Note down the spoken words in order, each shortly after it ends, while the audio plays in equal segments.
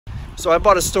So I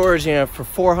bought a storage unit for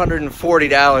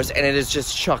 $440 and it is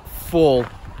just chock full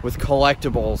with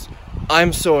collectibles.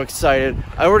 I'm so excited.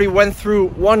 I already went through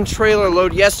one trailer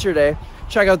load yesterday.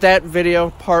 Check out that video,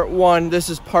 part 1. This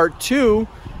is part 2,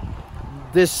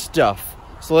 this stuff.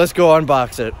 So let's go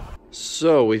unbox it.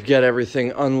 So we've got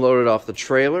everything unloaded off the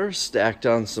trailer, stacked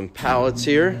on some pallets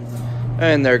here.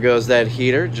 And there goes that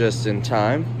heater, just in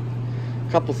time.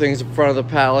 A couple things in front of the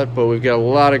pallet, but we've got a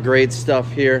lot of great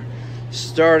stuff here.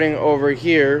 Starting over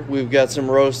here, we've got some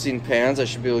roasting pans. I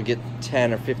should be able to get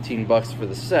 10 or 15 bucks for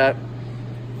the set.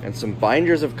 And some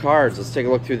binders of cards. Let's take a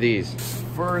look through these.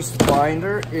 First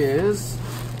binder is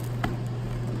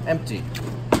empty.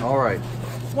 All right,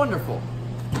 wonderful.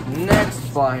 Next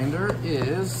binder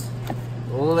is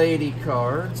lady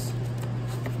cards.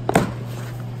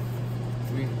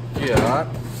 We got,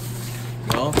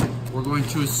 well, we're going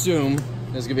to assume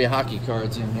there's gonna be hockey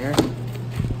cards in here.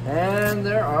 And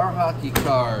there are hockey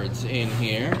cards in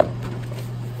here.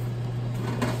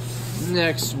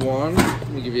 Next one, let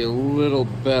me give you a little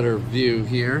better view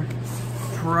here.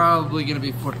 Probably gonna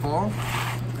be football.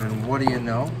 And what do you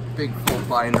know? Big full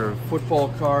binder of football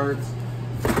cards.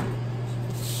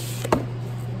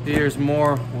 Here's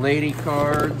more lady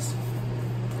cards.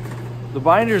 The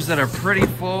binders that are pretty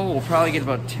full, we'll probably get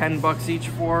about 10 bucks each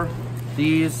for.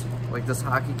 These, like this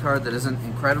hockey card that isn't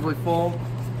incredibly full,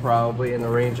 probably in the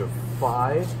range of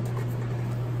 5.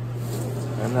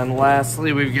 And then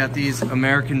lastly, we've got these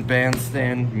American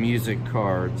Bandstand music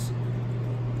cards.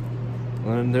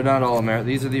 And they're not all American.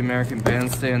 These are the American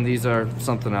Bandstand. These are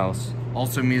something else.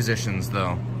 Also musicians,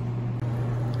 though.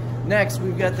 Next,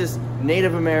 we've got this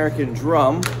Native American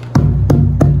drum.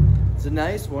 It's a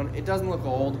nice one. It doesn't look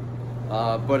old,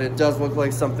 but it does look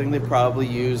like something they probably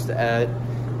used at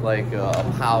like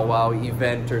a powwow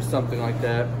event or something like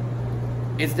that.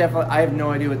 It's definitely, I have no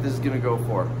idea what this is gonna go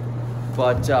for.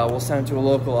 But we'll send it to a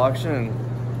local auction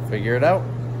and figure it out.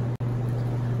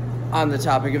 On the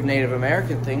topic of Native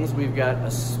American things, we've got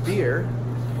a spear.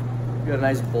 We've got a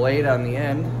nice blade on the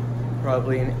end,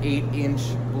 probably an 8-inch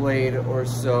blade or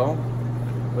so.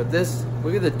 But this,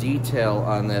 look at the detail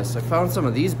on this. I found some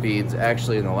of these beads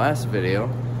actually in the last video.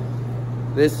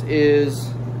 This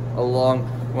is a long,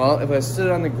 well, if I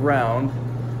stood on the ground,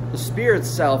 the spear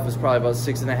itself is probably about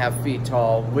 6.5 feet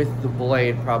tall, with the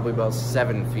blade probably about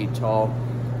 7 feet tall.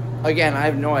 Again, I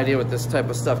have no idea what this type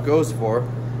of stuff goes for,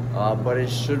 but it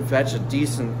should fetch a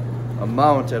decent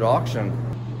amount at auction.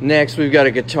 Next, we've got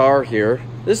a guitar here.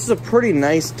 This is a pretty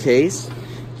nice case.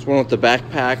 It's one with the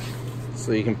backpack,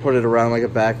 so you can put it around like a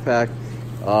backpack.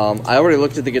 I already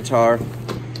looked at the guitar.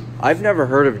 I've never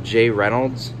heard of Jay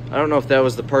Reynolds. I don't know if that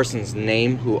was the person's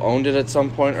name who owned it at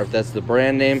some point, or if that's the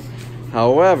brand name.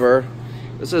 However,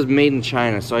 this is made in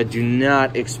China, so I do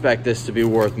not expect this to be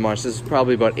worth much. This is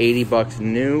probably about 80 bucks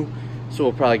new, so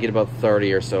we'll probably get about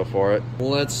 30 or so for it.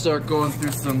 Let's start going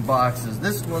through some boxes.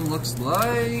 This one looks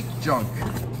like junk.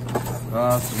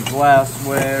 Some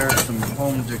glassware, some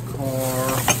home decor.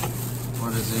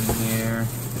 What is in here?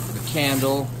 A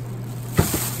candle.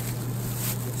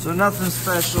 So nothing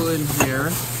special in here.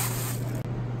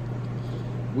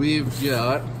 We've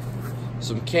got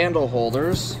some candle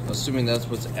holders, assuming that's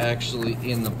what's actually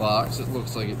in the box. It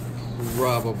looks like it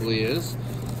probably is.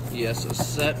 Yes, a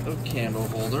set of candle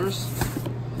holders.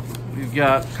 We've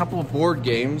got a couple of board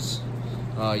games,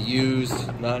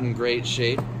 used, not in great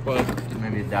shape, but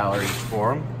maybe $1 each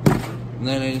for them. And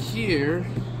then in here,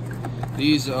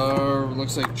 these are,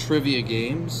 looks like trivia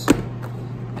games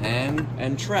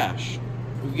and trash.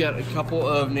 We've got a couple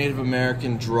of Native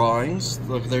American drawings.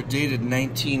 Look, they're dated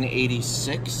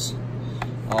 1986.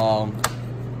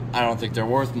 I don't think they're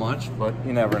worth much, but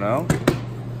you never know.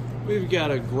 We've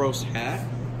got a gross hat.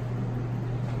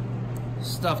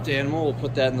 Stuffed animal, we'll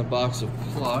put that in the box of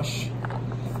plush.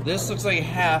 This looks like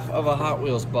half of a Hot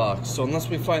Wheels box, so unless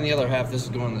we find the other half, this is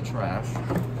going in the trash.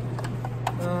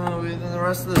 Then the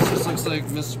rest of this just looks like,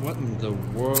 what in the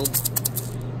world?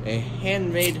 A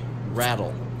handmade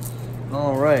rattle.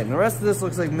 Alright, and the rest of this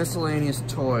looks like miscellaneous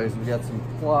toys. We got some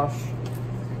plush,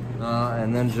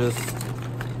 and then just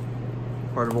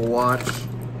part of a watch.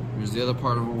 Here's the other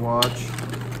part of a watch.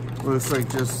 Looks like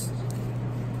just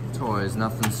toys,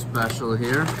 nothing special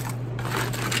here.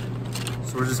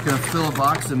 So we're just gonna fill a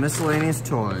box of miscellaneous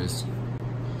toys.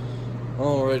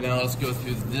 Alright, now let's go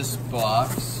through this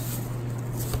box.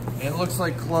 It looks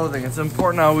like clothing. It's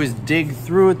important to always dig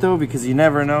through it though, because you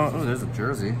never know. Oh, there's a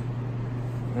jersey.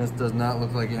 This does not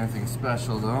look like anything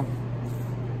special though.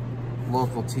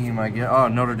 Local team, I guess. Oh,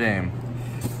 Notre Dame.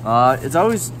 It's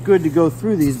always good to go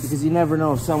through these because you never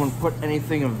know if someone put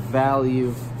anything of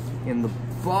value in the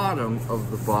bottom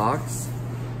of the box.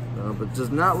 but does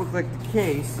not look like the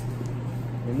case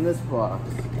in this box.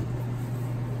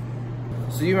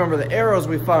 So you remember the arrows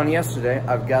we found yesterday?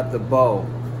 I've got the bow.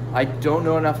 I don't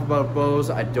know enough about bows.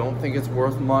 I don't think it's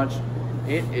worth much.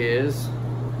 It is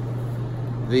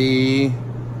the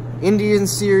Indian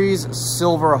Series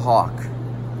Silver Hawk.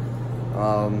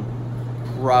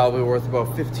 Probably worth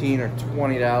about $15 or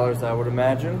 $20, I would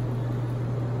imagine.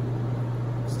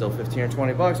 Still 15 or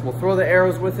 20 bucks. We'll throw the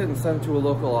arrows with it and send it to a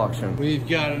local auction. We've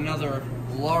got another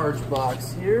large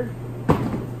box here.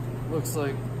 Looks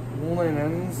like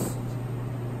linens,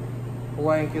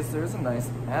 blankets. There's a nice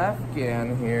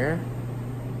Afghan here.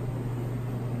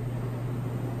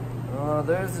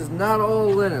 Theirs is not all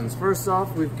linens. First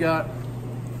off, we've got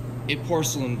a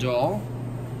porcelain doll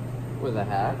with a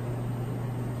hat.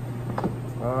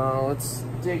 Let's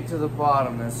dig to the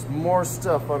bottom. There's more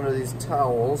stuff under these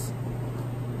towels.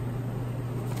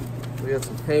 We got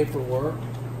some paperwork.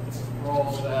 Throw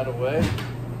all that away.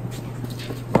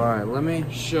 Alright, let me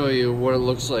show you what it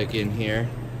looks like in here.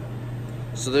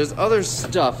 So there's other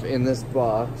stuff in this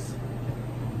box,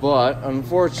 but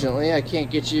unfortunately I can't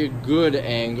get you a good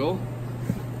angle.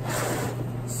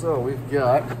 So we've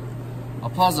got a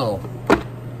puzzle.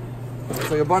 Looks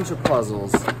like a bunch of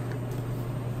puzzles.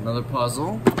 Another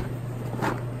puzzle.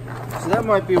 So that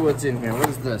might be what's in here. What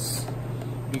is this?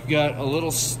 We've got a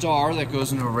little star that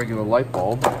goes into a regular light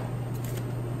bulb.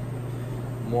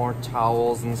 More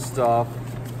towels and stuff.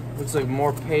 Looks like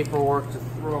more paperwork to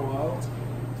throw out.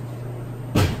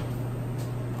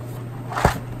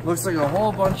 Looks like a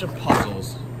whole bunch of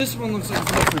puzzles. This one looks like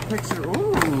a lovely picture.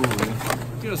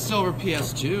 Ooh, get a silver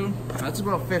PS2. That's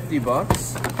about 50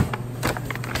 bucks.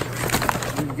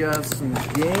 We've got some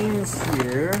games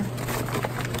here.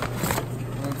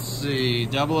 Let's see,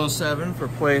 007 for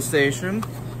PlayStation,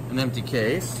 an empty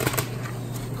case.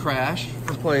 Crash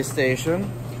for PlayStation.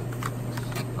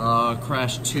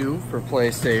 Crash 2 for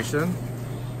PlayStation.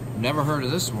 Never heard of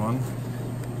this one.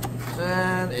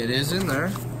 And it is in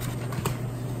there.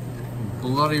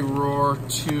 Bloody Roar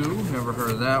 2, never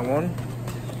heard of that one.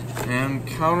 And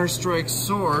Counter-Strike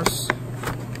Source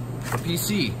for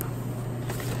PC.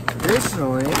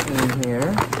 Additionally, in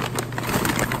here,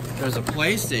 there's a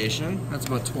PlayStation. That's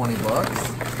about 20 bucks.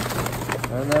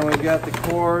 And then we've got the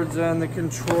cords and the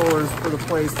controllers for the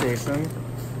PlayStation.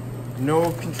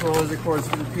 No controllers or cords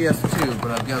for the PS2,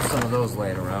 but I've got some of those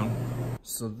laying around.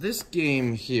 So this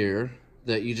game here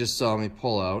that you just saw me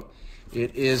pull out,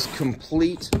 it is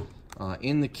complete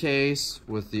in the case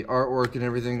with the artwork and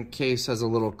everything. Case has a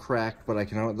little crack, but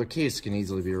the case can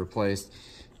easily be replaced.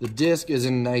 The disc is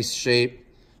in nice shape,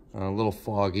 a little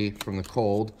foggy from the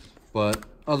cold, but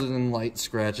other than light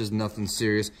scratches, nothing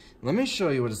serious. Let me show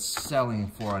you what it's selling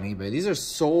for on eBay. These are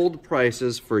sold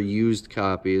prices for used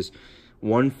copies.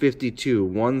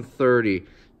 $152, $130,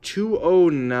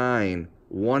 $209,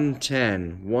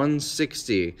 $110,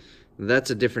 $160.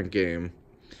 That's a different game.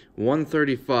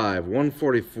 $135,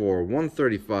 $144,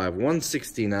 $135,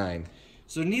 $169.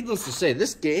 So needless to say,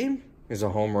 this game is a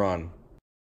home run.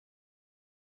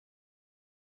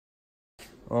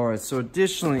 Alright, so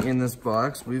additionally in this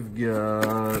box, we've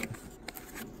got...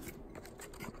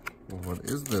 what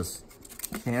is this?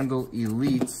 Candle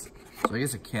Elites. So I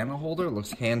guess a candle holder. It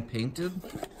looks hand painted.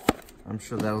 I'm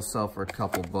sure that'll sell for a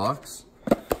couple bucks.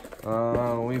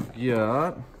 We've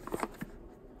got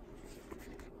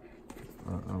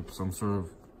some sort of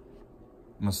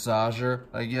massager,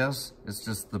 I guess. It's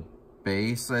just the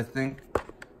base, I think.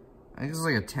 I think it's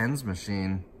like a tens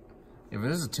machine. If it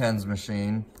is a tens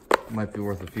machine, it might be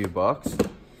worth a few bucks.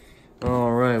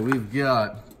 All right, we've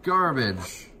got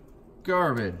garbage.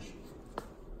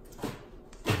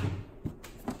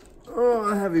 Oh,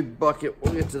 a heavy bucket.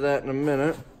 We'll get to that in a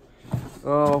minute.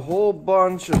 A whole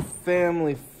bunch of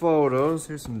family photos.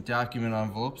 Here's some document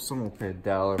envelopes. Someone will pay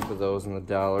 $1 for those in the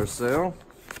dollar sale.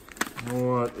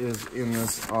 What is in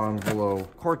this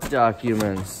envelope? Court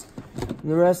documents. And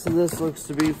the rest of this looks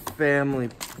to be family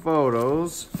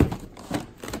photos.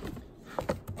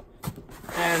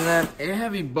 And then a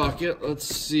heavy bucket. Let's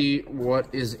see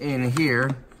what is in here.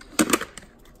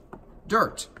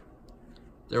 Dirt.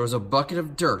 There was a bucket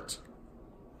of dirt.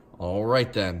 All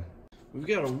right then. We've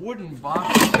got a wooden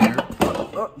box here.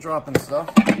 Oh, dropping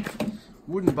stuff.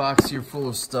 Wooden box here full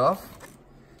of stuff.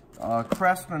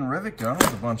 Craftsman rivet gun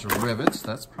with a bunch of rivets.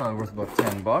 That's probably worth about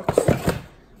 10 bucks.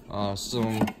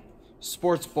 Some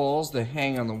sports balls that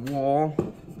hang on the wall.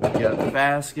 We've got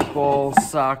basketball,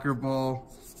 soccer ball,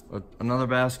 another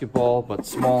basketball but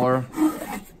smaller,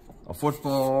 a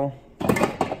football.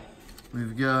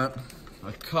 We've got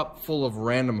a cup full of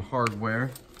random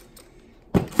hardware.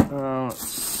 Let's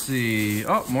see.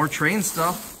 Oh, more train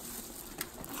stuff.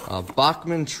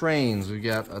 Bachmann trains. We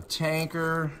got a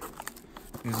tanker.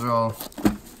 These are all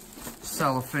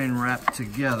cellophane wrapped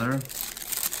together.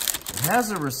 It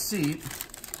has a receipt.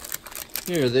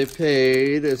 Here, they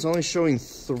paid, it's only showing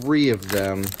 3 of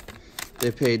them.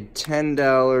 They paid $10,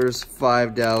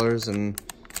 $5, and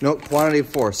no, quantity of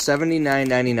 4,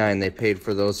 $79.99 they paid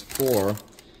for those 4.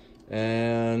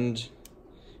 And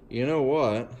you know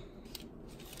what?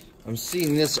 I'm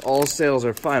seeing this all sales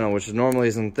are final, which normally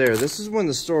isn't there. This is when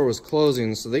the store was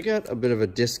closing, so they got a bit of a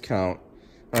discount.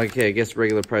 Okay, I guess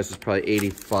regular price is probably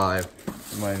 $85.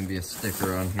 There might even be a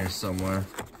sticker on here somewhere.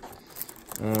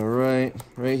 All right,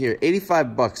 right here,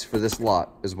 85 bucks for this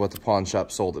lot is what the pawn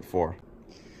shop sold it for.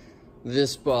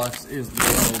 This box is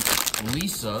labeled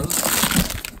Lisa's.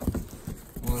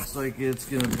 Looks like it's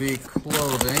gonna be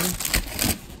clothing.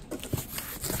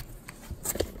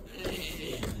 There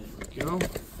we go.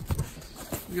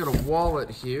 We got a wallet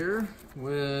here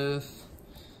with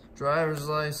driver's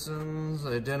license,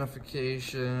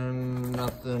 identification,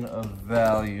 nothing of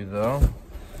value though.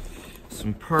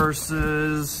 Some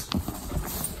purses,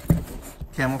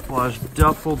 camouflage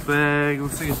duffel bag.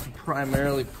 Looks like it's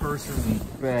primarily purses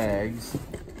and bags.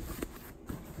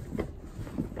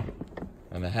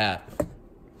 And a hat.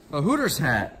 A Hooters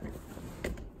hat.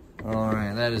 All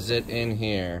right, that is it in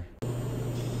here.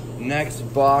 Next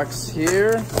box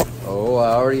here. Oh,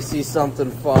 I already see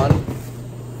something fun.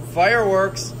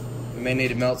 Fireworks. We may need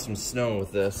to melt some snow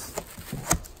with this.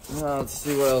 Now, let's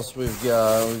see what else we've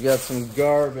got. We've got some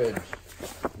garbage.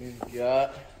 We've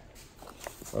got,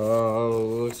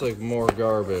 oh, looks like more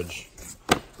garbage.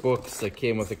 Books that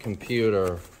came with a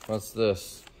computer. What's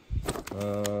this?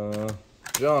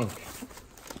 Junk.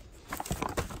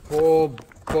 Whole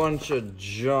bunch of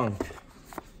junk.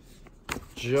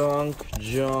 Junk,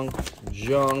 junk,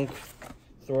 junk.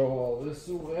 Throw all this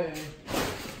away.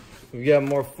 We've got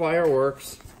more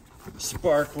fireworks,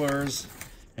 sparklers,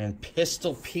 and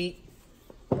Pistol Pete.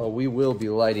 Oh, we will be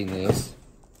lighting these.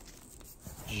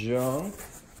 Junk.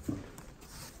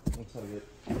 Looks like it.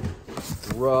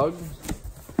 Rug.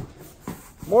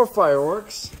 More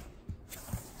fireworks.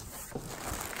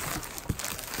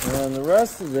 And the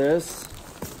rest of this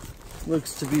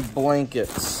looks to be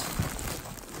blankets.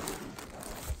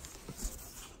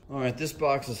 All right, this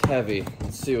box is heavy.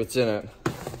 Let's see what's in it.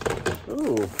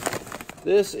 Ooh,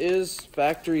 this is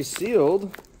factory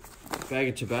sealed. Bag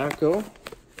of tobacco.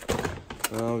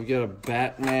 We got a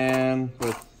Batman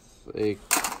with a,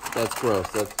 that's gross,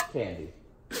 that's candy.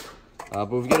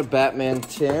 But we've got a Batman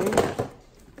tin.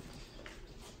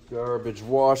 Garbage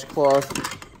washcloth.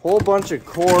 Whole bunch of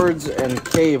cords and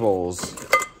cables.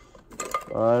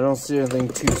 I don't see anything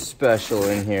too special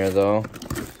in here though.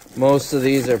 Most of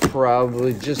these are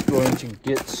probably just going to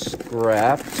get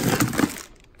scrapped.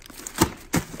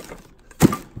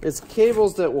 It's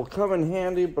cables that will come in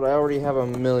handy, but I already have a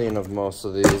million of most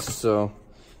of these, so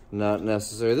not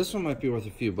necessary. This one might be worth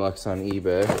a few bucks on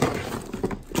eBay.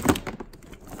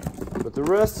 But the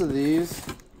rest of these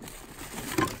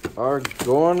are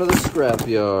going to the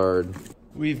scrapyard.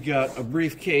 We've got a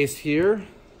briefcase here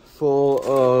full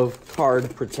of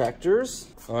card protectors.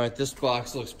 All right, this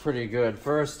box looks pretty good.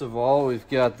 First of all, we've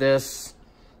got this.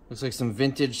 Looks like some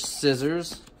vintage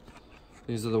scissors.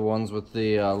 These are the ones with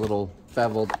the little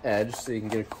beveled edge, so you can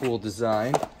get a cool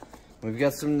design. We've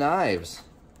got some knives.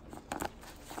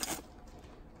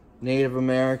 Native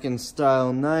American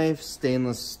style knife,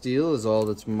 stainless steel is all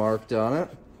that's marked on it.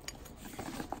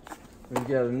 We've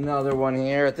got another one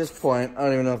here. At this point, I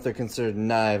don't even know if they're considered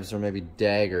knives or maybe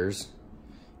daggers.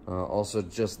 Also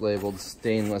just labeled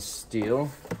stainless steel.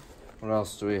 What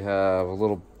else do we have? A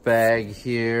little bag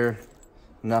here,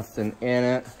 nothing in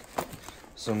it.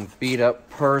 Some beat up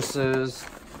purses,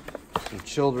 some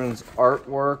children's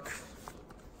artwork.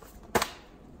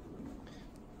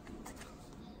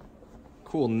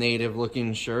 Cool native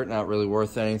looking shirt, not really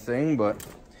worth anything, but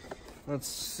let's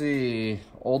see.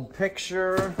 Old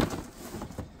picture.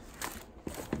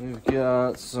 We've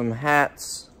got some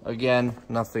hats. Again,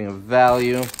 nothing of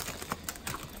value.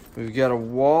 We've got a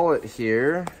wallet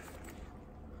here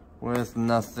with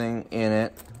nothing in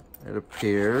it, it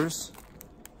appears.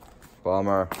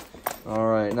 Bummer. All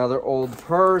right, another old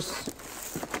purse,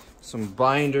 some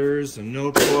binders, a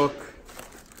notebook.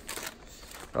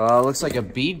 Looks like a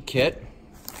bead kit.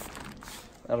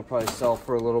 That'll probably sell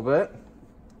for a little bit.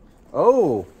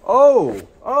 Oh,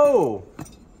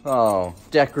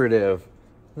 decorative.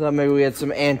 I thought maybe we had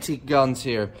some antique guns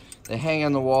here. They hang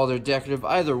on the wall, they're decorative.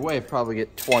 Either way, probably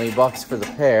get 20 bucks for the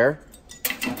pair.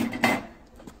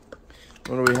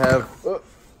 What do we have?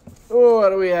 Oh, what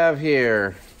do we have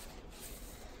here?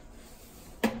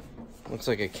 Looks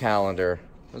like a calendar.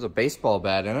 There's a baseball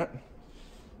bat in it.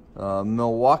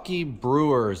 Milwaukee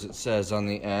Brewers, it says on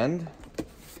the end.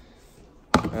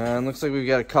 And looks like we've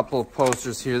got a couple of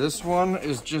posters here. This one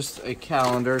is just a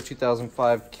calendar,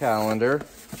 2005 calendar.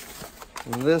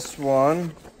 And this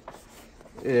one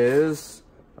is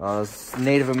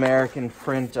Native American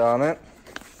print on it.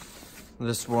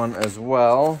 This one as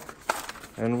well.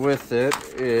 And with it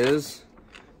is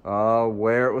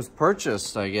where it was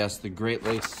purchased, I guess, the Great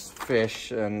Lakes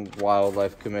Fish and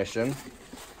Wildlife Commission.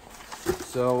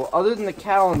 So other than the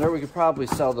calendar, we could probably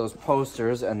sell those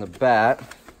posters and the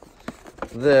bat.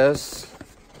 This,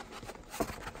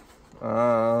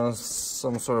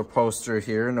 some sort of poster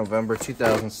here, November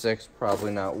 2006,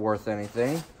 probably not worth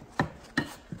anything.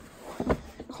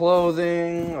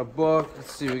 Clothing, a book,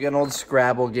 let's see, we got an old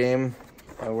Scrabble game,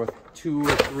 worth $2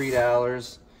 or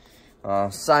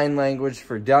 $3. Sign language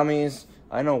for dummies,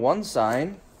 I know one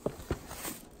sign.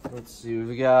 Let's see,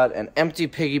 we got an empty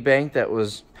piggy bank that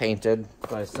was painted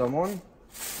by someone.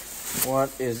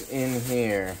 What is in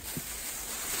here?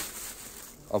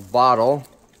 A bottle.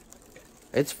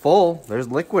 It's full. There's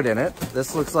liquid in it.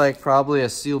 This looks like probably a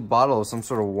sealed bottle of some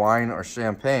sort of wine or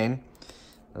champagne.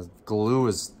 The glue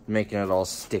is making it all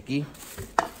sticky.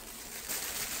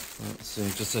 Let's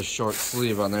see, just a short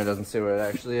sleeve on there. Doesn't say what it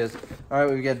actually is. All right,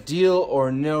 we've got deal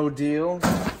or no deal.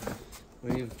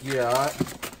 We've got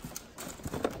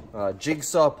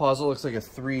jigsaw puzzle. Looks like a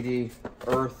 3D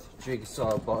Earth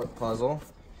jigsaw puzzle.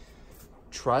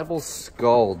 Tribal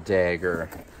skull dagger.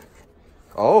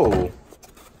 Oh, look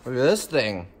at this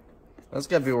thing. That's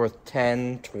got to be worth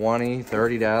 $10, $20,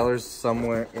 $30,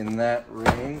 somewhere in that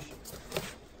range.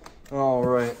 All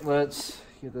right, let's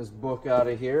get this book out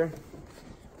of here.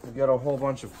 We've got a whole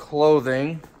bunch of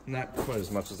clothing. Not quite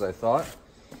as much as I thought.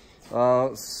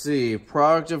 Let's see,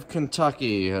 product of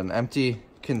Kentucky, an empty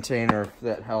container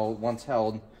that once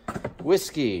held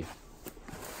whiskey.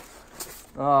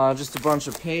 Just a bunch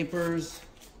of papers.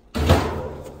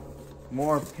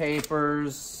 More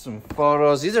papers, some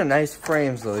photos. These are nice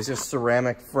frames though. These are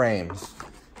ceramic frames.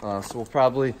 So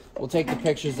we'll take the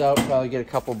pictures out, probably get a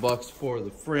couple bucks for the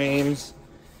frames.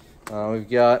 We've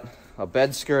got a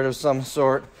bed skirt of some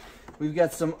sort. We've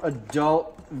got some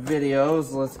adult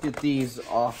videos. Let's get these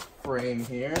off frame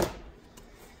here.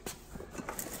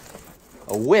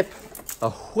 A whip.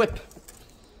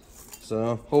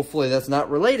 So hopefully that's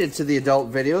not related to the adult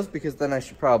videos, because then I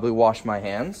should probably wash my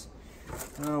hands.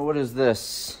 What is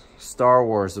this? Star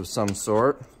Wars of some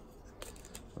sort.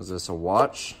 Was this a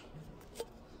watch?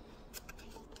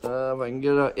 If I can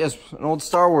get yes, an old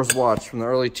Star Wars watch from the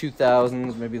early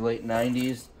 2000s, maybe late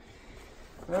 90s.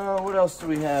 What else do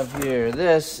we have here?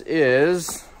 This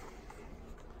is,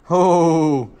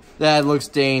 oh, that looks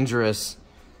dangerous.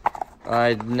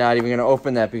 I'm not even gonna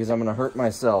open that because I'm gonna hurt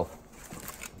myself.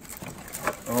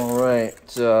 All right,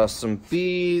 some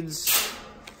beads.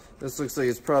 This looks like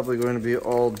it's probably going to be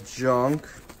all junk.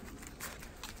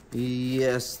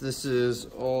 Yes, this is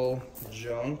all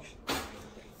junk.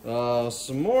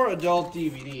 Some more adult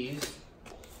DVDs.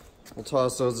 We'll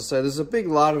toss those aside. There's a big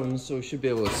lot of them, so we should be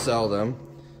able to sell them.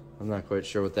 I'm not quite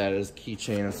sure what that is.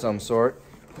 Keychain of some sort.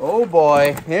 Oh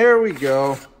boy, here we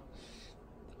go.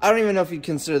 I don't even know if you'd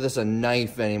consider this a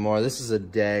knife anymore. This is a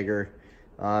dagger.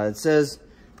 It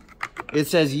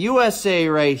says USA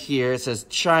right here. It says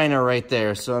China right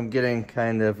there. So I'm getting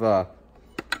kind of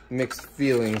mixed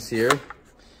feelings here.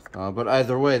 But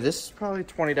either way, this is probably a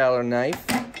 $20 knife,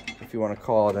 if you want to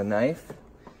call it a knife.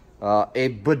 A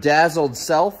bedazzled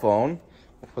cell phone.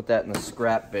 We'll put that in the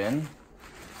scrap bin.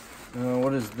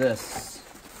 What is this?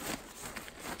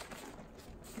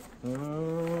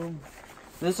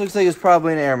 This looks like it's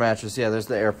probably an air mattress. Yeah, there's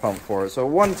the air pump for it. So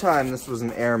one time this was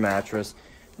an air mattress.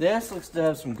 This looks to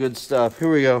have some good stuff.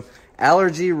 Here we go.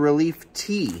 Allergy relief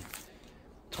tea.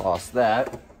 Toss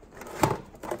that.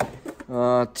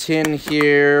 Tin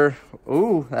here.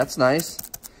 Ooh, that's nice.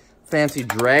 Fancy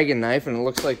dragon knife, and it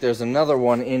looks like there's another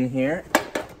one in here.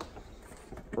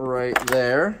 Right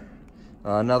there.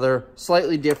 Another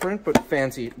slightly different but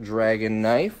fancy dragon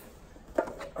knife.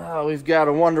 We've got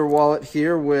a Wonder Wallet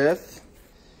here with,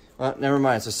 never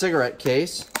mind, it's a cigarette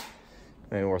case.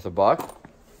 Maybe worth $1.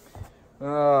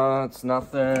 It's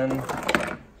nothing.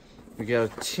 We got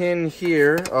a tin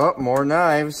here. Oh, more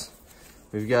knives.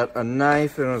 We've got a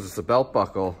knife, and it's a belt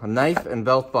buckle. A knife and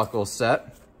belt buckle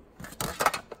set.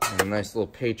 And a nice little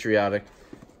patriotic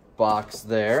box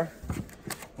there.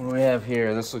 What do we have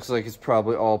here? This looks like it's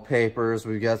probably all papers.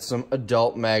 We've got some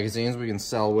adult magazines we can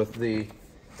sell with the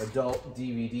adult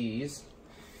DVDs.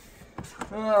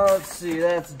 Let's see,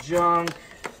 that's junk.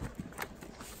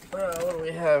 What do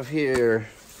we have here?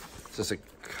 Is this a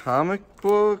comic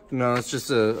book? No, it's just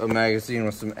a magazine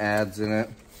with some ads in it.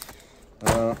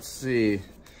 Let's see.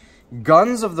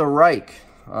 Guns of the Reich.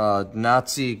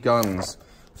 Nazi guns.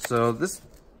 So this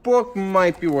book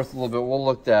might be worth a little bit. We'll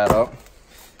look that up.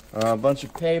 A bunch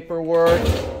of paperwork.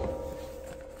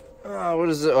 What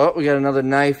is it? Oh, we got another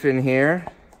knife in here.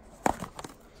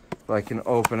 If I can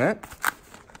open it.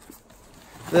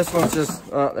 This one's just,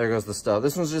 oh, there goes the stuff.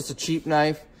 This one's just a cheap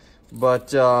knife,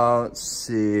 but let's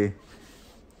see.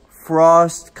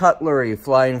 Frost Cutlery,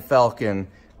 Flying Falcon.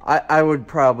 I would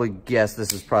probably guess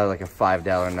this is probably like a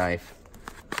 $5 knife.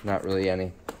 Not really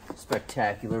any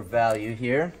spectacular value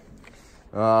here.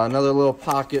 Another little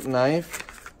pocket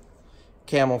knife.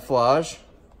 Camouflage.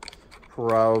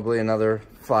 Probably another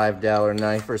 $5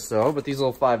 knife or so, but these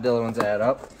little $5 ones add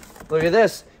up. Look at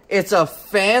this. It's a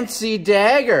fancy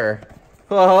dagger.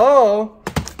 Oh,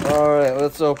 all right,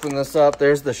 let's open this up.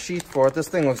 There's the sheath for it. This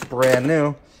thing looks brand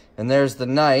new. And there's the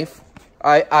knife.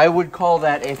 I would call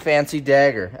that a fancy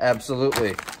dagger.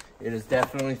 Absolutely. It is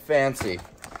definitely fancy.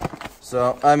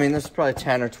 So, I mean, this is probably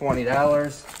 $10 or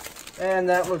 $20. And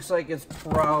that looks like it's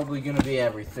probably going to be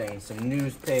everything. Some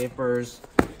newspapers.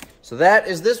 So that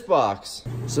is this box.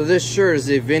 So this shirt is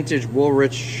a vintage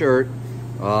Woolrich shirt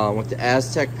with the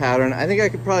Aztec pattern. I think I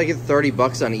could probably get 30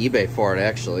 bucks on eBay for it,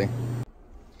 actually.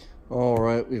 All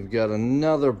right, we've got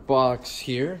another box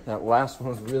here. That last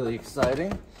one was really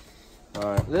exciting. All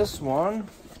right, this one,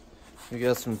 we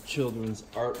got some children's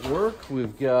artwork.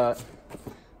 We've got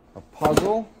a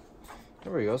puzzle.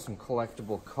 There we go, some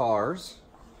collectible cars.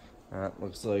 That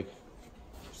looks like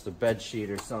just a bed sheet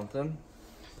or something.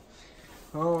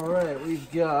 All right,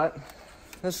 we've got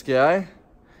this guy,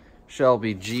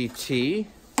 Shelby GT.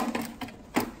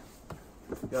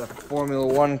 We've got a Formula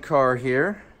One car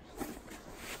here.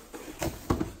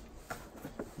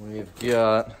 We've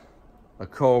got a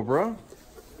Cobra.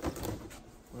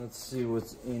 Let's see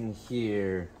what's in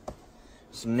here.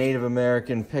 Some Native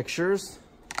American pictures.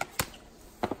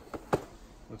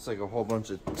 Looks like a whole bunch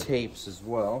of tapes as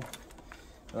well.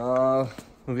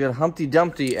 We've got Humpty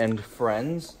Dumpty and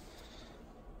Friends.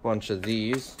 Bunch of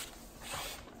these.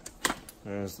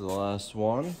 There's the last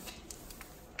one.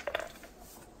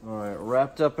 Alright,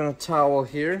 wrapped up in a towel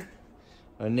here.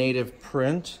 A native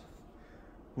print,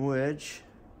 which,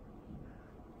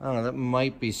 I don't know, that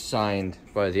might be signed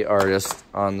by the artist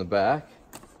on the back.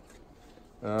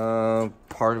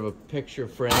 Part of a picture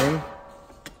frame.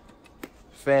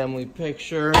 Family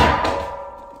picture.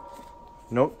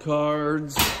 Note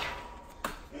cards.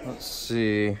 Let's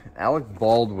see. Alec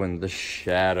Baldwin, The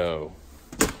Shadow.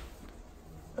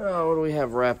 Oh, what do we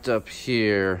have wrapped up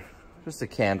here? Just a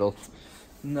candle.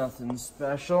 Nothing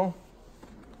special.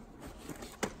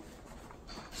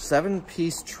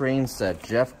 7-piece train set,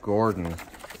 Jeff Gordon.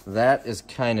 That is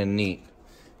kind of neat.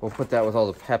 We'll put that with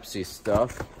all the Pepsi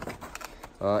stuff.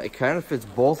 It kind of fits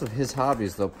both of his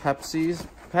hobbies, though.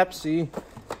 Pepsi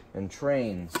and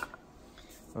trains.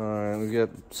 Alright, we got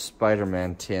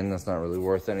Spider-Man tin. That's not really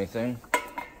worth anything.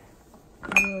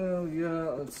 Oh,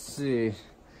 yeah, let's see.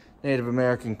 Native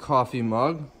American coffee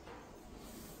mug.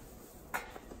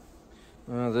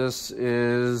 This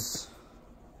is,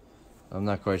 I'm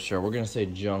not quite sure. We're going to say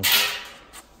junk.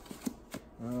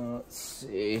 Let's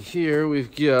see. Here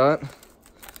we've got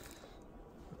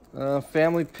a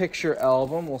family picture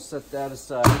album. We'll set that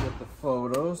aside with the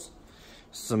photos.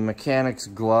 Some mechanics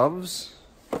gloves.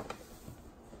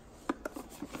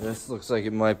 This looks like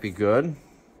it might be good.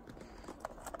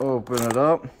 Open it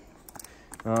up.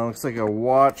 Looks like a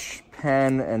watch,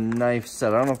 pen, and knife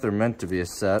set. I don't know if they're meant to be a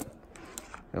set.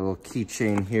 Got a little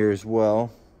keychain here as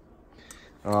well.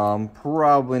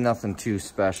 Probably nothing too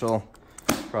special.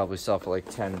 Probably sell for like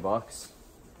 10 bucks.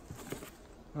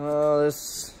 What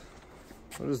is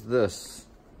this?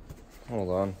 Hold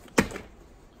on.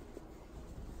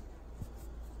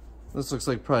 This looks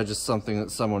like probably just something that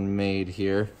someone made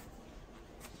here.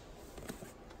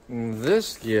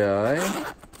 This guy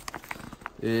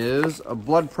is a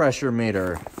blood pressure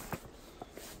meter.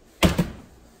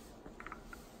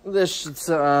 This should,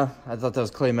 I thought that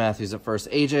was Clay Matthews at first.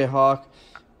 AJ Hawk,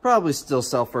 probably still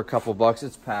sell for a couple bucks.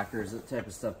 It's Packers, that type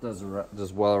of stuff does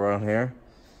well around here.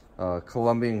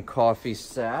 Colombian coffee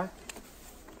sack.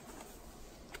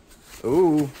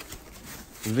 Ooh,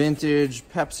 vintage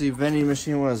Pepsi vending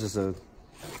machine. What is this?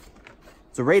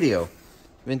 It's a radio.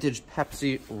 Vintage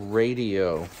Pepsi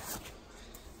radio.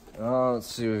 Let's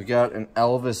see, we've got an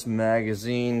Elvis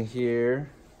magazine here.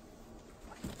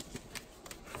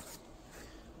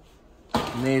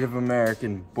 Native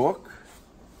American book.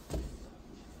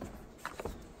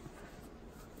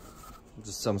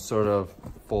 Just some sort of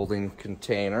folding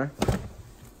container.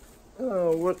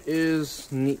 Oh, what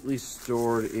is neatly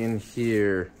stored in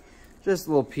here? Just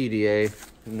a little PDA,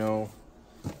 no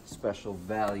special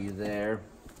value there.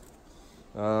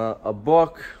 A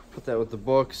book, put that with the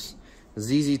books.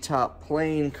 ZZ Top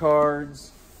playing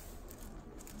cards.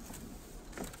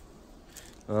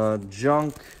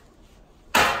 Junk.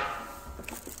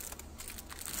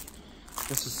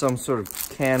 This is some sort of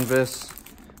canvas,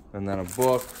 and then a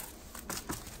book.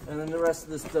 And then the rest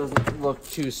of this doesn't look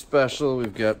too special.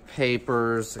 We've got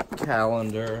papers, a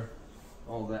calendar.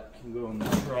 All that can go in the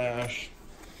trash.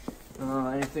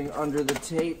 Anything under the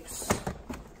tapes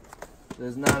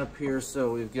does not appear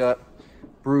so. We've got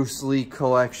Bruce Lee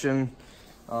collection.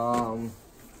 And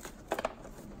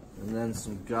then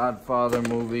some Godfather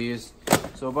movies.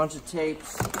 So a bunch of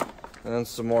tapes, and then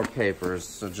some more papers,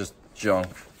 so just junk.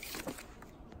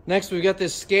 Next, we've got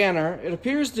this scanner. It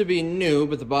appears to be new,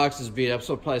 but the box is beat up,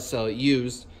 so I'll probably sell it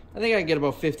used. I think I can get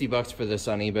about 50 bucks for this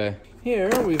on eBay. Here,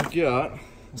 we've got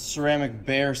a ceramic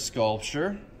bear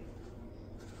sculpture.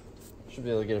 Should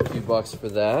be able to get a few bucks for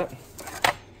that.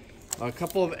 A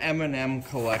couple of M&M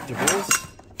collectibles.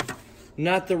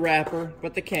 Not the wrapper,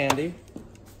 but the candy.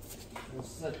 We'll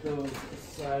set those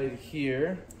aside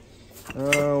here.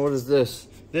 What is this?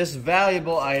 This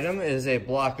valuable item is a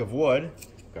block of wood.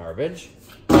 Garbage.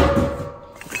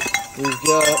 We've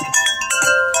got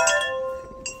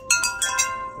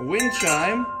a wind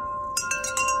chime.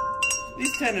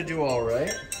 These tend to do all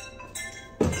right.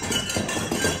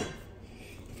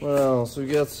 What else? We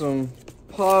got some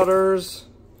potters.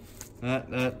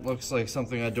 That looks like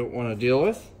something I don't want to deal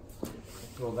with.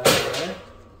 Go that way.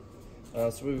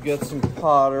 So we've got some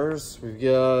potters. We've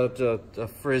got a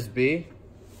frisbee.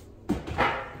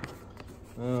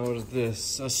 What is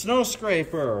this? A snow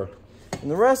scraper. And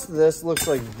the rest of this looks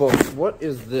like books. What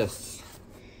is this?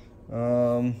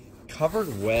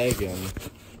 Covered wagon.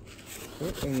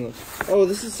 Oh,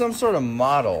 this is some sort of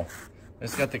model.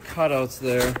 It's got the cutouts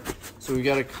there. So we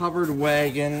got a covered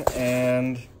wagon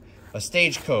and a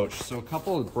stagecoach. So a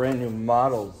couple of brand new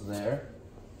models there.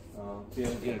 Be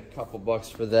able to get a couple bucks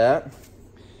for that.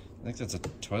 I think that's a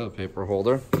toilet paper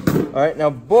holder. All right, now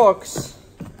books.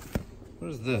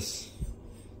 What is this?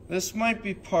 This might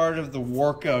be part of the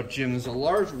workout gym. There's a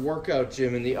large workout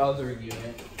gym in the other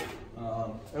unit.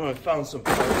 And I found some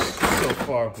parts so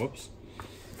far. Whoops.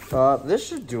 This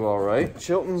should do all right.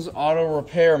 Chilton's Auto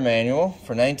Repair Manual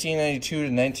for 1992 to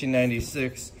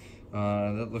 1996.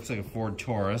 That looks like a Ford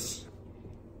Taurus.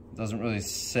 Doesn't really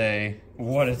say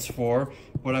what it's for,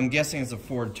 but I'm guessing it's a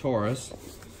Ford Taurus.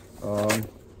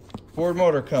 Ford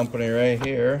Motor Company right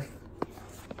here.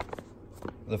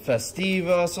 The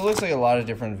Festiva, so it looks like a lot of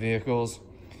different vehicles.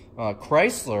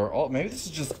 Chrysler, maybe this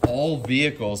is just all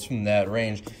vehicles from that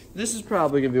range. This is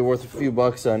probably gonna be worth a few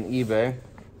bucks on eBay.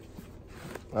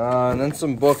 And then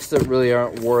some books that really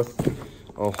aren't worth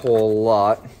a whole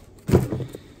lot.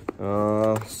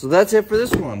 So that's it for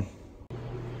this one.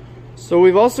 So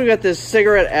we've also got this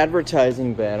cigarette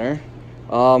advertising banner.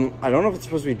 I don't know if it's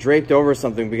supposed to be draped over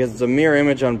something because it's a mirror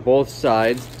image on both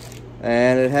sides.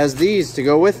 And it has these to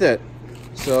go with it.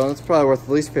 So it's probably worth at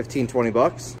least 15, 20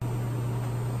 bucks.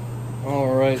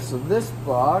 All right, so this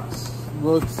box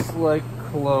looks like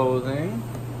clothing.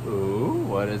 Ooh,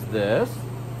 what is this?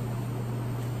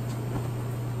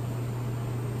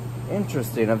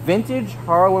 Interesting, a vintage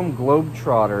Harlem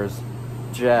Globetrotters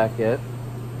jacket.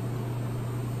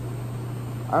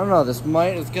 I don't know,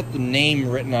 it's got the name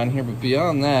written on here, but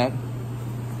beyond that,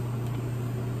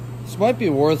 this might be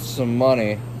worth some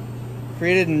money.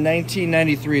 Created in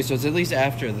 1993, so it's at least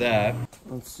after that.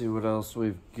 Let's see what else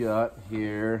we've got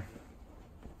here.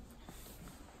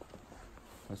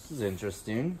 This is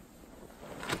interesting.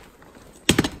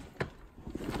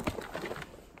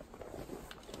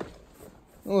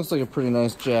 It looks like a pretty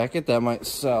nice jacket that might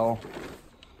sell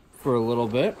for a little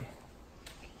bit.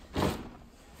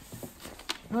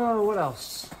 Oh, what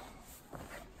else?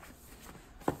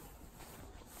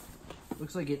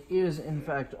 Looks like it is, in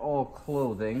fact, all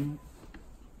clothing.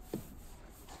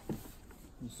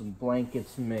 Some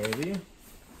blankets, maybe.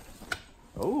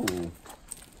 Oh.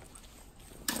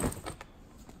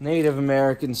 Native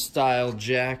American style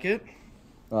jacket.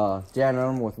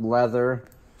 Denim with leather.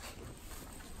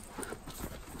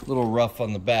 A little rough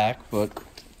on the back, but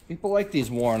people like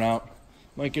these worn out.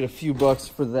 Might get a few bucks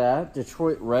for that.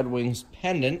 Detroit Red Wings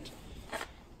pendant.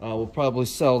 We'll probably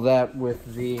sell that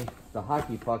with the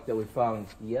hockey puck that we found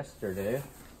yesterday.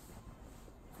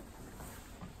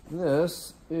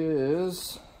 This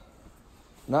is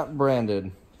not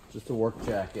branded, just a work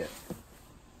jacket.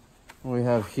 We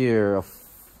have here a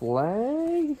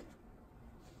flag?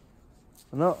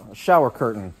 No, a shower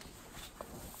curtain.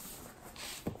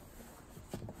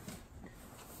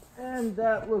 And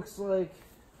that looks like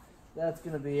that's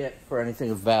gonna be it for anything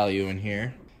of value in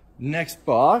here. Next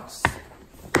box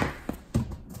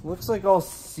looks like all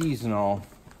seasonal.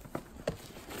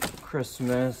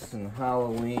 Christmas and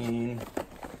Halloween.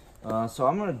 So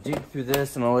I'm gonna dig through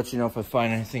this and I'll let you know if I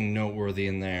find anything noteworthy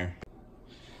in there.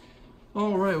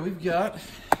 All right, we've got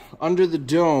Under the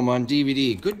Dome on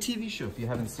DVD. Good TV show if you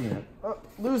haven't seen it. Oh,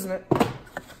 losing it.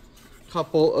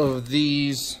 Couple of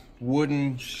these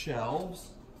wooden shelves.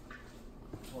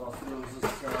 I'll throw those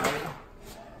aside.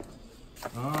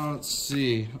 Let's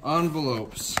see,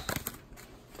 envelopes.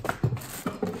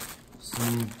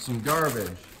 Some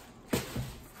garbage.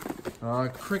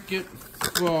 Cricket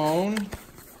phone.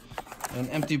 An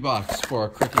empty box for a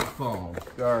Cricket phone.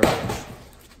 Garbage.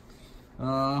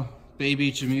 Bay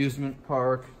Beach Amusement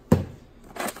Park.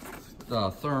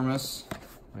 Thermos,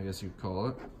 I guess you'd call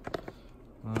it.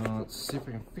 Let's see if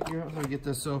I can figure out how to get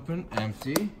this open.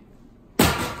 Empty.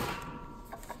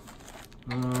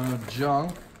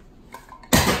 Junk.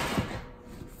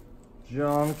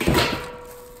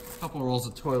 Couple rolls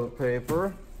of toilet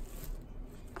paper.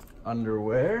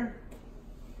 Underwear.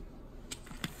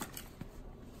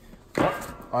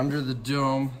 Under the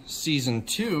Dome Season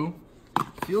 2.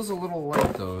 Feels a little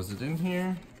light though. Is it in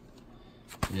here?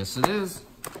 Yes, it is.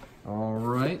 All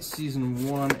right, Season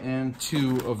 1 and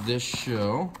 2 of this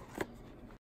show.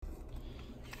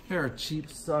 Pair of cheap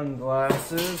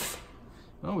sunglasses.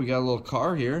 Oh, we got a little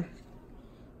car here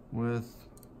with,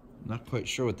 not quite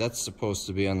sure what that's supposed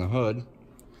to be on the hood.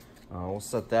 We'll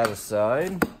set that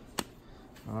aside.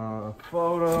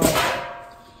 Photo.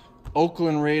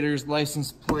 Oakland Raiders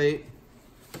license plate.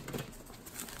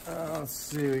 Let's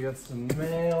see, we got some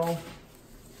mail.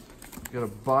 We got a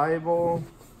Bible.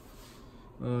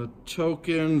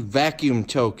 Token, vacuum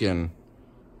token.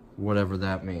 Whatever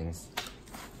that means.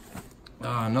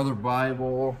 Another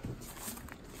Bible.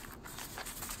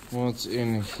 What's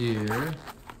in here?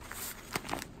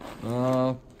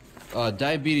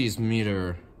 Diabetes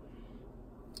meter.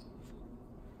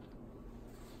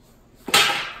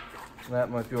 That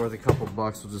might be worth a couple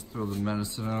bucks. We'll just throw the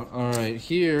medicine out. All right,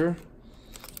 here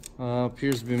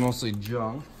appears to be mostly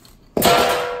junk.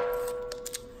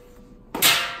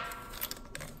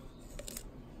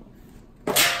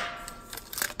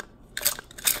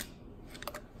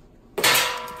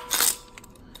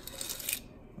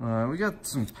 We got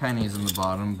some pennies in the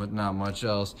bottom, but not much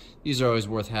else. These are always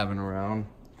worth having around.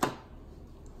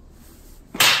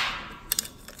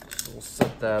 We'll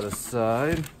set that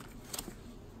aside.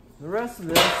 The rest of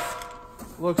this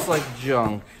looks like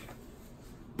junk.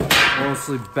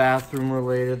 Mostly bathroom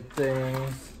related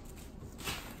things.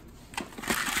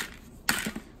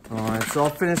 Alright, so I'll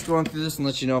finish going through this and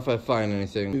let you know if I find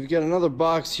anything. We've got another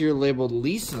box here labeled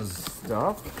Lisa's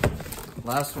stuff.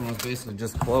 Last one was basically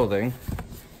just clothing.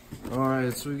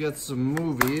 Alright, so we got some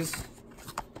movies.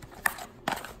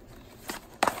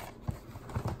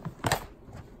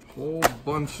 Whole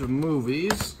bunch of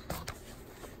movies.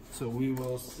 So we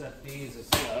will set these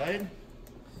aside.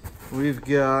 We've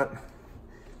got,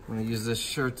 I'm going to use this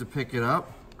shirt to pick it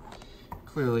up.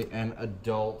 Clearly an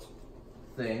adult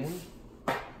thing.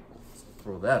 Let's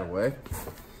throw that away.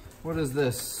 What is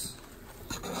this?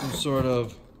 Some sort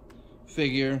of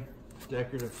figure,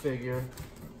 decorative figure.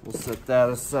 We'll set that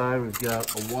aside. We've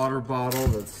got a water bottle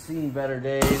that's seen better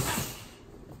days.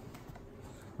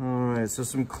 Alright, so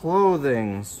some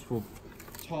clothing. So we'll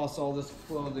toss all this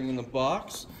clothing in the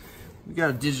box. We got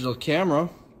a digital camera,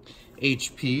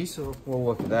 HP, so we'll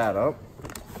look that up.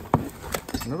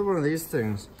 Another one of these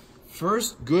things.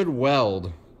 First good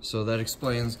weld. So that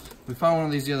explains, we found one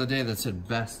of these the other day that said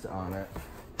best on it.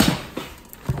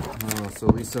 Oh, so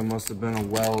Lisa must have been a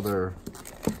welder.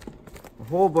 A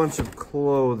whole bunch of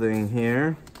clothing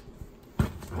here.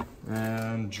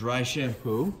 And dry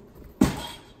shampoo.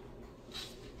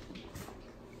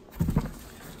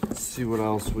 Let's see what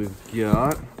else we've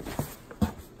got.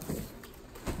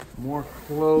 More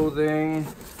clothing.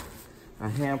 A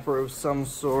hamper of some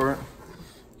sort.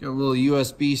 Got a little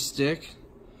USB stick.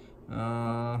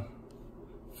 4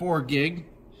 gig.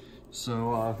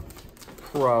 So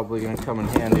probably gonna come in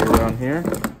handy around here.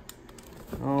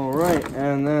 All right,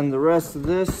 and then the rest of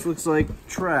this looks like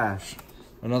trash.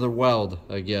 Another weld,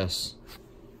 I guess.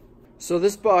 So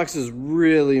this box is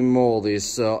really moldy,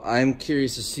 so I'm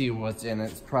curious to see what's in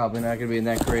it. It's probably not gonna be in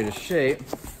that great a shape.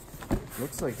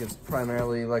 Looks like it's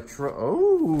primarily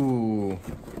oh!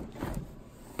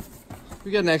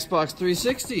 We got an Xbox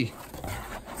 360.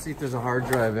 Let's see if there's a hard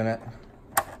drive in it.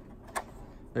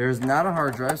 There's not a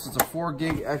hard drive, so it's a 4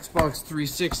 gig Xbox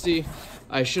 360.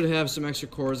 I should have some extra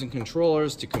cords and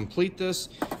controllers to complete this,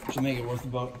 which will make it worth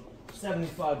about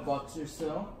 75 bucks or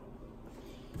so.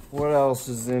 What else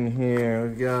is in here?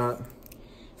 We've got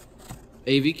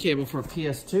AV cable for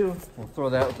PS2. We'll throw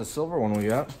that with the silver one we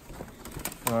got.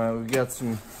 We've got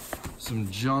some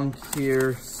junk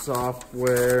here,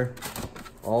 software,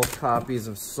 all copies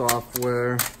of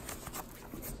software.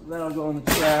 That'll go in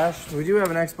the trash. We do have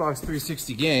an Xbox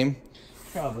 360 game.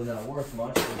 Probably not worth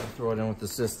much, but we can throw it in with the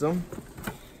system.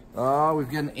 We've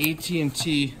got an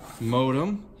AT&T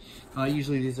modem.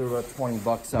 Usually these are about 20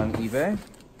 bucks on eBay.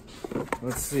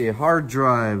 Let's see, hard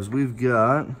drives. We've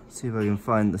got, let's see if I can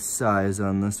find the size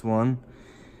on this one.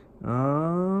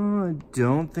 I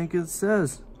don't think it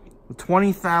says.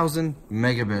 20,000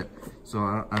 megabit. So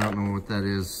I don't know what that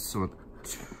is. So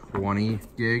 20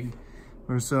 gig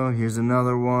or so. Here's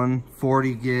another one,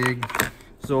 40 gig.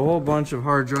 So a whole bunch of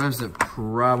hard drives that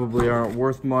probably aren't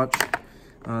worth much.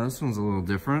 This one's a little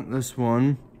different. This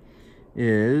one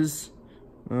is,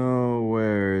 oh,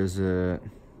 where is it?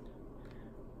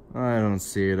 I don't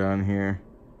see it on here.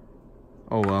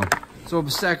 Oh well. So a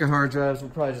stack of hard drives, we're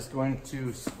probably just going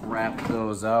to scrap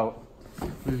those out.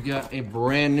 We've got a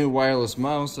brand new wireless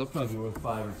mouse. That'll probably be worth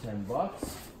 5 or 10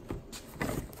 bucks.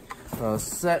 A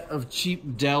set of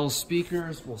cheap Dell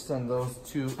speakers. We'll send those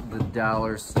to the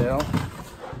dollar sale.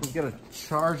 We've got a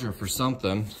charger for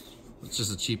something. It's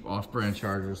just a cheap off-brand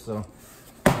charger, so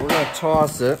we're gonna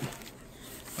toss it.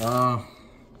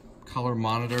 Color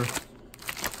monitor,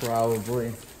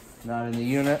 probably not in the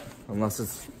unit, unless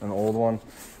it's an old one.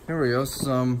 Here we go,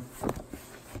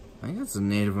 I think it's a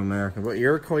Native American, but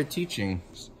Iroquois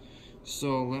teachings.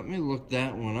 So let me look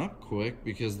that one up quick,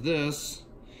 because this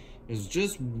is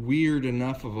just weird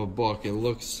enough of a book. It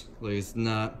looks like it's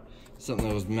not something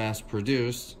that was mass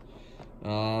produced.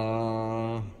 Waiting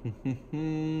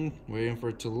for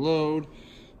it to load.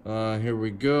 Here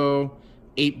we go.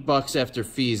 $8 after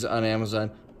fees on Amazon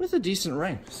with a decent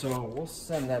rank. So we'll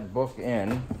send that book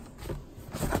in.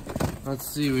 Let's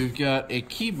see, we've got a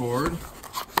keyboard,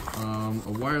 a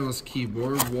wireless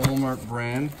keyboard, Walmart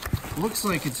brand. Looks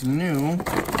like it's new.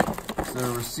 Is there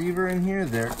a receiver in here?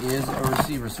 There is a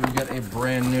receiver. So we've got a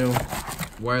brand new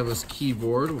wireless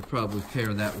keyboard. We'll probably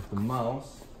pair that with the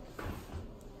mouse.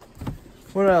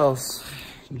 What else?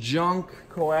 Junk,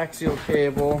 coaxial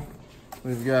cable.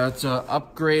 We've got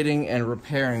upgrading and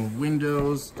repairing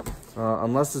windows.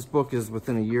 Unless this book is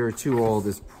within a year or two old,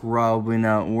 it's probably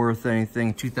not worth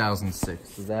anything. 2006,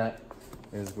 so that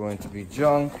is going to be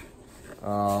junk.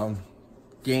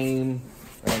 Game,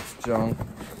 that's junk.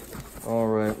 All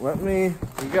right,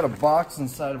 we've got a box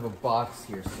inside of a box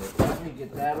here, so let me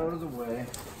get that out of the way.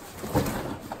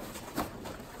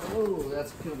 Oh,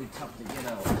 that's gonna be tough to get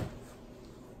out.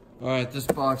 All right, this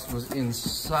box was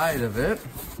inside of it.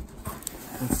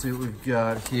 Let's see what we've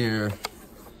got here.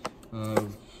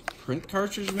 Print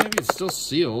cartridge, maybe? It's still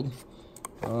sealed.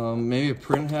 Maybe a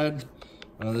print head.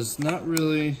 There's not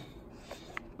really...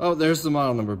 Oh, there's the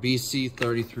model number,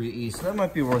 BC33E. So that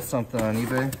might be worth something on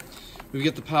eBay. We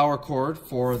get the power cord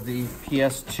for the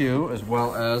PS2 as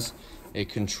well as a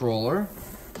controller.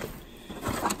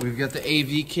 We've got the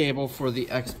AV cable for the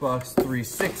Xbox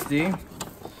 360.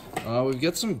 We've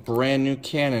got some brand new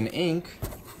Canon ink.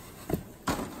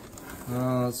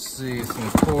 Let's see,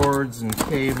 some cords and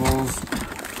cables.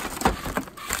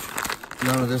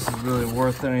 None of this is really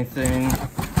worth anything.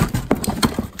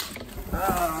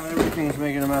 Everything's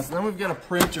making a mess. And then we've got a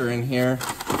printer in here,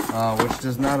 which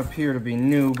does not appear to be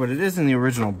new, but it is in the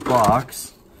original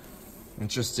box.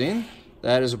 Interesting.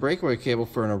 That is a breakaway cable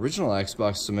for an original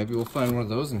Xbox, so maybe we'll find one of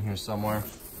those in here somewhere.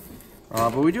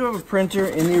 But we do have a printer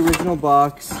in the original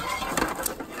box.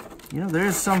 You know, there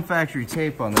is some factory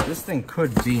tape on there. This thing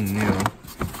could be new.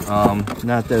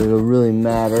 Not that it'll really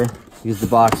matter, because the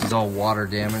box is all water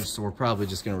damaged, so we're probably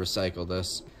just going to recycle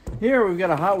this. Here we've got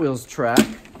a Hot Wheels track.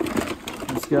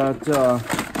 It's got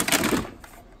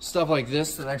stuff like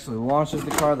this that actually launches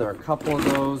the car. There are a couple of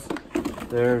those.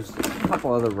 There's a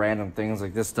couple other random things,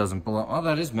 like this doesn't belong. Oh,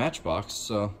 that is Matchbox,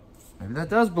 so maybe that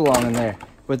does belong in there.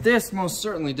 But this most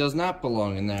certainly does not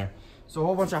belong in there. So a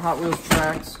whole bunch of Hot Wheels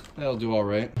tracks. That'll do all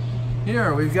right.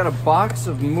 Here we've got a box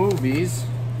of movies.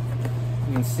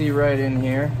 You can see right in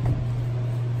here.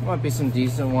 Might be some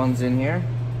decent ones in here.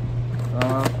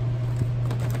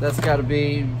 That's got to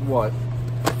be, what,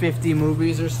 50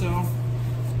 movies or so?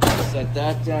 Set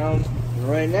that down. And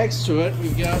right next to it,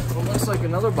 we've got what looks like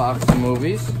another box of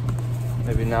movies.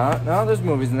 Maybe not. No, there's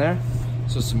movies in there.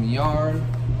 So some yarn.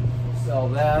 We'll sell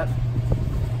that.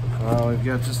 We've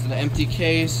got just an empty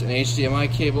case, an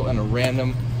HDMI cable, and a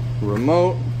random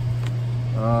remote.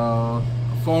 A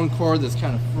phone cord that's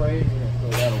kind of frayed. We're gonna throw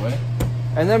that away.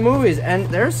 And then movies, and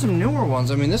there's some newer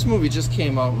ones. I mean, this movie just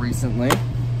came out recently.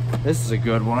 This is a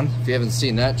good one. If you haven't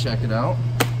seen that, check it out.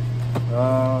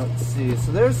 Let's see.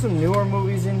 So there's some newer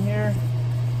movies in here.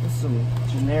 There's some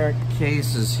generic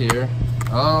cases here.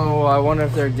 Oh, I wonder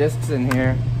if there are discs in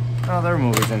here. Oh, there are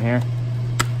movies in here.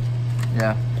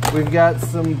 Yeah. We've got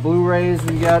some Blu-rays.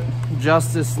 We got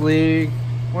Justice League.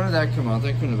 When did that come out?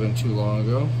 That couldn't have been too long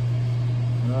ago.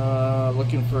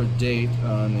 Looking for a date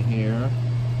on here.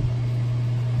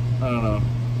 I don't know.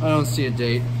 I don't see a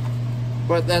date.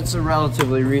 But that's a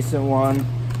relatively recent one.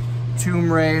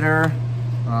 Tomb Raider.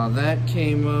 That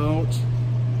came out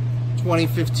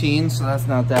 2015, so that's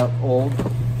not that old.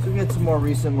 So we get some more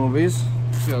recent movies.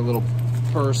 Got a little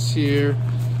purse here.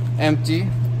 Empty.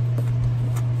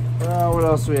 What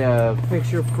else do we have?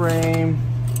 Picture frame.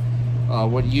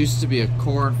 What used to be a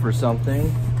cord for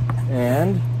something.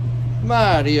 And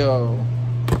Mario.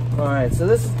 Alright, so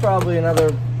this is probably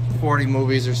another 40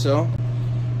 movies or so.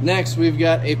 Next, we've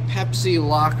got a Pepsi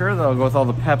locker. That'll go with all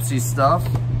the Pepsi stuff.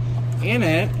 In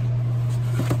it,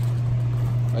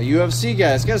 a UFC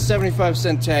guy. It's got a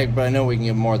 75-cent tag, but I know we can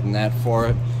get more than that for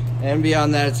it. And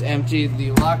beyond that, it's empty.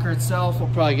 The locker itself, we'll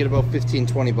probably get about 15,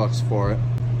 20 bucks for it.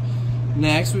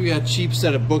 Next, we got a cheap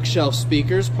set of bookshelf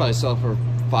speakers. Probably sell for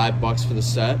 $5 for the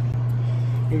set.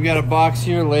 We've got a box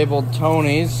here labeled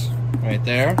Tony's, right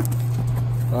there.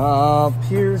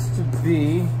 Appears to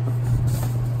be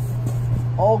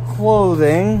all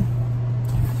clothing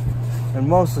and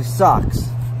mostly socks.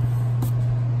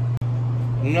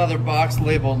 Another box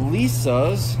labeled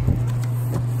Lisa's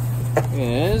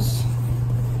is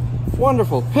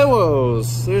wonderful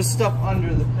pillows. There's stuff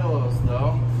under the pillows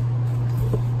though.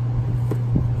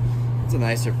 It's a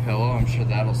nicer pillow. I'm sure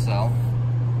that'll sell.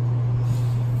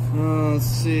 Let's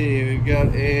see. We've got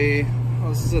a. Oh,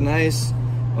 this is a nice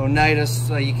Oneida.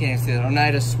 You can't see that.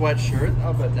 Oneida sweatshirt.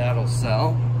 I'll bet that'll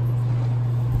sell.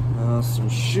 Some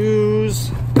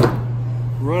shoes.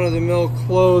 Run-of-the-mill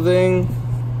clothing.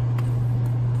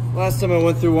 Last time I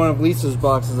went through one of Lisa's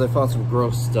boxes, I found some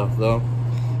gross stuff though.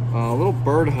 A little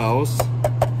birdhouse.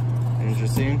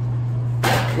 Interesting.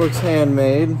 Looks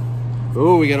handmade.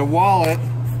 Ooh, we got a wallet.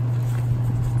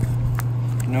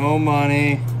 No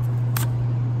money.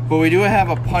 But we do have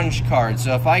a punch card,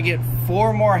 so if I get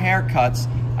 4 more haircuts,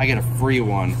 I get a free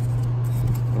one.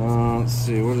 Let's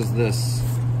see, what is this?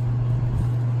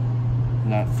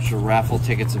 Not sure, raffle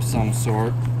tickets of some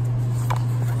sort.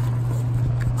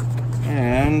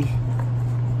 And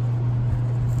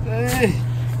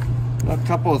a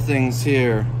couple of things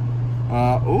here.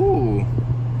 Ooh,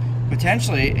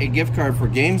 potentially a gift card for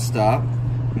GameStop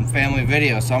and Family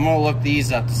Video. So I'm gonna look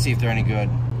these up to see if they're any good.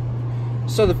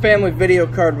 So the Family Video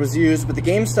card was used, but the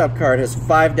GameStop card has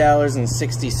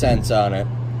 $5.60 on it.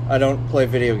 I don't play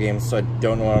video games, so I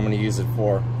don't know what I'm gonna use it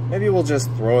for. Maybe we'll just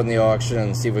throw it in the auction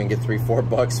and see if we can get $3-4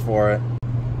 bucks for it.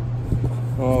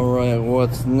 Alright,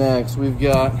 what's next? We've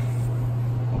got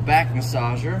a back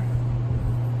massager.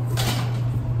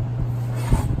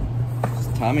 Is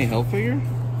this Tommy Hilfiger?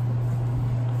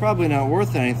 Probably not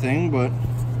worth anything, but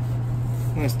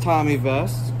nice Tommy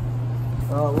vest.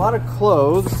 A lot of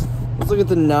clothes. Let's look at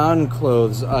the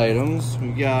non-clothes items. We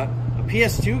got a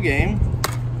PS2 game.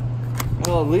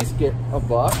 We'll at least get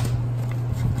 $1.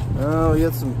 Oh, we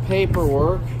got some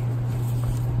paperwork.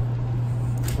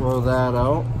 Throw that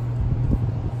out.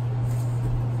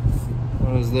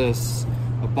 What is this?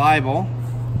 A Bible.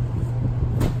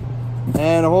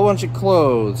 And a whole bunch of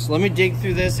clothes. Let me dig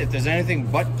through this. If there's anything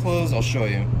but clothes, I'll show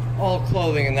you. All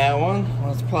clothing in that one.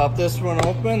 Let's pop this one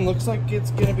open. Looks like it's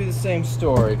gonna be the same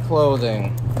story.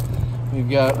 Clothing. We've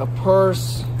got a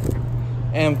purse.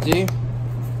 Empty.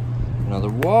 Another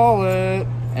wallet.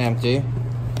 Empty.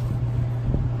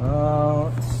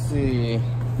 Let's see.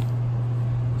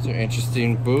 These are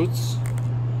interesting boots.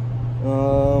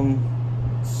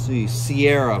 Let's see.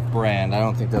 Sierra brand. I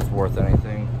don't think that's worth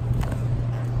anything.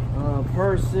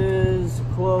 Purses,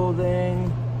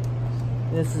 clothing.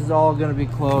 This is all going to be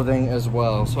clothing as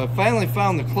well. So I finally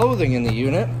found the clothing in the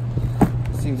unit.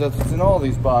 Seems that's what's in all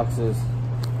these boxes.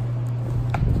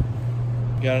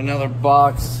 Got another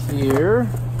box here.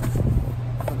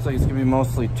 Looks like it's going to be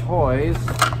mostly toys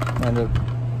and a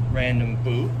random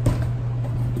boot.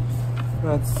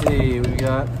 Let's see, we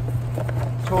got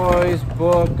toys,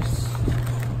 books.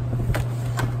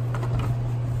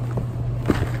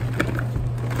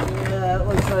 Yeah, it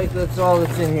looks like that's all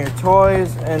that's in here.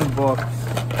 Toys and books.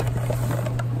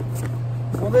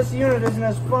 Well, this unit isn't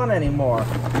as fun anymore.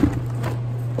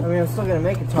 I mean, I'm still going to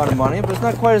make a ton of money, but it's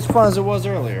not quite as fun as it was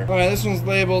earlier. Alright, this one's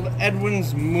labeled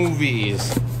Edwin's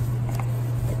Movies.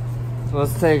 So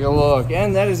let's take a look.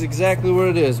 And that is exactly what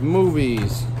it is,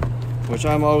 movies. Which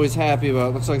I'm always happy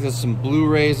about. Looks like there's some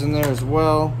Blu-rays in there as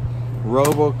well.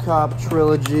 RoboCop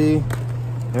trilogy.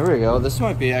 There we go. This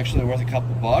might be actually worth a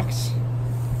couple bucks.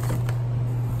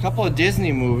 A couple of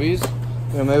Disney movies.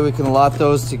 You know, maybe we can lot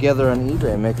those together on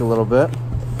eBay and make a little bit.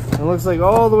 It looks like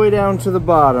all the way down to the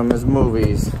bottom is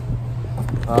movies.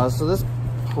 So this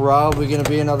probably going to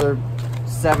be another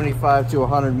 75 to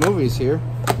 100 movies here.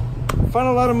 I find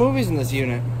a lot of movies in this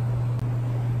unit.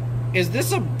 Is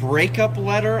this a breakup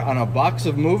letter on a box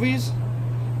of movies?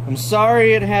 I'm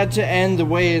sorry it had to end the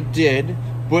way it did,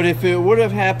 but if it would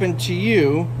have happened to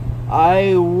you,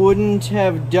 I wouldn't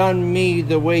have done me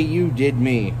the way you did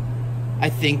me. I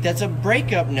think that's a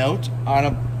breakup note on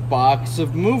a box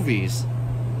of movies.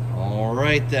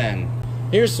 Alright then.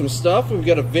 Here's some stuff. We've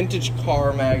got a vintage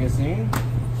car magazine.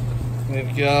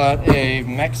 We've got a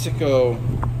Mexico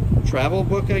travel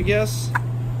book, I guess.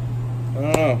 I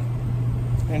don't know.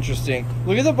 Interesting.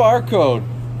 Look at the barcode.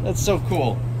 That's so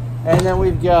cool. And then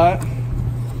we've got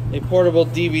a portable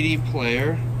DVD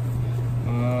player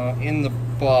in the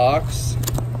box.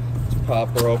 Let's pop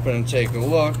her open and take a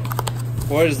look.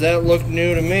 Boy, does that look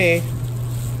new to me.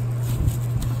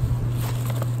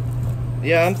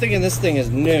 Yeah, I'm thinking this thing is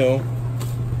new.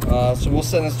 So we'll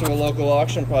send this to a local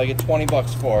auction, probably get 20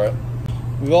 bucks for it.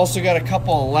 We've also got a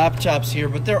couple of laptops here,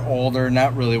 but they're older,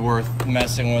 not really worth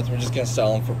messing with. We're just gonna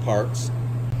sell them for parts.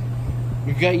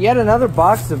 We've got yet another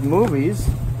box of movies.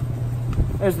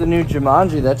 There's the new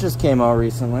Jumanji that just came out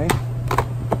recently.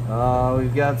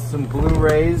 We've got some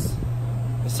Blu-rays,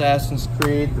 Assassin's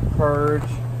Creed, The Purge.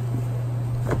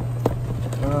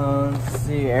 Let's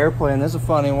see, Airplane. This is a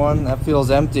funny one. That feels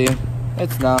empty.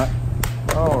 It's not.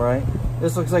 Alright.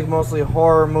 This looks like mostly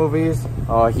horror movies.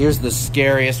 Oh, here's the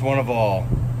scariest one of all.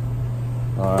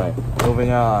 Alright,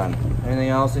 moving on. Anything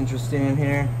else interesting in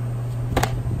here?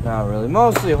 Not really.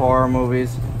 Mostly horror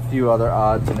movies. A few other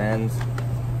odds and ends.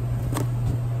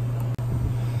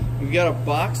 We've got a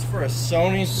box for a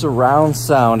Sony surround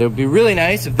sound. It would be really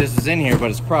nice if this was in here, but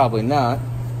it's probably not.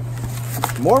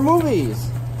 More movies!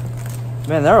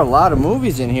 Man, there are a lot of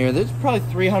movies in here. There's probably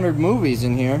 300 movies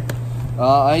in here.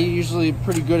 I usually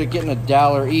pretty good at getting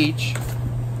 $1 each.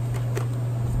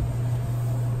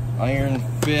 Iron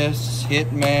Fist,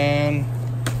 Hitman.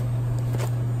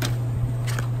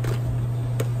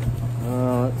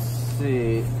 Let's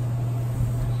see.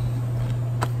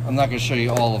 I'm not going to show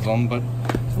you all of them, but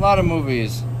it's a lot of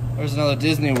movies. There's another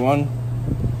Disney one.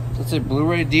 Let's say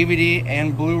Blu-ray, DVD,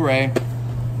 and Blu-ray.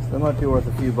 So that might be worth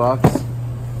a few bucks.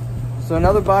 So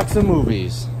another box of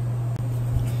movies.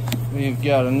 We've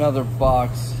got another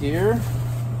box here.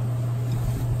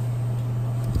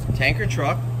 Tanker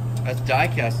truck. That's die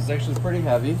cast. It's actually pretty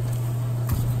heavy.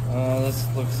 This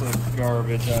looks like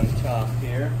garbage on top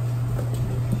here.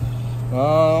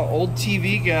 Old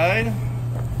TV guide.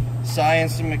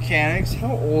 Science and Mechanics.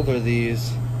 How old are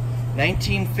these?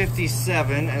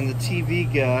 1957, and the TV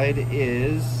guide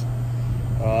is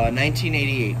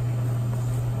 1988.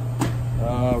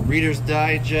 Reader's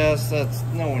Digest. That's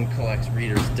no one collects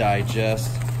Reader's Digest.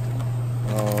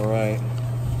 All right.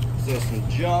 So some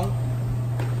junk.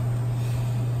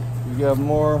 We got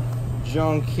more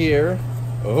junk here.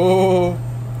 Oh.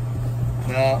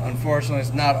 No, unfortunately,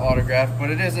 it's not autographed, but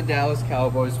it is a Dallas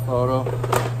Cowboys photo.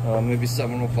 Maybe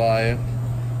someone will buy it.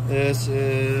 This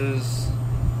is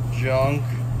junk.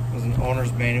 There's an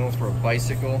owner's manual for a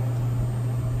bicycle.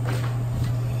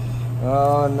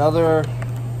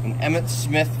 An Emmett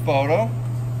Smith photo.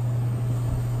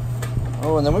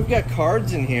 Oh, and then we've got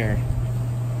cards in here.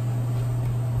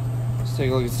 Let's take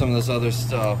a look at some of this other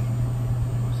stuff.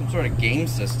 Some sort of game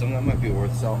system. That might be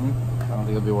worth something. I don't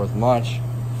think it'll be worth much.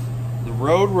 The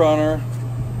Road Runner.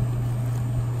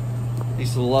 I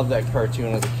used to love that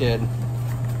cartoon as a kid.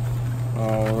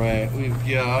 Alright, we've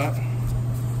got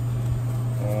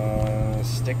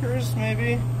stickers,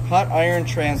 maybe? Hot iron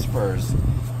transfers.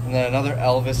 And then another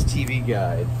Elvis TV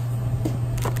guide.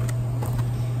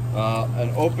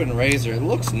 An open razor. It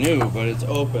looks new, but it's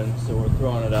open, so we're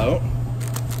throwing it out.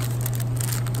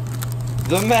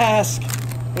 The Mask.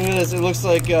 Look at this. It looks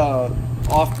like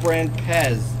off-brand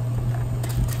Pez.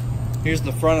 Here's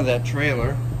the front of that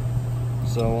trailer.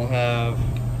 So we'll have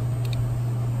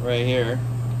right here.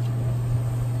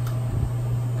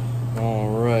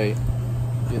 Alright.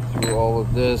 Get through all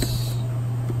of this.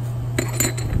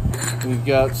 We've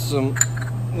got some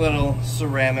little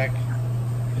ceramic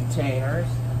containers.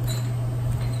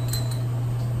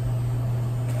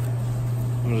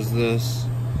 What is this?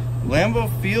 Lambeau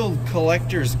Field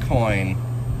collector's coin.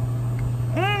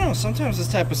 I don't know, sometimes this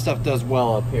type of stuff does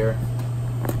well up here.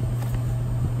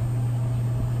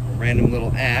 A random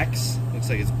little axe. Looks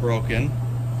like it's broken.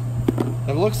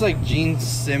 It looks like Gene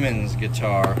Simmons'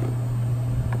 guitar.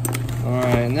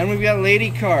 Alright, and then we've got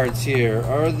lady cards here.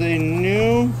 Are they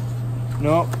new?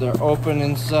 Nope, they're open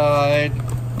inside.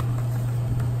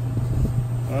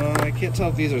 I can't tell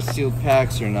if these are sealed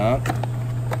packs or not.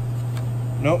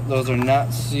 Nope, those are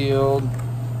not sealed.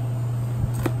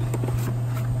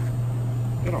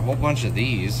 Got a whole bunch of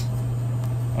these.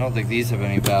 I don't think these have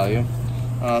any value.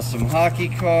 Some hockey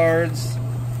cards,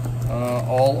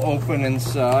 all open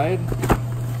inside.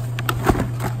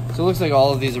 So it looks like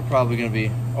all of these are probably going to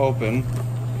be open.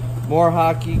 More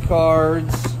hockey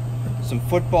cards, some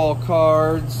football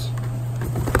cards,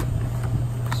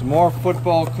 some more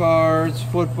football cards,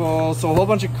 football. So a whole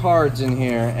bunch of cards in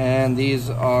here, and these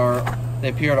are, they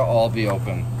appear to all be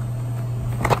open.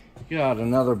 Got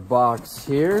another box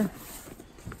here.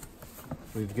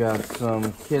 We've got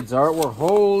some kids' artwork.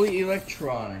 Holy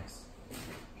electronics.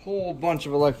 Whole bunch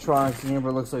of electronics in here, but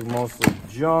it looks like mostly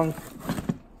junk.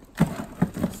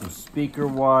 Some speaker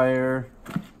wire,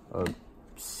 a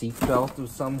seat belt of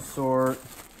some sort.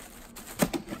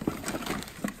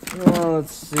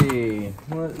 Let's see.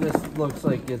 This looks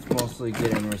like it's mostly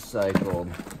getting recycled.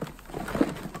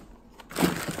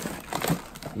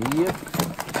 Yep.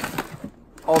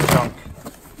 All junk.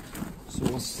 So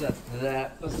we'll set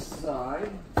that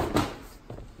aside.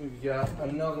 We've got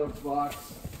another box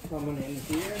coming in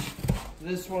here.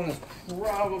 This one is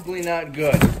probably not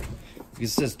good. It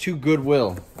says to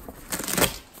Goodwill.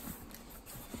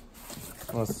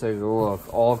 Let's take a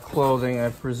look. All clothing, I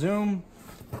presume.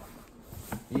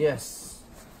 Yes.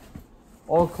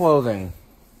 All clothing.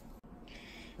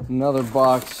 Another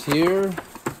box here.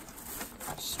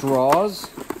 Straws.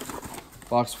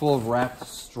 Box full of wrapped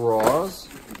straws.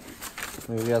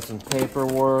 We've got some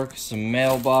paperwork, some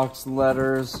mailbox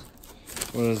letters.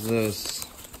 What is this?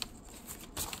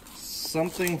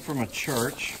 Something from a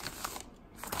church.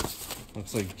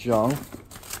 Looks like junk.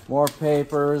 More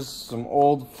papers, some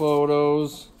old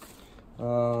photos.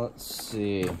 Let's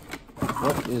see.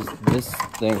 What is this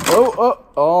thing? Oh,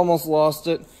 almost lost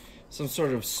it. Some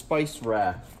sort of spice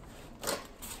rack.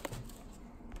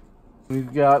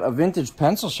 We've got a vintage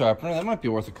pencil sharpener. That might be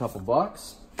worth a couple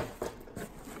bucks.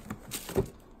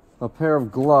 A pair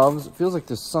of gloves. It feels like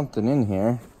there's something in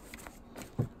here.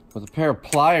 With a pair of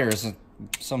pliers,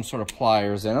 some sort of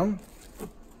pliers in them.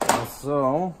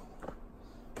 So,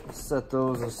 set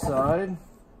those aside.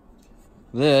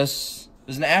 This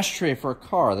is an ashtray for a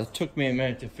car. That took me a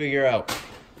minute to figure out.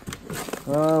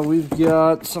 We've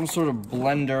got some sort of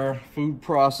blender, food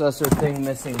processor thing,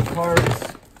 missing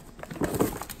parts.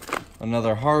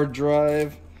 Another hard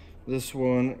drive. This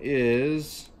one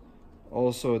is,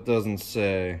 also it doesn't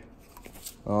say.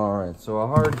 Alright, so a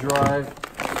hard drive.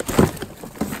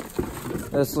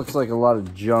 This looks like a lot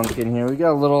of junk in here. We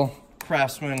got a little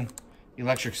Craftsman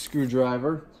electric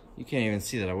screwdriver. You can't even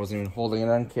see that. I wasn't even holding it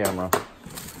on camera.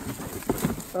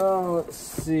 Let's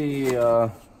see.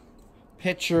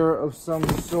 Picture of some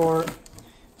sort.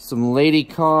 Some lady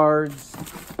cards.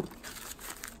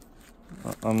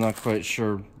 I'm not quite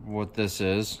sure what this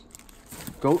is.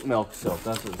 Goat milk soap,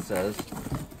 that's what it says.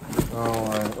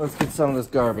 Alright, let's get some of this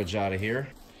garbage out of here.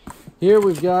 Here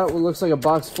we've got what looks like a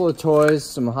box full of toys,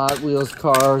 some Hot Wheels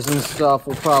cars and stuff.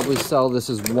 We'll probably sell this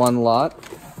as one lot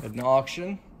at an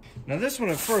auction. Now this one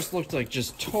at first looked like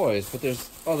just toys, but there's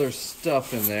other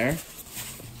stuff in there.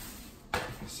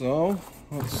 So,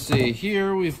 let's see.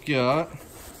 Here we've got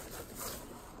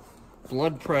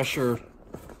blood pressure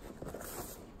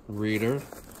reader,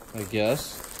 I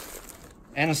guess.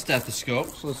 And a stethoscope,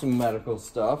 so some medical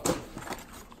stuff.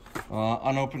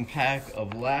 Unopened pack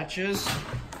of latches.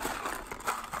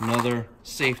 Another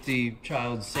safety,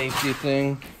 child safety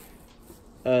thing.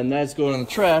 And that's going in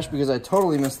the trash because I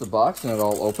totally missed the box and it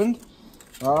all opened.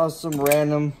 Some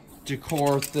random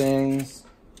decor things.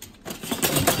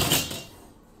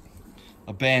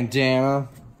 A bandana.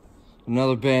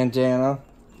 Another bandana.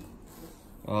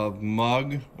 A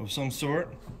mug of some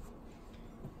sort.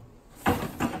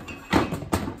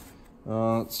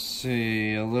 Let's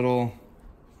see, a little,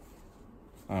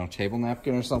 I don't know, table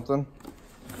napkin or something.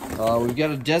 We've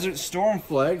got a Desert Storm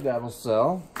flag, that'll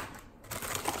sell.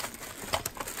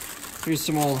 Here's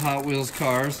some old Hot Wheels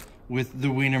cars with the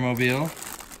Wienermobile.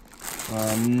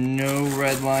 No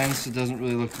red lines, so it doesn't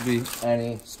really look to be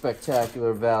any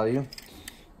spectacular value.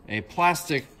 A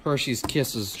plastic Hershey's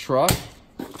Kisses truck.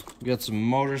 We've got some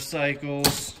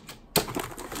motorcycles.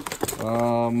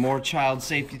 More child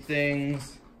safety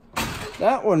things.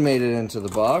 That one made it into the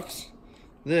box.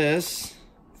 This,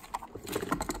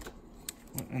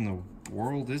 what in the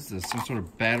world is this? Some sort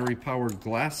of battery-powered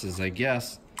glasses, I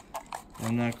guess.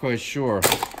 I'm not quite sure.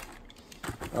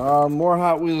 More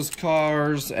Hot Wheels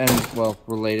cars and, well,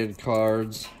 related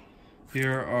cards.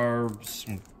 Here are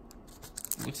some,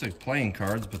 looks like playing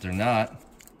cards, but they're not.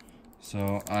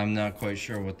 So I'm not quite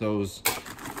sure what those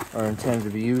are intended to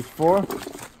be used for.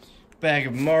 Bag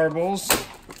of marbles.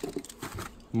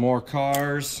 More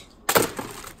cars.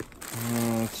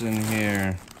 What's in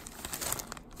here?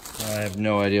 I have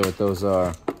no idea what those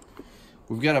are.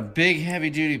 We've got a big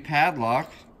heavy-duty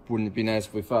padlock. Wouldn't it be nice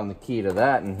if we found the key to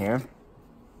that in here?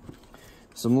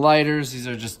 Some lighters. These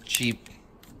are just cheap,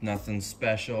 nothing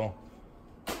special.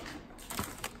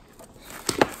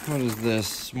 What is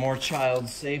this? More child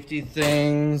safety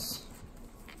things.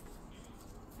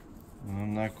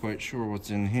 I'm not quite sure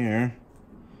what's in here.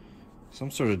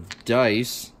 Some sort of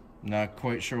dice. Not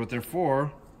quite sure what they're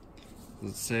for.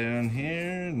 Does it say on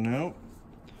here? Nope.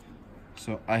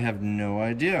 So I have no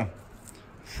idea.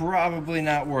 Probably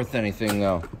not worth anything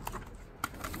though.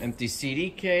 Empty CD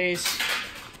case.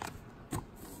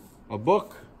 A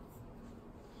book.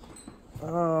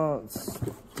 Let's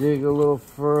dig a little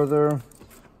further.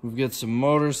 We've got some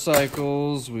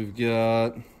motorcycles. We've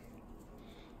got...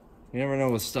 You never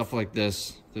know with stuff like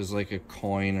this. There's like a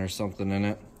coin or something in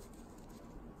it.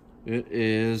 It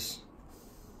is...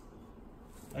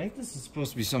 I think this is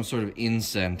supposed to be some sort of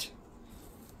incense.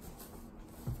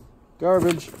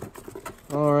 Garbage.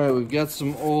 Alright, we've got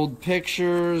some old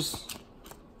pictures.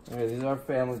 Okay, these are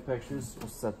family pictures. We'll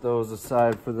set those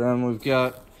aside for them. We've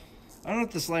got... I don't know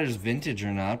if this lighter's vintage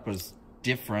or not, but it's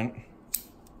different.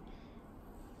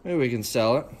 Maybe we can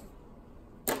sell it.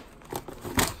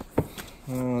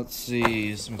 Let's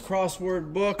see, some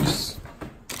crossword books.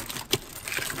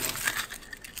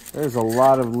 There's a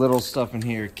lot of little stuff in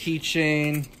here.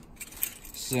 Keychain,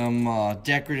 some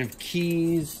decorative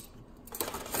keys.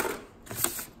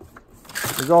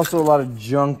 There's also a lot of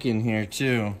junk in here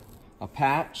too. A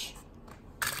patch.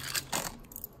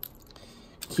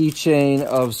 Keychain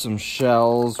of some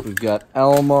shells. We've got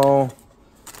Elmo.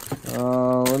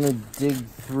 Let me dig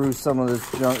through some of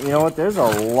this junk. You know what? There's a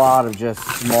lot of just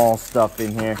small stuff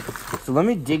in here. So let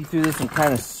me dig through this and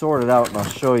kind of sort it out, and I'll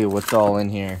show you what's all in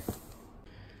here.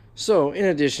 So, in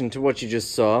addition to what you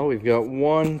just saw, we've got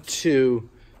 1, 2,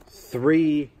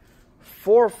 3,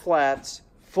 4 flats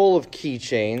full of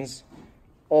keychains.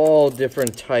 All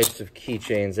different types of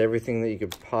keychains, everything that you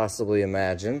could possibly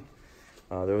imagine.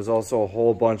 There was also a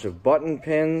whole bunch of button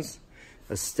pins,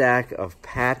 a stack of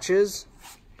patches.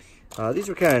 These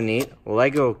were kind of neat.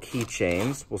 Lego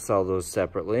keychains. We'll sell those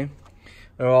separately.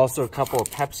 There were also a couple of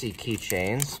Pepsi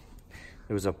keychains.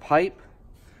 There was a pipe,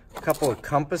 a couple of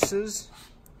compasses,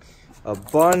 a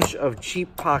bunch of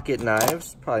cheap pocket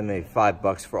knives. Probably made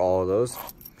 $5 for all of those.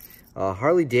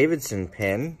 Harley Davidson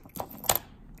pin.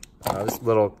 This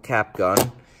little cap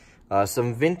gun.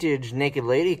 Some vintage Naked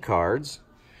Lady cards.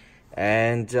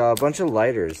 And a bunch of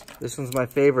lighters. This one's my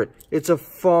favorite. It's a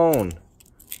phone.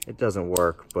 It doesn't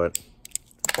work, but...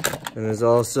 And there's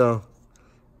also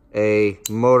a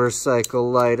motorcycle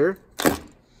lighter.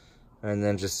 And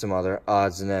then just some other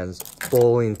odds and ends.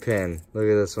 Bowling pin. Look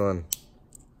at this one.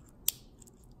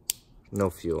 No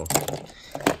fuel.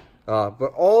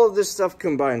 But all of this stuff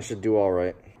combined should do all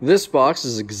right. This box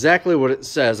is exactly what it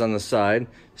says on the side.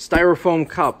 Styrofoam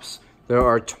cups. There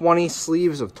are 20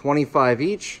 sleeves of 25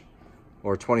 each.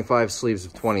 Or 25 sleeves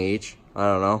of 20 each. I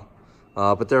don't know.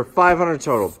 But there are 500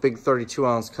 total, big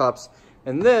 32-ounce cups.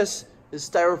 And this is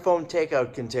styrofoam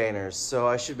takeout containers, so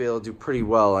I should be able to do pretty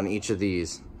well on each of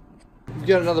these. We've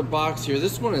got another box here.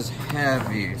 This one is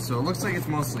heavy, so it looks like it's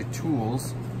mostly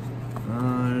tools.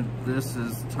 This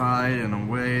is tied in a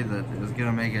way that is going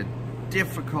to make it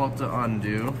difficult to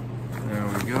undo. There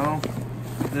we go.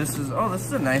 This is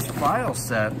a nice file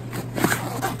set.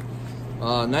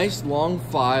 Nice long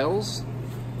files.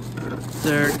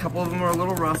 A couple of them are a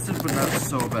little rusted, but not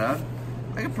so bad.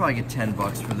 I could probably get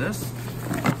 $10 for this.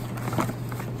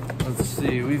 Let's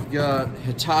see, we've got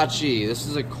Hitachi. This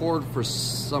is a cord for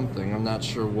something, I'm not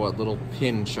sure what, little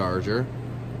pin charger.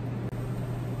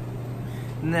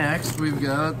 Next, we've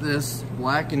got this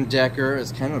Black & Decker.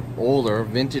 It's kind of older,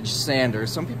 vintage sander.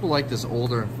 Some people like this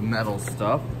older metal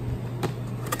stuff.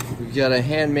 We've got a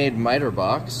handmade miter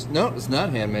box. No, it's not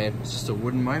handmade, it's just a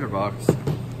wooden miter box.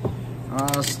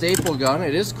 Staple gun,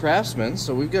 it is Craftsman,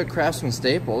 so we've got Craftsman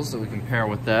staples that we can pair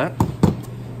with that.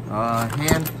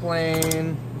 Hand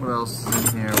plane, what else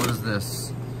is in here? What is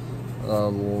this? A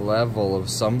level of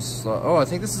some sort. Oh, I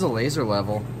think this is a laser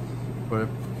level. But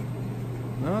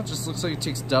no, it just looks like it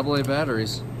takes AA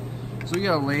batteries. So we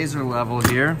got a laser level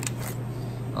here.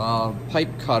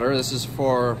 Pipe cutter, this is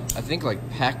for, I think, like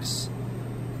PEX.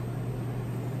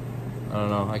 I don't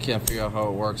know, I can't figure out how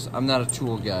it works. I'm not a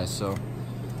tool guy, so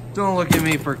don't look at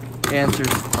me for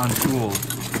answers on tools.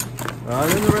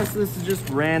 Then the rest of this is just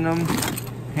random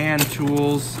hand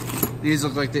tools. These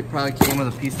look like they probably came with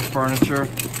a piece of furniture.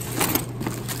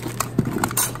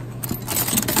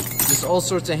 Just all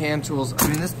sorts of hand tools. I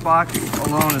mean, this box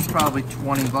alone is probably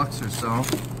 20 bucks or so. I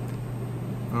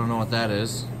don't know what that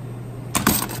is.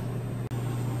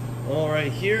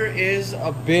 Alright, here is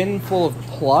a bin full of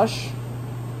plush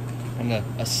and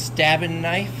a stabbing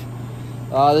knife.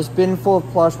 This bin full of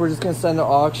plush we're just going to send to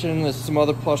auction. There's some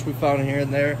other plush we found here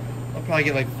and there. I'll probably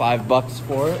get like $5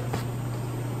 for it.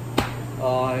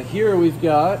 Here we've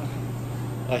got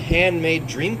a handmade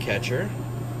dream catcher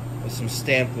with some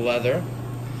stamped leather.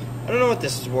 I don't know what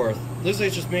this is worth. Looks like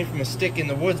it's just made from a stick in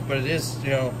the woods, but it is, you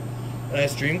know, a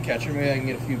nice dream catcher. Maybe I can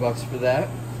get a few bucks for that.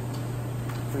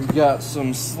 We've got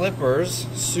some slippers,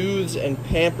 Soothes and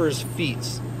Pampers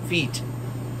feet.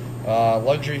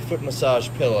 Luxury foot massage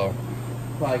pillow.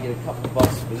 Probably get a couple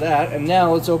bucks for that. And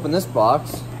now let's open this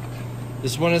box.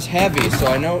 This one is heavy, so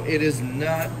I know it is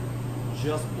not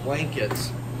just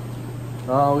blankets.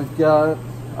 We've got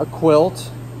a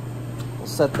quilt. We'll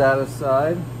set that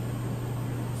aside.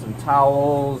 Some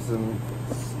towels and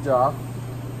stuff.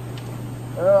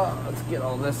 Let's get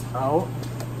all this out.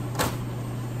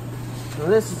 So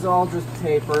this is all just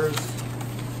papers.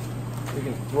 We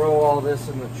can throw all this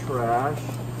in the trash.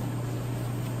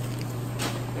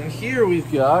 And here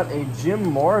we've got a Jim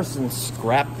Morrison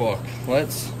scrapbook.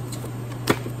 Let's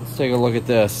take a look at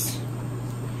this.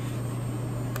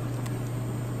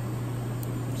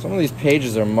 Some of these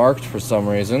pages are marked for some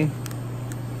reason.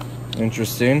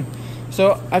 Interesting.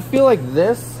 So I feel like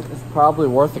this is probably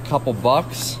worth a couple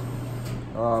bucks,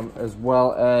 as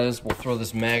well as we'll throw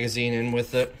this magazine in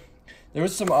with it. There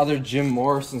was some other Jim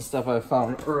Morrison stuff I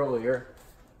found earlier.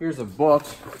 Here's a book.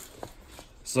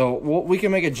 So we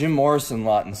can make a Jim Morrison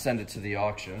lot and send it to the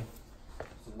auction.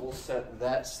 So we'll set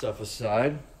that stuff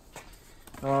aside.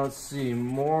 Let's see,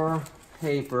 more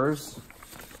papers.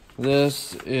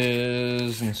 This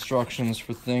is instructions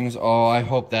for things. Oh, I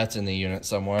hope that's in the unit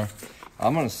somewhere.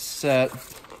 I'm gonna set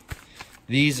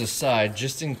these aside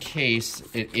just in case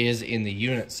it is in the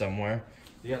unit somewhere.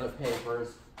 The other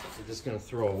papers we're just gonna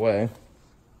throw away.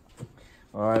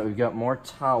 All right, we've got more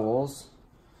towels.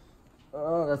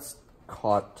 Oh, that's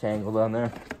caught, tangled on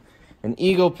there. An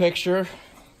eagle picture,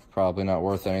 probably not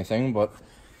worth anything, but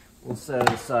we'll set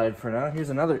it aside for now. Here's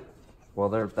another, well,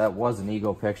 that was an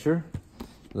eagle picture.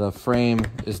 The frame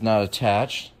is not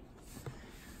attached.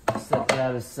 Set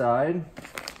that aside.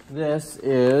 This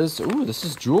is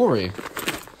jewelry.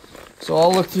 So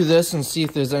I'll look through this and see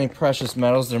if there's any precious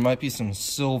metals. There might be some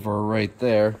silver right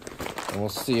there. And we'll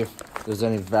see if there's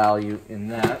any value in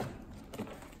that.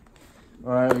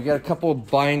 All right, we got a couple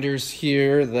of binders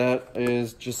here that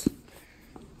is just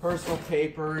personal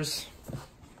papers.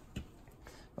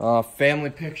 Family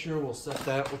picture, we'll set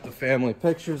that with the family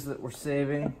pictures that we're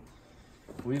saving.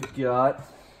 We've got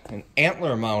an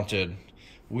antler mounted.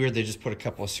 Weird, they just put a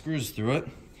couple of screws through it.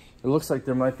 It looks like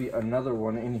there might be another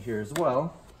one in here as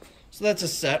well. So that's a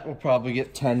set. We'll probably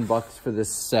get $10 for this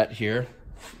set here.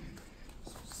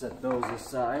 Set those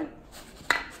aside.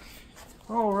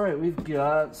 All right, we've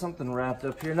got something wrapped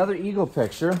up here. Another eagle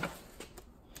picture.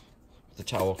 The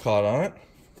towel caught on it.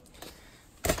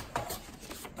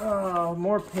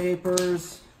 More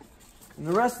papers. And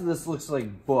the rest of this looks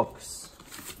like books.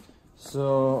 So,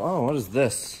 oh, what is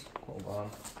this? Hold on.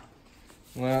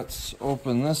 Let's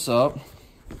open this up.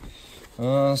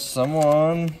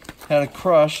 Someone had a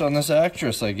crush on this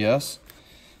actress, I guess.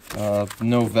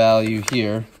 No value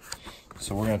here.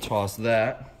 So we're going to toss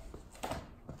that.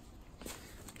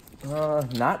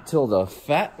 Not till the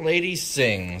fat lady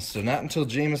sings. So not until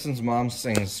Jameson's mom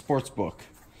sings. Sports book.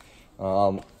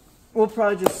 We'll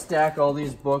probably just stack all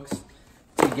these books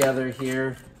together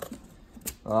here.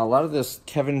 A lot of this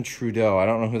Kevin Trudeau. I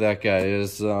don't know who that guy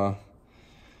is.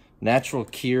 Natural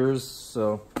Cures.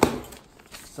 So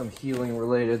some healing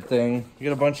related thing. We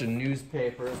got a bunch of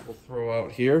newspapers we'll throw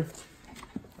out here.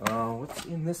 What's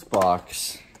in this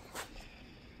box?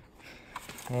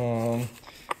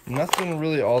 Nothing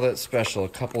really all that special. A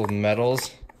couple of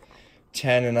medals,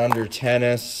 10 and under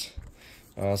tennis,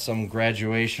 some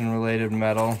graduation related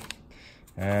medal,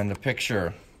 and a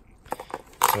picture.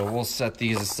 So we'll set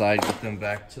these aside, get them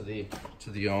back to the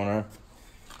owner.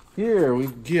 Here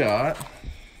we've got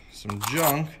some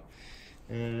junk,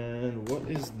 and what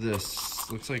is this?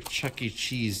 Looks like Chuck E.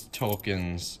 Cheese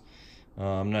tokens.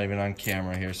 I'm not even on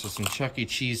camera here. So some Chuck E.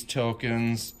 Cheese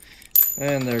tokens,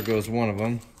 and there goes one of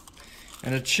them.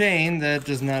 And a chain that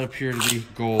does not appear to be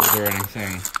gold or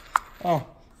anything. Oh,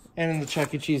 and in the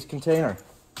Chuck E. Cheese container.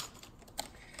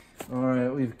 All right,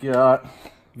 we've got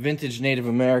vintage Native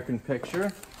American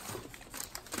picture.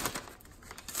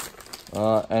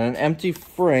 and an empty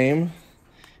frame.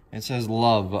 It says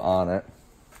love on it.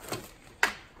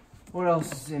 What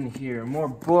else is in here? More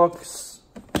books.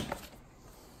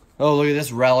 Oh, look at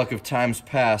this relic of times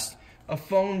past. A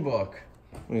phone book.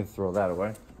 I'm gonna throw that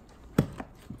away.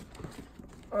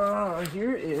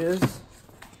 Here is,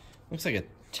 looks like a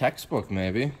textbook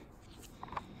maybe.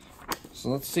 So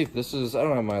let's see if this is, I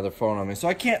don't have my other phone on me, so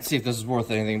I can't see if this is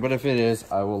worth anything, but if it is,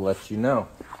 I will let you know.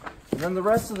 And then the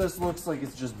rest of this looks like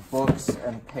it's just books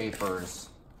and papers.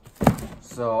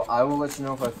 So I will let you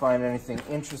know if I find anything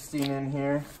interesting in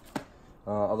here.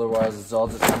 Otherwise, it's all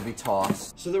just going to be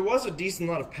tossed. So there was a decent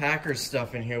lot of Packers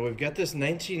stuff in here. We've got this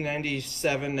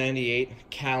 1997-98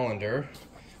 calendar.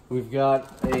 We've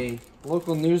got a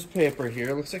local newspaper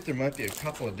here. Looks like there might be a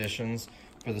couple editions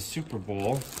for the Super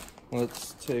Bowl.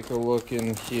 Let's take a look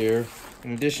in here.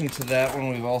 In addition to that one,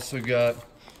 we've also got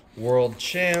World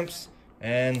Champs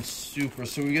and Super.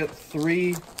 So we got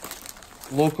 3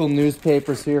 local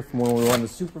newspapers here from when we won the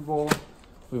Super Bowl.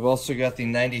 We've also got the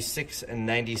 96 and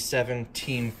 97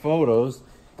 team photos.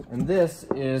 And this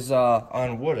is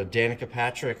on wood, a Danica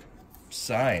Patrick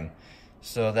sign.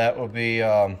 So that will be,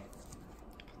 that'll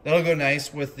go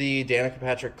nice with the Danica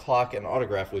Patrick clock and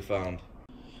autograph we found.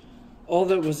 All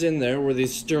that was in there were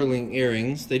these sterling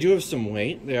earrings. They do have some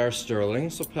weight. They are sterling,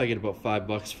 so I'll probably get about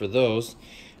 $5 for those.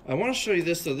 I want to show you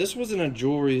this though. This wasn't a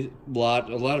jewelry lot.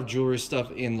 A lot of jewelry stuff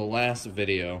in the last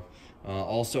video.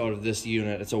 Also out of this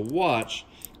unit. It's a watch.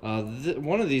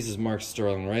 One of these is marked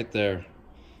sterling right there.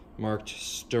 Marked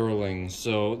sterling.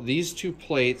 So these 2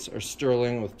 plates are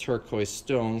sterling with turquoise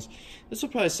stones. This will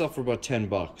probably sell for about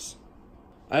 $10.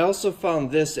 I also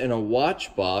found this in a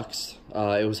watch box.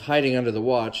 It was hiding under the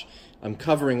watch. I'm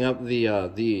covering up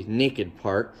the naked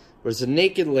part. But it's a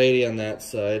naked lady on that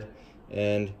side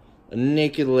and a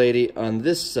naked lady on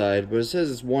this side, but it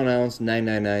says it's 1 ounce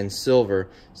 999 silver,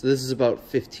 so this is about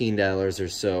 $15 or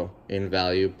so in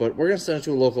value. But we're gonna send it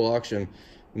to a local auction.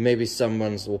 Maybe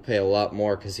someone will pay a lot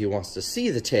more because he wants to see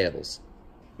the tails.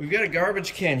 We've got a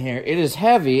garbage can here. It is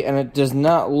heavy and it does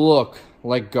not look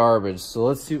like garbage, so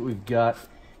let's see what we've got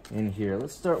in here.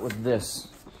 Let's start with this.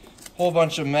 Whole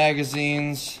bunch of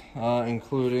magazines,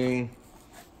 including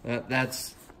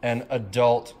that's an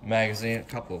adult magazine, a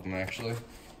couple of them actually.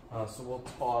 So we'll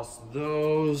toss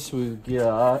those. We've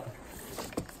got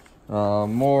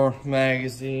more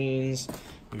magazines.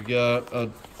 We've got a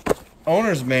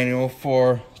owner's manual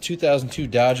for 2002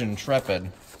 Dodge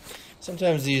Intrepid.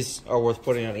 Sometimes these are worth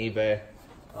putting on eBay.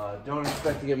 Don't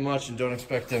expect to get much and don't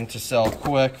expect them to sell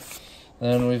quick.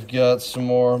 Then we've got some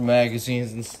more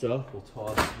magazines and stuff. We'll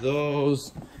toss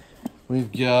those.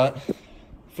 We've got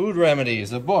food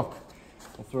remedies, a book.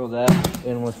 We'll throw that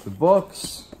in with the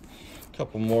books.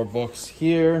 Couple more books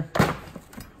here.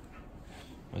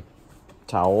 A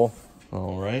towel.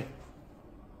 All right.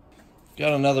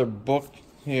 Got another book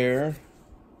here.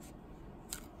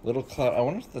 Little Cloud. I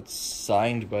wonder if that's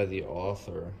signed by the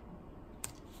author.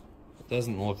 It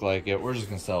doesn't look like it. We're just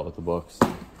gonna sell it with the books.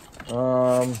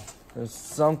 There's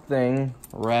something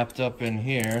wrapped up in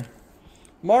here.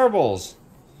 Marbles.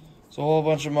 It's a whole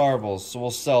bunch of marbles. So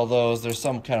we'll sell those. There's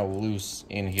some kind of loose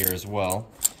in here as well.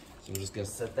 So I'm just going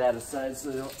to set that aside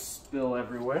so they don't spill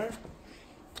everywhere.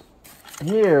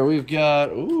 Here we've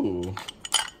got, ooh,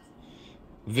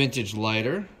 vintage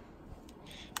lighter.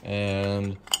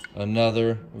 And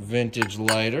another vintage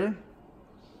lighter.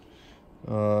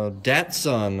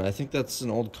 Datsun, I think that's an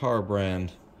old car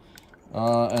brand.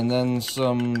 And then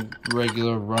some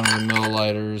regular run-of-the-mill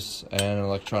lighters and an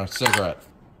electronic cigarette.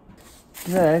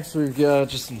 Next we've got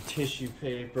just some tissue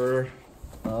paper.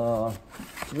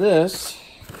 This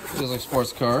feels like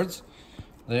sports cards.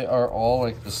 They are all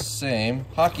like the same.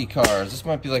 Hockey cards. This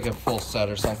might be like a full set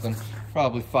or something.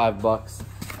 Probably $5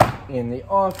 in the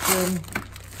auction.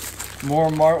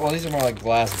 Well, these are more like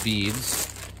glass beads.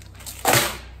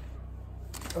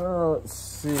 Let's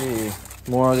see.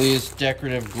 More of these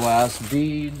decorative glass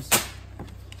beads.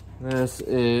 This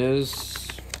is,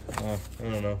 I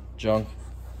don't know, junk.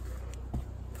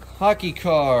 Hockey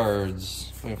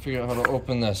cards. I'm gonna figure out how to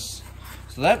open this.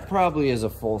 So that probably is a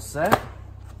full set.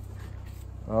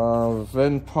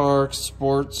 Ven Park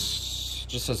Sports,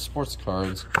 just says sports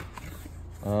cards.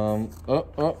 Hold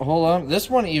on. This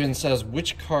one even says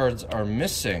which cards are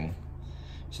missing.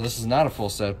 So this is not a full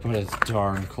set, but it's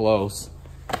darn close.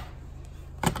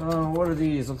 What are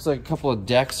these? Looks like a couple of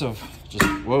decks of just,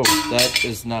 whoa, that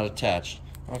is not attached.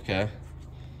 Okay.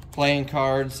 Playing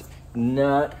cards,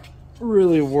 not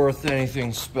really worth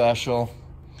anything special.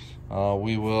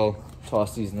 We will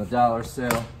toss these in the dollar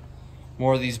sale.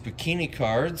 More of these bikini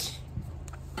cards.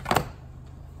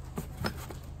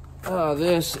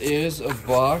 This is a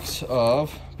box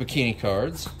of bikini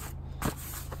cards.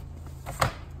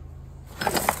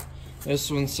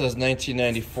 This one says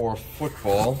 1994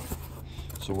 football,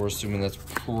 so we're assuming that's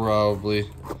probably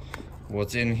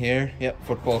what's in here. Yep,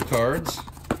 football cards.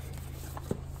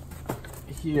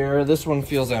 Here, this one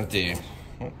feels empty.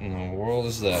 What in the world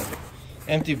is that?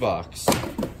 Empty box.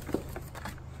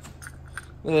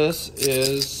 This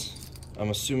is, I'm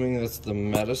assuming that's the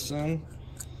medicine.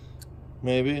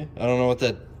 Maybe. I don't know what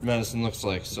that medicine looks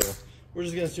like, so we're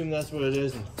just gonna assume that's what it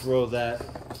is and throw that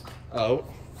out.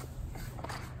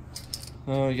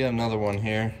 Oh, we got another one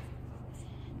here.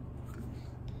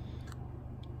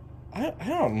 I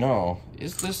don't know.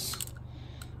 Is this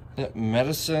that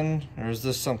medicine or is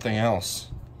this something else?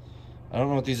 I don't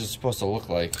know what these are supposed to look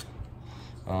like.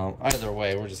 Either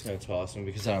way, we're just gonna toss them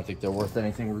because I don't think they're worth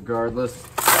anything regardless.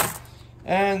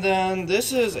 And then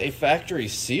this is a factory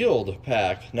sealed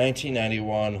pack,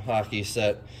 1991 hockey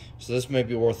set. So this may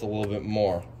be worth a little bit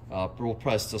more. We'll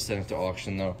probably still send it to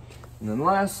auction though. And then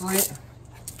lastly,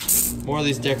 more of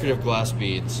these decorative glass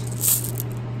beads.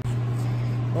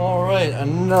 All right,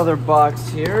 another box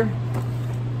here.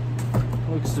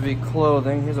 Looks to be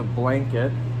clothing. Here's a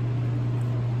blanket.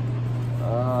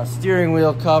 Steering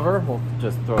wheel cover. We'll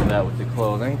just throw that with the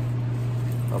clothing.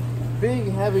 A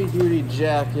big heavy-duty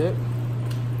jacket.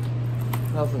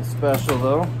 Nothing special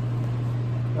though.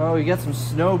 Oh, we got some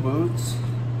snow boots.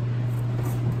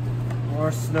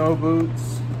 More snow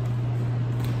boots.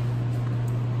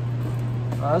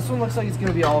 This one looks like it's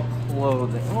gonna be all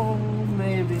clothing. Oh,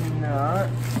 maybe not.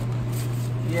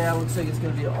 Yeah, it looks like it's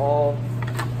gonna be all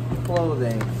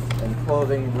clothing and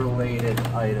clothing related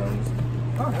items.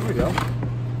 Oh, there we go.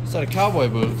 Set of cowboy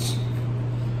boots.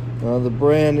 The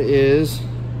brand is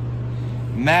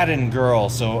Madden Girl,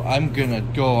 so I'm gonna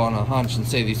go on a hunch and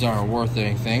say these aren't worth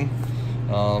anything.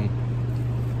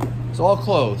 It's all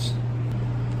clothes.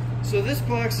 So this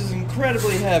box is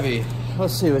incredibly heavy.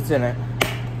 Let's see what's in it.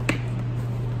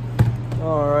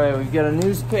 Alright, we've got a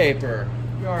newspaper,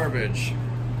 garbage.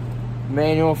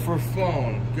 Manual for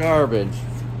phone, garbage.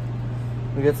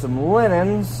 We got some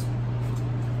linens.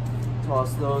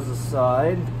 Toss those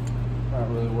aside. Not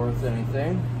really worth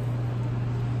anything.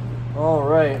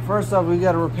 Alright, first off we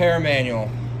got a repair manual.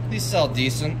 These sell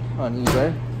decent on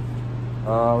eBay.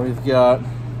 We've got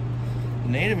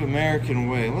Native American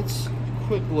Way. Let's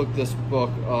quick look this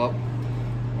book up.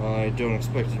 I don't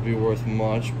expect it to be worth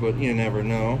much, but you never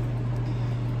know.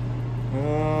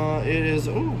 It is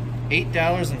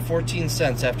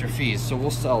 $8.14 after fees, so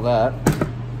we'll sell that.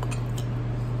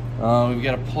 We've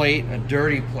got a plate, a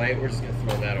dirty plate. We're just gonna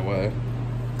throw that away.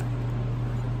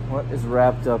 What is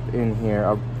wrapped up in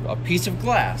here? A piece of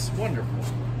glass. Wonderful.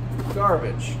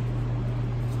 Garbage.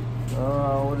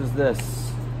 What is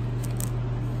this?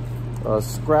 A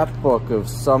scrapbook of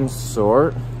some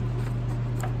sort.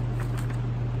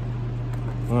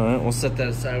 Alright, we'll set that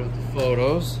aside with the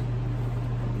photos.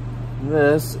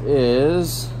 This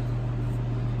is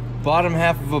bottom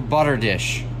half of a butter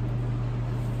dish.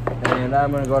 And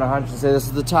I'm going to go on a hunch and say this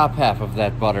is the top half of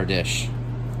that butter dish.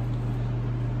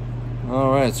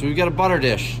 Alright, so we've got a butter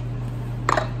dish.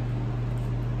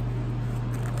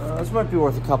 This might be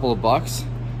worth a couple of bucks.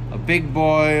 A big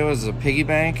boy, was a piggy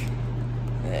bank.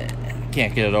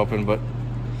 Can't get it open, but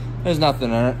there's nothing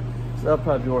in it. So that'll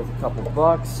probably be worth a couple of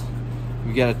bucks.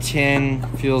 We got a tin,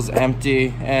 feels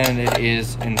empty, and it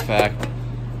is in fact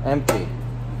empty.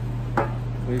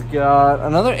 We've got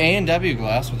another A&W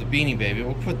glass with a Beanie Baby.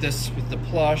 We'll put this with the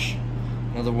plush.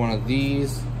 Another one of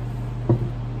these.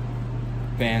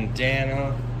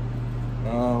 Bandana.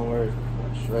 Where's the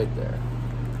plush? Right there.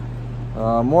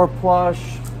 More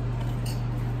plush.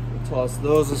 We'll toss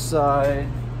those aside.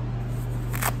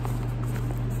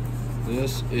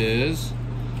 This is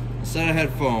a set of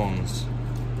headphones.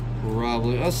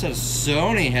 Probably a set of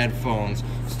Sony headphones.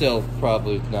 Still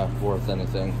probably not worth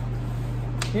anything.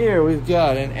 Here we've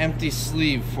got an empty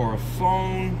sleeve for a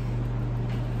phone.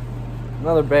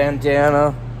 Another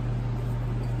bandana.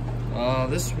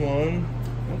 This one,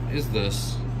 what is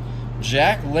this?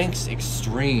 Jack Link's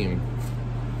Extreme.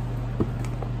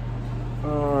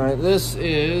 Alright, this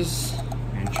is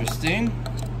interesting.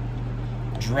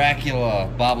 Dracula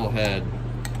bobblehead.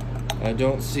 I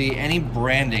don't see any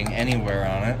branding anywhere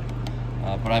on it,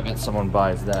 but I bet someone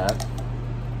buys that.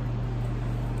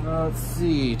 Let's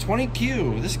see,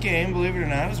 20Q. This game, believe it or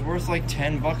not, is worth like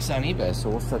 10 bucks on eBay, so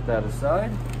we'll set that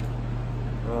aside.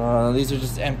 These are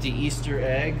just empty Easter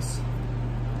eggs.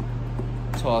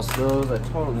 Toss those. I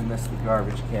totally missed the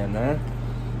garbage can there.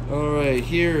 Alright,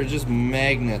 here are just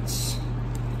magnets.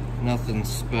 Nothing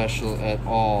special at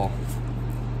all.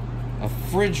 A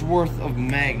fridge worth of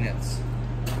magnets.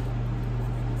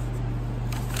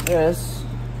 This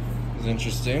is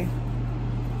interesting.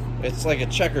 It's like a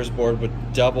checkers board, but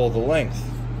double the length.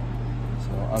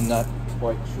 So I'm not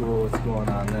quite sure what's going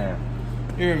on there.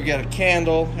 Here we've got a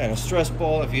candle and a stress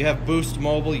ball. If you have Boost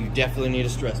Mobile, you definitely need a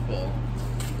stress ball.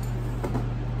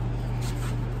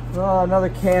 Another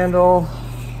candle.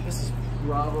 This is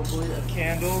probably a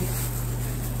candle.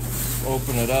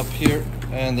 Open it up here,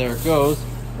 and there it goes.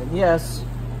 And yes,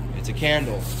 it's a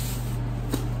candle.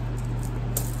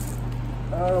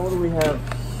 What do we have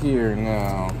here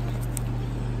now?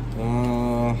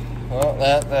 Well,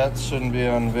 that shouldn't be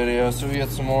on video. So we got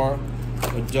some more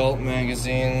adult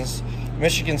magazines.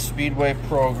 Michigan Speedway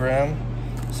program.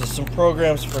 So some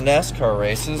programs for NASCAR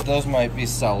races. Those might be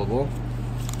sellable.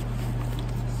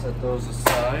 Set those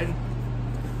aside.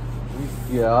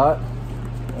 We've got,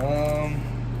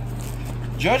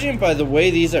 judging by the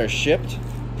way these are shipped,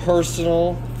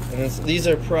 personal, and these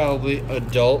are probably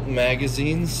adult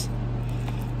magazines.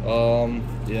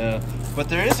 Yeah, but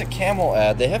there is a Camel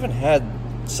ad. They haven't had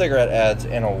cigarette ads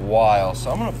in a while,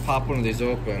 so I'm gonna pop one of these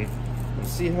open and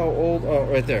see how old. Oh,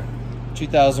 right there,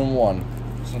 2001.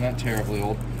 So not terribly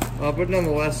old, but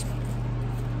nonetheless,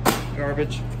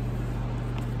 garbage.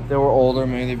 If they were older,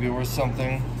 maybe they'd be worth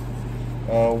something.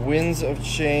 Winds of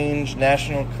Change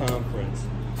National Conference,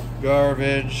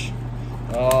 garbage.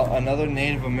 Another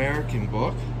Native American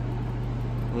book.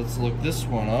 Let's look this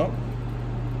one up.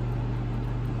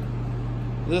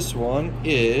 This one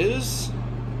is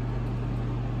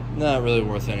not really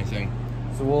worth anything.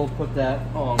 So we'll put that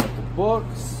on with the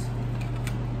books.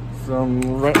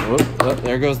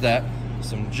 There goes that.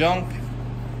 Some junk.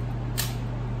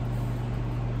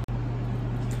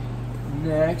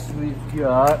 Next we've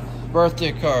got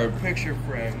birthday card, picture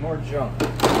frame, more junk.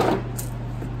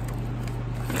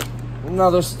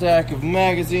 Another stack of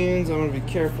magazines. I'm going to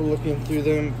be careful looking through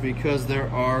them because there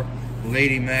are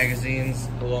lady magazines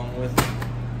along with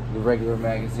the regular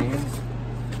magazines.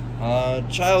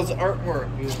 Child's artwork,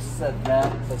 we'll set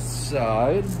that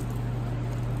aside.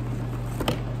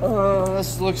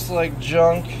 This looks like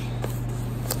junk.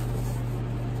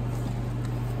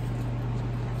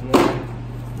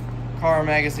 Car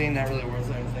magazine, not really worth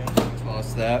anything.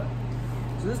 Toss that.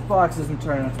 So this box isn't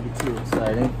turning out to be too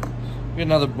exciting. We got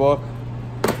another book.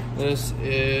 This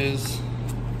is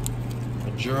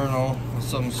a journal of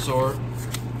some sort.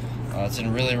 It's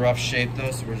in really rough shape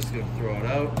though, so we're just going to throw it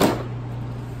out.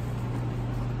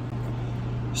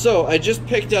 So I just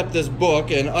picked up this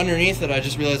book, and underneath it I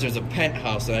just realized there's a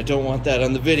penthouse, and I don't want that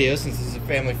on the video since this is a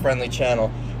family-friendly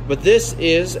channel. But this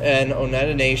is an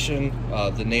Oneida Nation,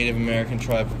 the Native American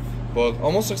tribe book.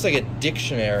 Almost looks like a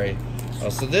dictionary.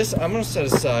 So this I'm going to set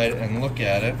aside and look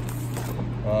at it.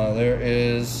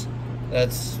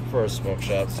 That's for a smoke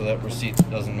shop, so that receipt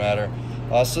doesn't matter.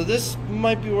 So this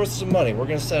might be worth some money. We're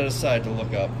going to set it aside to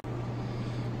look up.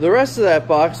 The rest of that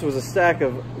box was a stack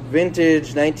of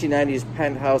vintage 1990s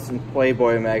Penthouse and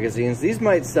Playboy magazines. These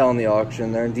might sell in the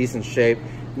auction. They're in decent shape.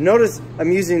 Notice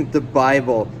I'm using the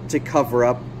Bible to cover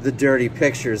up the dirty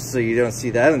pictures so you don't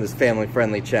see that in this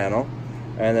family-friendly channel.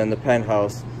 And then the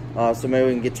Penthouse. So maybe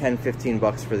we can get 10, 15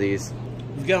 bucks for these.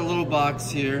 We've got a little box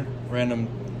here, random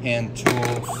hand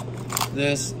tools.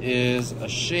 This is a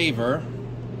shaver.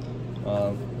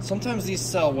 Sometimes these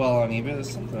sell well on eBay. There's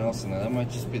something else in there. That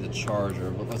might just be the charger,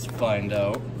 but let's find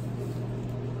out.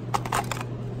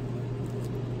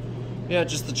 Yeah,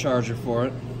 just the charger for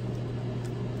it.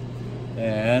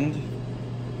 And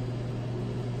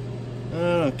I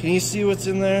don't know, can you see what's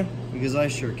in there? Because I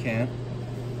sure can't.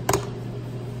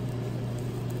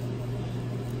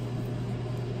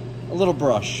 A little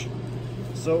brush.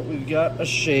 So we've got a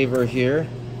shaver here.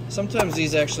 Sometimes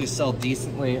these actually sell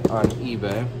decently on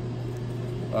eBay.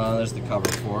 There's the cover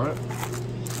for it.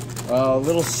 A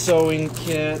little sewing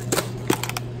kit.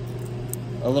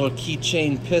 A little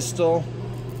keychain pistol.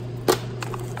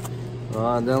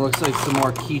 And then it looks like some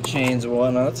more keychains and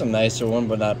whatnot. That's a nicer one,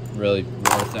 but not really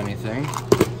worth anything.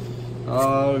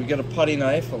 We've got a putty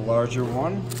knife, a larger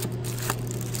one.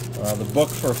 The book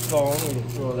for phone, we'll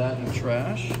throw that in the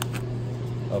trash.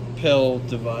 A pill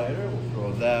divider, we'll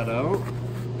throw that out.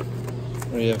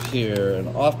 What do we have here? An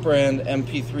off-brand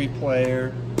MP3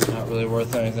 player, not really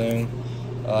worth anything.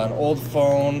 An old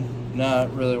phone,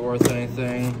 not really worth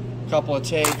anything. A couple of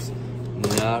tapes,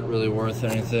 not really worth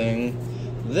anything.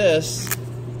 This,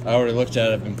 I already looked at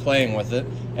it, I've been playing with it,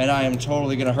 and I am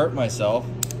totally going to hurt myself.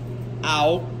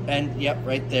 Ow! And yep,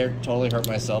 right there, totally hurt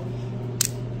myself.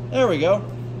 There we go.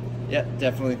 Yeah,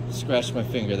 definitely scratched my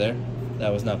finger there.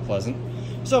 That was not pleasant.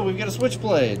 So we've got a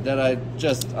switchblade that I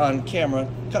just on camera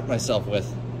cut myself with.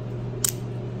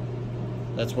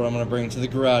 That's what I'm gonna bring to the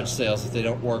garage sales if they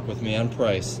don't work with me on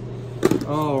price.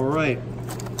 All right,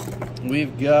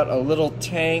 we've got a little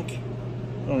tank.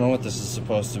 I don't know what this is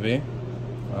supposed to be,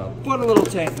 but a little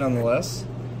tank nonetheless.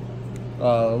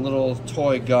 A little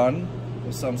toy gun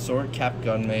of some sort, cap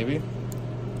gun maybe.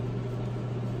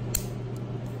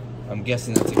 I'm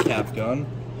guessing it's a cap gun.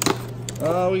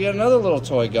 We got another little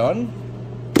toy gun.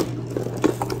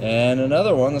 And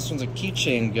another one. This one's a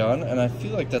keychain gun, and I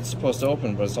feel like that's supposed to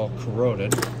open, but it's all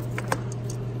corroded.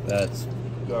 That's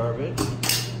garbage.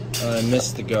 I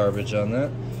missed the garbage on that.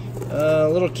 A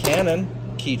little cannon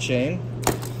keychain.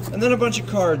 And then a bunch of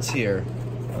cards here.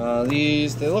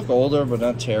 These, they look older, but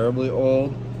not terribly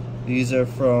old. These are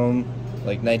from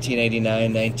like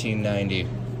 1989, 1990.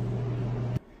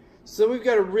 So we've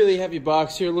got a really heavy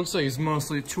box here. It looks like it's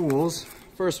mostly tools.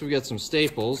 First, we got some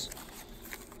staples.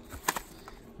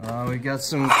 We got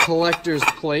some collector's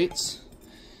plates.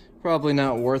 Probably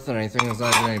not worth anything. There's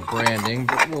not even any branding,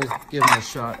 but we'll give them a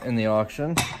shot in the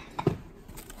auction.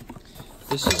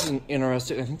 This is an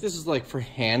interesting, I think this is like for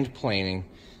hand planing.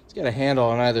 It's got a handle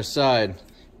on either side.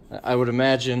 I would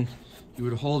imagine you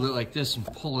would hold it like this and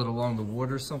pull it along the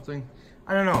wood or something.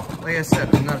 I don't know. Like I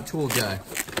said, I'm not a tool guy.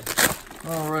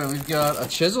 Alright, we've got a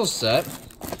chisel set.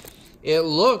 It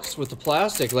looks with the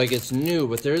plastic like it's new,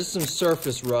 but there is some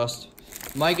surface rust.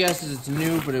 My guess is it's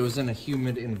new, but it was in a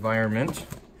humid environment.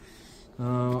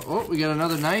 Oh, we got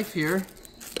another knife here.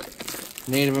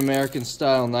 Native American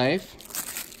style knife.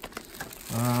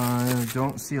 I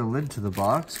don't see a lid to the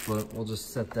box, but we'll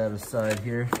just set that aside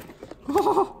here.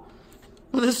 Oh,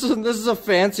 this is a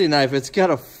fancy knife. It's got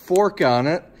a fork on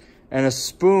it and a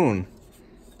spoon.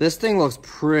 This thing looks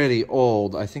pretty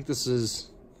old. I think this is,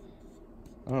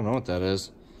 I don't know what that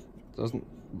is. It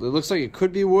looks like it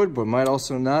could be wood, but might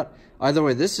also not. Either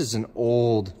way, this is an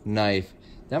old knife.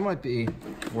 That might be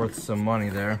worth some money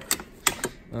there.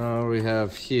 We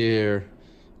have here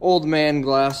old man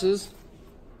glasses.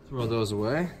 Throw those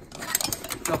away.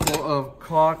 A couple of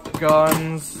caulk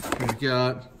guns. We've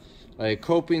got a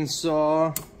coping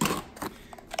saw,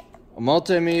 a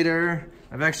multimeter.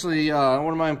 I've actually,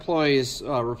 one of my employees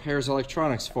repairs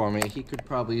electronics for me. He could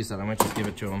probably use that. I might just give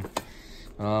it to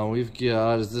him. We've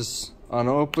got, is this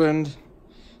unopened?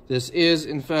 This is,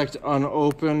 in fact,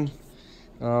 unopened.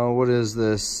 What is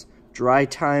this? Dry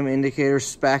time indicator,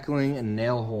 spackling, and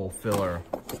nail hole filler.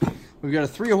 We've got a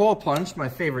 3-hole punch, my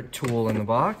favorite tool in the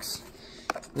box.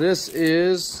 This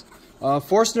is a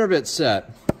Forstner bit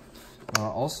set.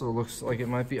 Also looks like it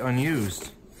might be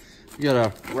unused. We got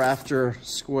a rafter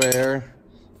square,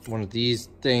 one of these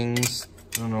things.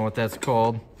 I don't know what that's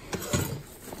called.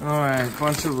 Alright,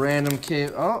 bunch of random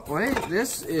cable. Oh, wait,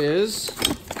 this is,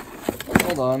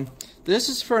 hold on. This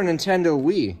is for a Nintendo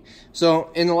Wii.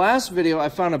 So, in the last video, I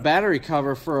found a battery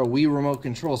cover for a Wii remote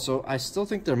control, so I still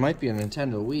think there might be a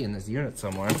Nintendo Wii in this unit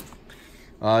somewhere.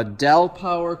 Dell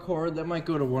power cord, that might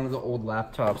go to one of the old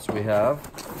laptops we have.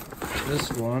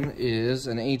 This one is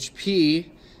an HP.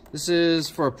 This is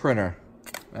for a printer.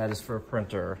 That is for a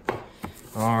printer.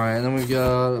 Alright, and then we've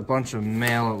got a bunch of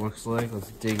mail, it looks like.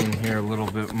 Let's dig in here a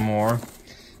little bit more.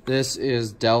 This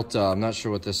is Delta. I'm not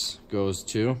sure what this goes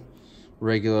to.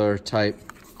 Regular type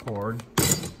cord.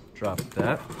 Drop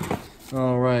that.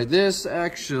 Alright, this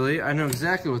actually, I know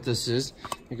exactly what this is.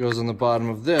 It goes on the bottom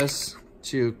of this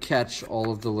to catch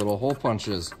all of the little hole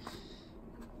punches.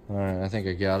 Alright, I think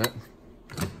I got it.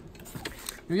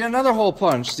 We got another hole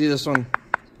punch. See, this one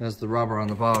has the rubber on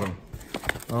the bottom.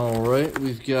 Alright,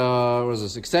 we've got, what is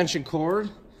this, extension cord.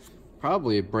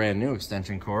 Probably a brand new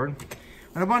extension cord.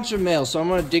 And a bunch of mail, so I'm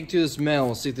going to dig through this mail and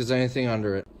we'll see if there's anything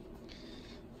under it.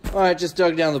 Alright, just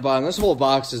dug down the bottom. This whole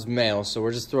box is mail, so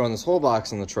we're just throwing this whole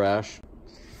box in the trash.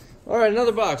 Alright,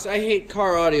 another box. I hate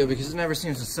car audio because it never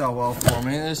seems to sell well for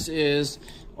me. This is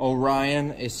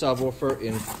Orion, a subwoofer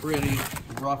in pretty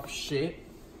rough shape.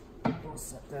 We'll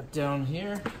set that down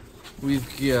here. We've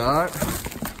got,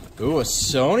 ooh, a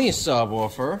Sony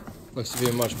subwoofer. Looks to be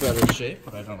in much better shape,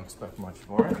 but I don't expect much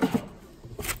for it.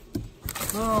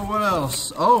 Oh, what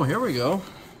else? Oh, here we go.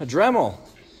 A Dremel.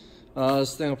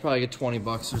 This thing will probably get 20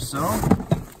 bucks or so.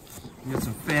 We got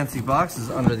some fancy boxes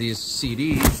under these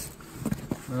CDs.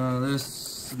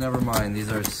 This, never mind,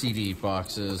 these are CD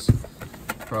boxes.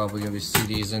 Probably gonna be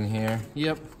CDs in here.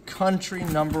 Yep, country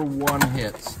 #1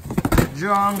 hits.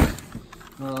 Junk,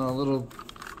 little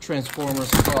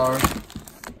Transformers car,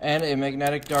 and a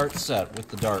magnetic dart set with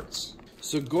the darts.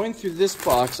 So going through this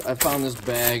box, I found this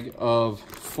bag of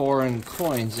foreign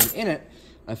coins, and in it,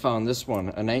 I found this one,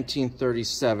 a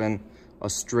 1937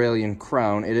 Australian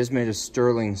crown. It is made of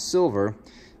sterling silver.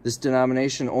 This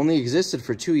denomination only existed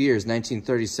for 2 years,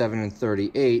 1937 and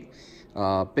 38.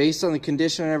 Based on the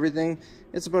condition and everything,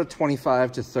 it's about a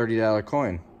 $25 to $30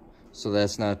 coin. So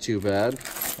that's not too bad.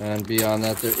 And beyond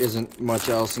that, there isn't much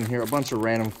else in here. A bunch of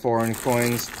random foreign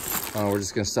coins. We're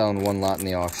just gonna sell in one lot in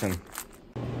the auction.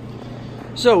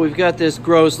 So we've got this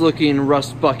gross looking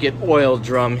rust bucket oil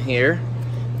drum here.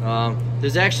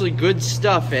 There's actually good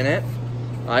stuff in it.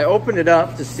 I opened it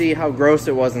up to see how gross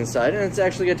it was inside, and it's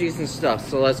actually got decent stuff,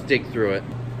 so let's dig through it.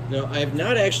 No, I have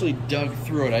not actually dug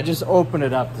through it. I just opened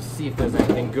it up to see if there's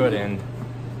anything good in.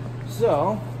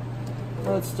 So,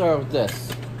 let's start with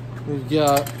this. We've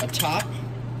got a top.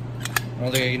 I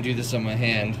don't think I can do this on my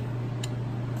hand.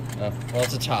 Well,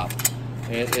 it's a top.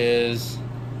 It is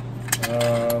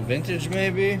vintage,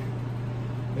 maybe?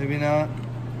 Maybe not?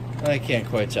 I can't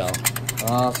quite tell.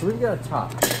 So we've got a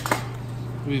top.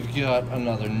 We've got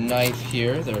another knife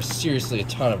here. There are seriously a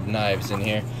ton of knives in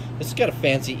here. This has got a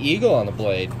fancy eagle on the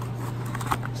blade.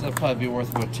 So that'll probably be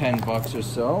worth about 10 bucks or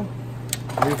so.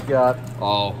 We've got,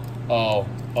 oh.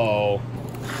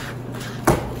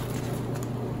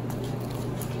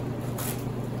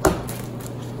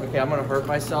 Okay, I'm gonna hurt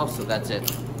myself, so that's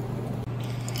it.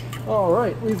 All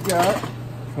right, we've got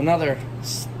another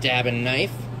stabbing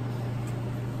knife.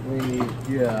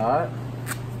 We've got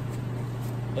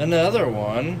another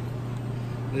one.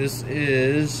 This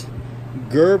is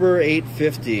Gerber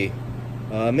 850.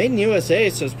 Made in USA,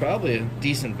 so it's probably a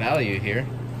decent value here.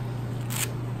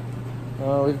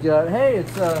 We've got, hey,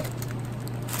 it's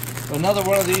another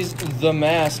one of these The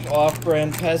Mask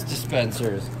off-brand Pez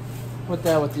dispensers. Put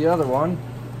that with the other one.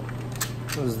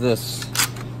 What is this?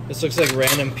 This looks like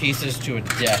random pieces to a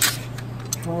desk.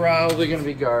 Probably gonna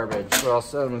be garbage, but I'll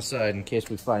set them aside in case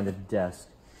we find a desk.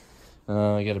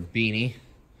 I got a beanie.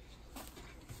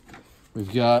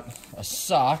 We've got a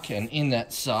sock, and in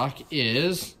that sock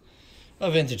is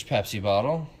a vintage Pepsi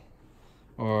bottle.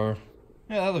 Or,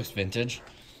 yeah, that looks vintage.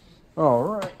 All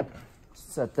right,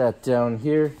 set that down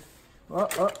here.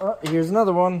 Here's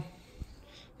another one.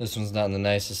 This one's not in the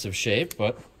nicest of shape,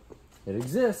 but it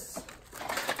exists.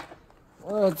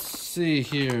 Let's see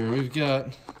here. We've got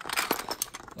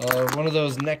one of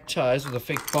those neckties with a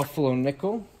fake buffalo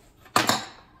nickel.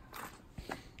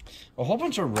 A whole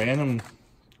bunch of random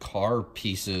car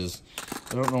pieces.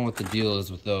 I don't know what the deal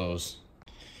is with those.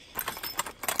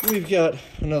 We've got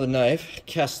another knife,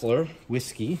 Kessler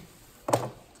whiskey,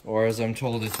 or as I'm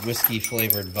told, it's whiskey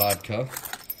flavored vodka.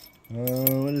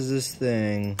 What is this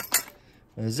thing?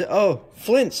 Oh,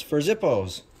 flints for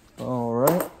Zippos. All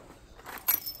right.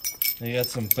 You got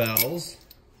some bells.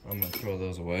 I'm gonna throw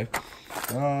those away.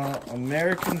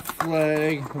 American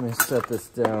flag. Let me set this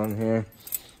down here.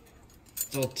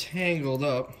 It's all tangled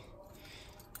up.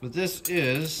 But this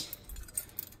is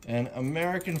an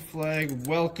American flag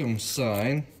welcome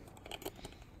sign.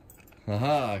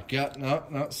 Haha,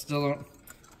 no, still don't.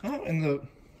 Oh, in the,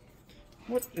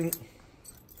 what in,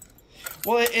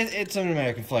 well, it's an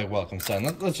American flag welcome sign.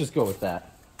 Let's just go with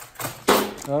that.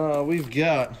 We've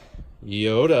got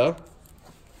Yoda.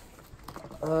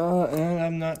 And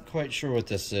I'm not quite sure what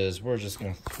this is. We're just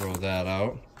gonna throw that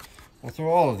out. We'll throw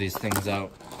all of these things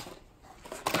out.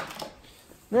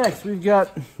 Next, we've got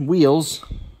wheels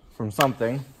from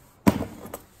something.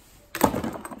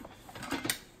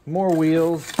 More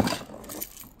wheels.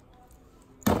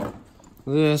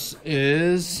 This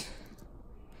is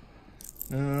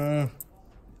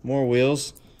more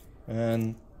wheels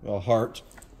and a heart.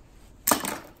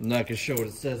 I'm not gonna show what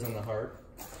it says on the heart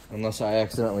unless I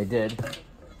accidentally did.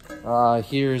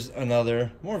 Here's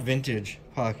another more vintage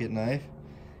pocket knife.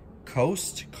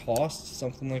 Cost,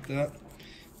 something like that.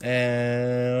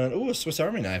 And ooh, a Swiss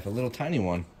Army knife, a little tiny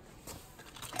one.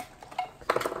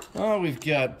 Oh, we've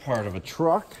got part of a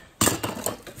truck.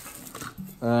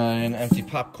 An empty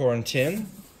popcorn tin.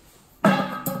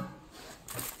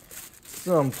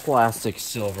 Some plastic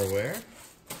silverware.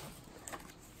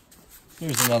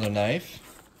 Here's another knife.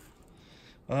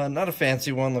 Not a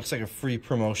fancy one. Looks like a free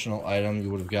promotional item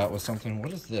you would have got with something.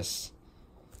 What is this?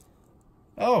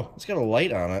 Oh, it's got a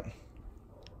light on it.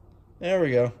 There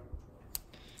we go.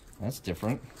 That's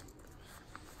different.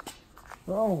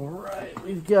 All right,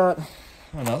 we've got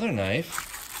another knife.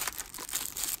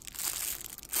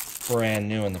 Brand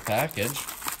new in the package.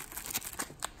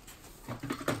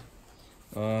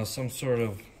 Some sort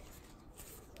of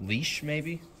leash,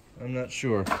 maybe? I'm not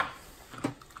sure.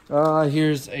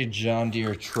 Here's a John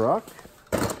Deere truck.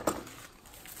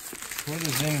 What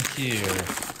is in here?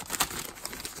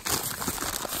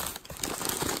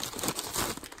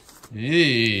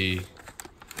 Eee,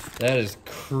 that is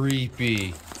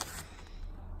creepy.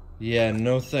 Yeah,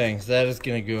 no thanks. That is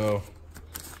gonna go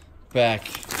back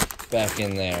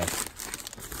in there.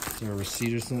 there a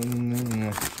receipt or something?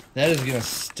 No. That is gonna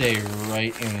stay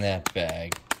right in that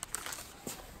bag.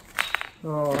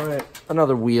 All right,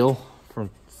 another wheel from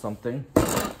something.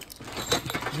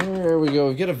 There we go.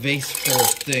 We get a vase full of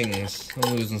things.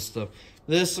 I'm losing stuff.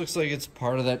 This looks like it's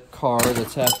part of that car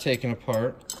that's half taken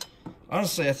apart.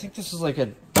 Honestly, I think this is like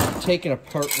a taken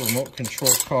apart remote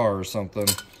control car or something.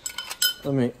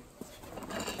 Let me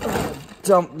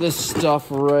dump this stuff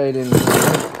right in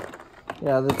here.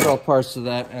 Yeah, that's all parts of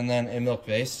that. And then a milk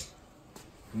vase.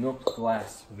 Milk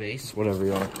glass vase, whatever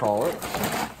you want to call it.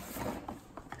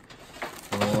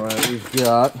 Alright, we've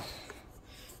got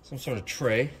some sort of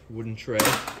tray, wooden tray.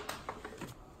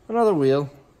 Another wheel.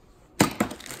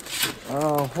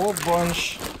 A whole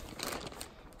bunch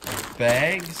of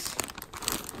bags,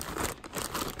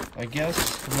 I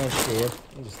guess. I'm not sure.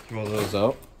 I'll just throw those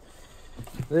out.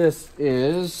 This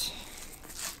is...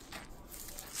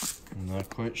 I'm not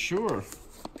quite sure.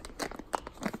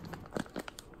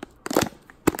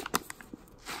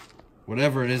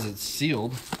 Whatever it is, it's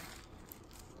sealed.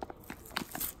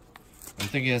 I'm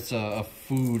thinking it's a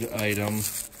food item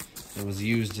that was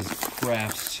used as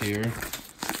crafts here.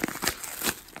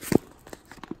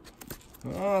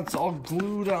 Oh, it's all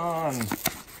glued on.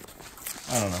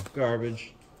 I don't know,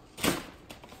 garbage.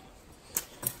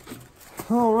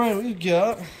 All right, we've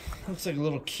got, looks like a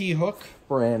little key hook,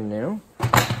 brand new.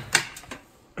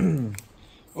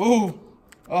 Oh,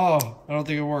 I don't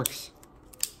think it works.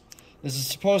 This is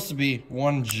supposed to be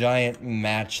one giant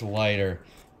match lighter,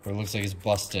 but it looks like it's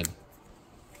busted.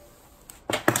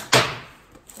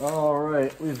 All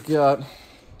right, we've got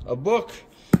a book,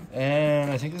 and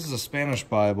I think this is a Spanish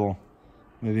Bible.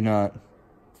 Maybe not.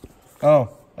 Oh,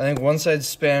 I think one side's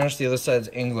Spanish, the other side's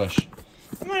English.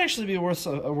 It might actually be worth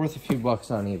a few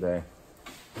bucks on eBay.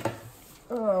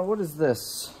 What is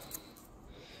this?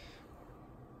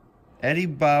 Eddie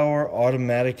Bauer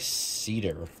automatic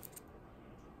seeder.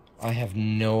 I have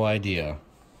no idea.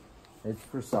 It's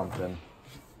for something.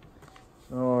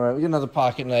 Alright, we got another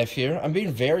pocket knife here. I'm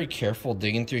being very careful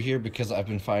digging through here because I've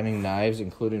been finding knives,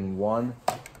 including one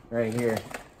right here.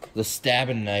 The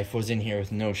stabbing knife was in here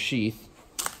with no sheath.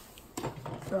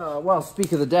 Well,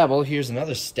 speak of the devil, here's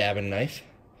another stabbing knife.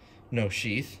 No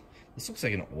sheath. This looks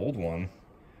like an old one.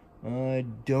 I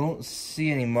don't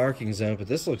see any markings on it, but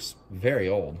this looks very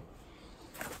old.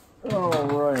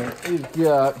 Alright, we've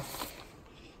got...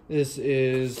 This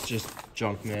is just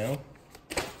junk mail.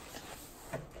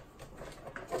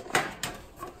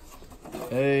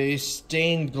 A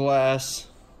stained glass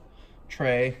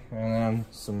tray, and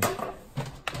then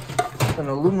an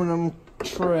aluminum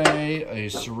tray, a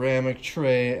ceramic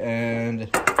tray, and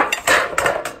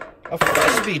a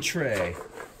frisbee tray.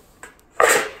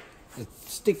 A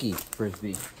sticky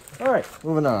frisbee. Alright,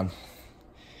 moving on.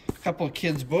 A couple of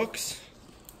kids' books.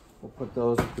 We'll put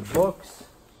those with the books.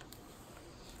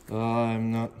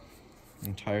 I'm not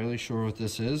entirely sure what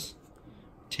this is.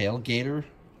 Tailgater.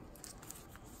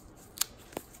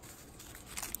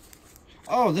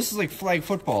 Oh, this is like flag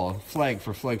football. Flag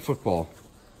for flag football.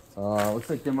 Looks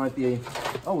like there might be a...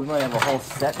 Oh, we might have a whole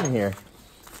set in here.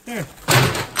 Here.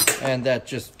 And that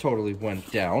just totally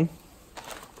went down.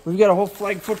 We've got a whole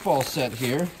flag football set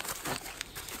here.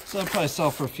 So that'll probably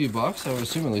sell for a few bucks. I would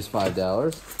assume at least $5.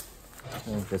 I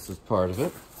think this is part of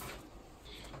it.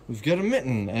 We've got a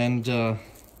mitten, and I'm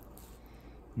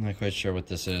not quite sure what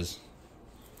this is.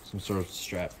 Some sort of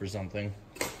strap for something.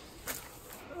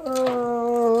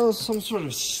 Some sort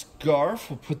of scarf.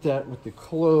 We'll put that with the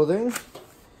clothing.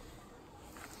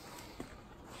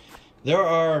 There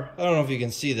are, I don't know if you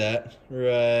can see that,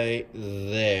 right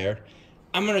there.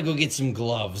 I'm gonna go get some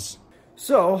gloves.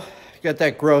 So, got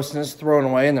that grossness thrown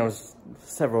away, and there was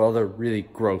several other really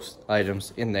gross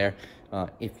items in there,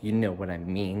 if you know what I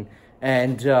mean.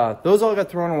 And those all got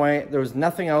thrown away. There was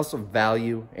nothing else of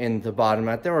value in the bottom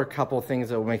mat. There were a couple of things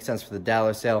that would make sense for the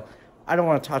dollar sale. I don't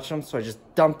want to touch them, so I just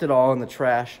dumped it all in the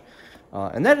trash.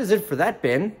 And that is it for that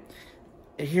bin.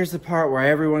 Here's the part where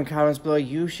everyone comments below,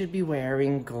 you should be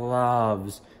wearing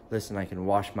gloves. Listen, I can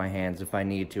wash my hands if I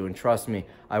need to, and trust me,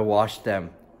 I washed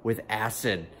them with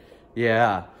acid.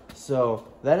 Yeah, so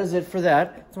that is it for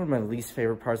that. It's one of my least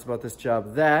favorite parts about this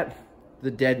job. That, the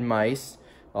dead mice,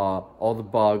 all the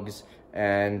bugs,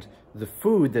 and the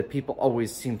food that people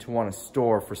always seem to want to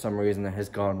store for some reason that has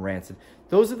gone rancid.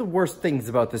 Those are the worst things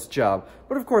about this job.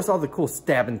 But of course, all the cool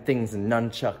stabbing things and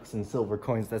nunchucks and silver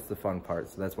coins, that's the fun part.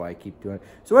 So that's why I keep doing it.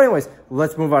 So anyways,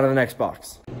 let's move on to the next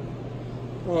box.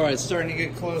 All right, starting to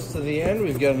get close to the end.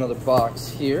 We've got another box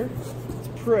here. It's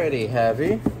pretty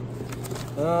heavy.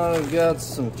 We've got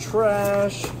some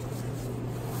trash.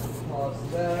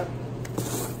 Pause that.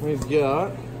 We've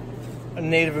got a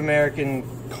Native American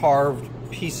carved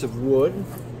piece of wood.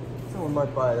 Someone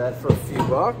might buy that for a few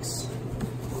bucks.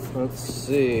 Let's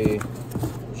see.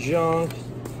 Junk.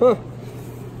 Huh.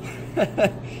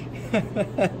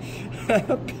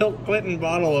 Bill Clinton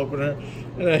bottle opener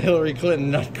and a Hillary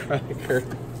Clinton nutcracker.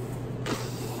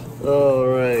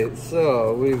 Alright,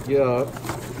 so we've got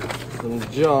some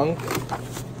junk.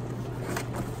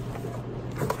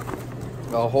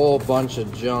 A whole bunch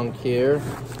of junk here.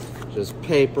 Just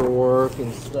paperwork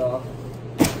and stuff.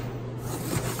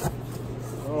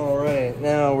 Alright,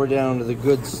 now we're down to the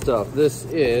good stuff. This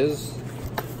is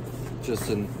just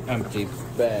an empty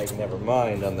bag, never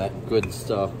mind on that good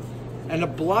stuff. And a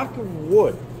block of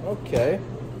wood. Okay.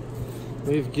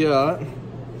 We've got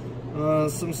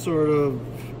some sort of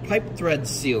pipe thread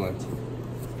sealant.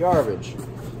 Garbage.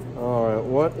 Alright,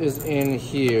 what is in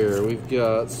here? We've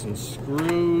got some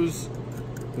screws.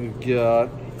 We've got,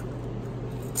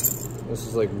 this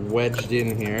is like wedged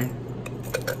in here.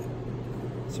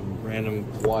 Some random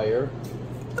wire.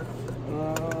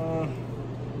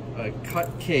 A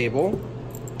cut cable.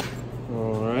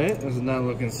 Alright, this is not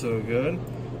looking so good.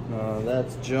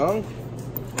 That's junk.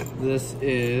 This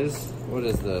is, what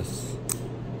is this?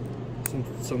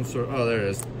 Some sort of, oh, there it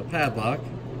is. A padlock.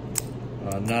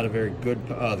 Not a very good,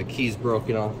 the key's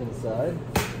broken off inside.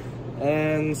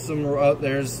 And some,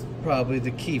 there's probably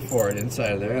the key for it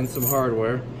inside of there. And some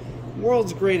hardware.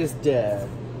 World's greatest dad.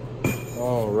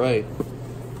 Alright.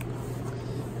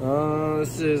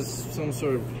 This is some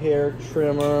sort of hair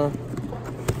trimmer.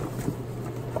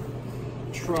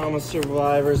 Trauma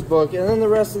survivors book. And then the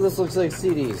rest of this looks like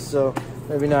CDs. So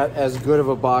maybe not as good of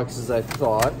a box as I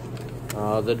thought.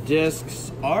 The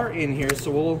discs are in here,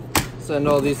 so we'll send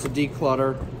all these to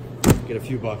declutter. Get a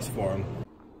few bucks for them.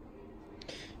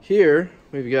 Here,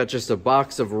 we've got just a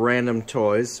box of random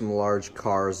toys, some large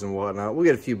cars and whatnot. We'll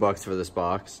get a few bucks for this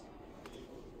box.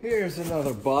 Here's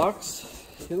another box.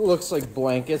 It looks like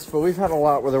blankets, but we've had a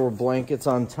lot where there were blankets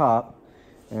on top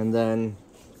and then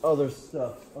other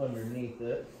stuff underneath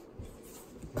it.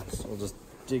 So we'll just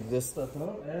dig this stuff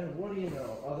out, and what do you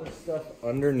know? Other stuff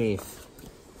underneath.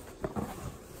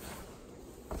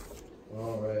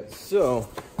 Alright, so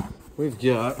we've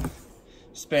got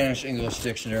Spanish-English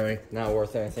dictionary, not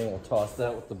worth anything. We'll toss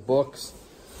that with the books.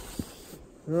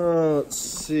 Let's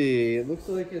see. It looks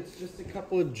like it's just a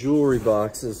couple of jewelry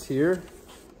boxes here.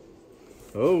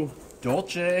 Oh,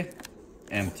 Dolce.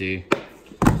 Empty.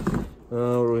 What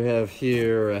do we have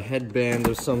here? A headband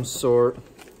of some sort.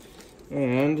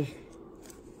 And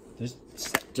there's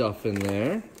stuff in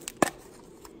there.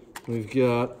 We've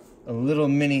got a little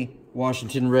mini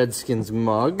Washington Redskins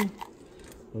mug.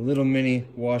 A little mini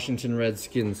Washington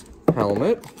Redskins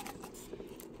helmet.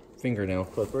 Fingernail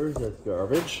clippers, that's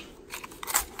garbage.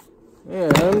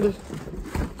 And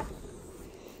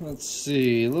let's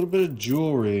see, a little bit of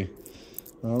jewelry.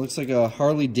 Looks like a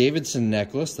Harley Davidson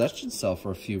necklace. That should sell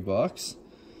for a few bucks.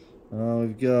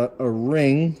 We've got a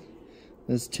ring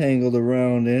that's tangled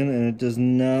around in, and it does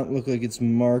not look like it's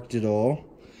marked at all.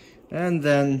 And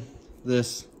then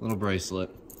this little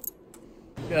bracelet.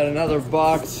 Got another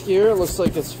box here. It looks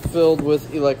like it's filled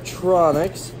with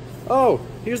electronics. Oh,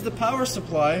 here's the power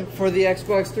supply for the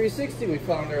Xbox 360 we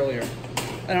found earlier.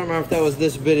 I don't remember if that was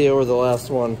this video or the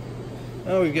last one.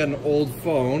 Oh, we've got an old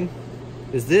phone.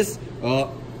 Is this?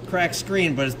 Cracked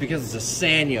screen, but it's because it's a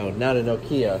Sanyo, not a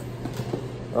Nokia.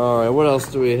 Alright, what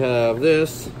else do we have?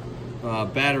 This.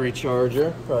 Battery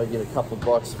charger. Probably get a couple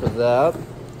bucks for that.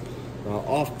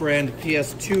 Off-brand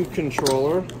PS2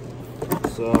 controller.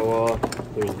 So,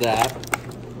 there's that.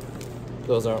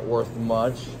 Those aren't worth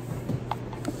much.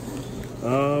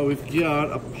 We've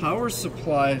got a power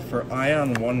supply for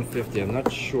Ion 150. I'm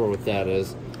not sure what that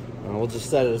is. We'll just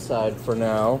set it aside for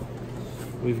now.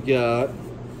 We've got...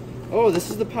 Oh, this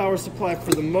is the power supply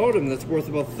for the modem that's worth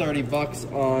about 30 bucks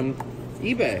on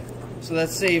eBay. So that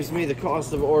saves me the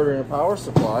cost of ordering a power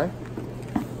supply.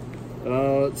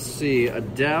 Let's see, a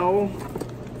Dell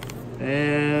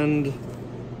and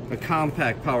a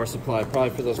compact power supply,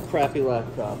 probably for those crappy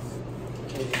laptops.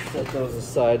 We'll just set those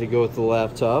aside to go with the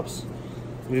laptops.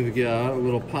 We've got a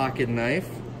little pocket knife,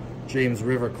 James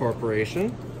River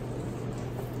Corporation.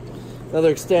 Another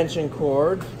extension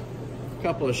cord, a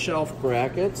couple of shelf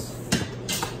brackets.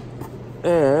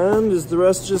 And is the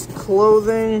rest just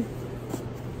clothing?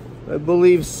 I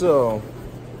believe so.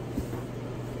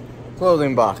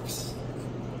 Clothing box.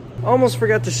 Almost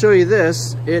forgot to show you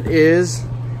this. It is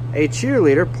a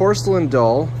cheerleader porcelain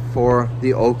doll for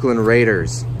the Oakland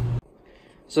Raiders.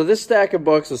 So this stack of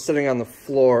books is sitting on the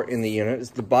floor in the unit.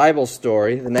 It's the Bible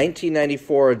Story, the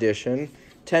 1994 edition,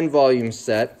 10-volume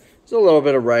set. There's a little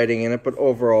bit of writing in it, but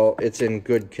overall it's in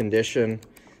good condition.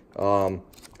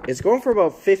 It's going for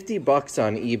about 50 bucks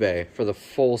on eBay for the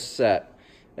full set.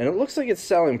 And it looks like it's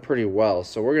selling pretty well,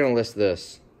 so we're gonna list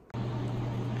this.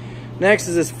 Next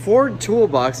is this Ford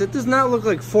toolbox. It does not look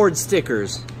like Ford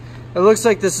stickers. It looks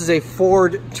like this is a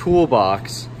Ford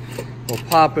toolbox. We'll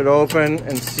pop it open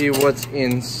and see what's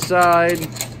inside.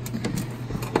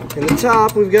 In the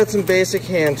top, we've got some basic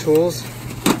hand tools,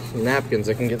 some napkins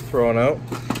that can get thrown out.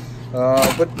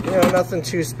 But you know, nothing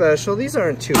too special. These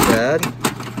aren't too bad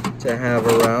to have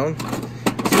around.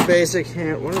 Some basic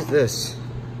hand, what is this?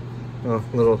 Oh,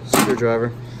 little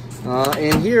screwdriver.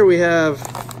 And here we have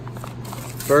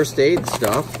first aid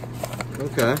stuff.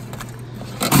 Okay.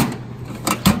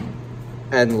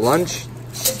 And lunch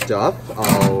stuff.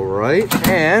 All right.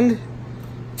 And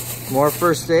more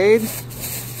first aid.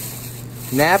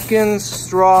 Napkins,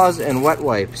 straws, and wet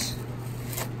wipes.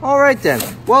 All right then.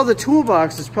 Well, the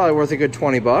toolbox is probably worth a good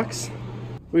 20 bucks.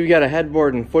 We've got a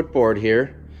headboard and footboard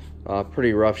here.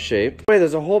 Pretty rough shape. Anyway,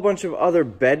 there's a whole bunch of other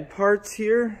bed parts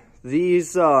here.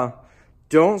 These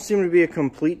don't seem to be a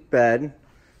complete bed.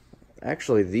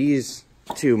 Actually, these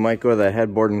two might go to the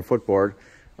headboard and footboard.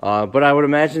 But I would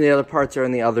imagine the other parts are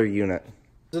in the other unit.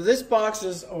 So this box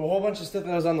is a whole bunch of stuff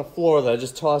that was on the floor that I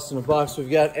just tossed in a box. We've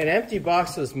got an empty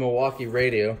box of this Milwaukee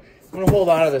radio. I'm gonna hold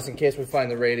on to this in case we find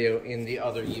the radio in the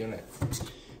other unit.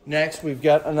 Next, we've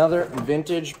got another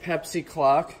vintage Pepsi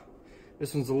clock.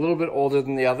 This one's a little bit older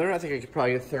than the other. I think I could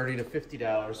probably get $30 to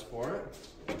 $50 for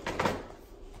it.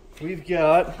 We've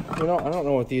got, you know, I don't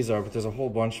know what these are, but there's a whole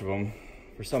bunch of them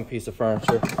for some piece of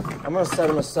furniture. I'm gonna set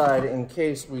them aside in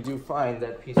case we do find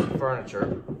that piece of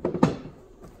furniture.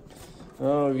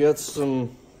 Oh, we've got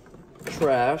some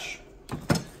trash,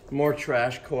 more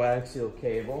trash, coaxial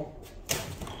cable.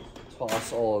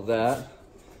 Toss all of that.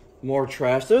 More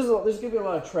trash. There's gonna be a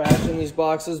lot of trash in these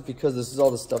boxes because this is all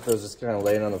the stuff that was just kind of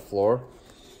laying on the floor.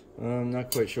 I'm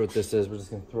not quite sure what this is. We're just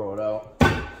gonna throw it out.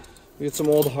 We got some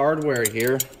old hardware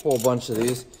here. A whole bunch of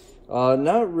these.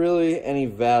 Not really any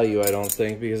value, I don't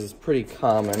think, because it's pretty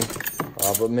common.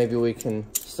 But maybe we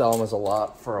can sell them as a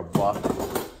lot for a buck.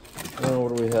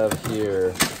 What do we have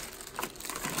here?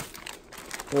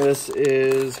 This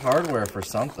is hardware for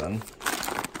something.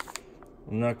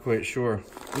 I'm not quite sure.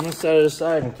 I'm gonna set it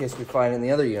aside in case we find it in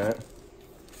the other unit.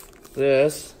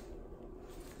 This,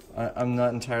 I'm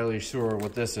not entirely sure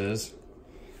what this is.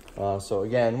 So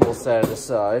again, we'll set it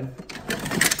aside.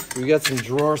 We got some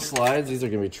drawer slides. These are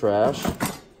gonna be trash.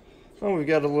 Oh, we've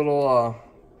got a little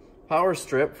power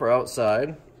strip for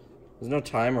outside. There's no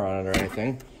timer on it or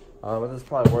anything, but this is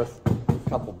probably worth a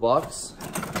couple bucks.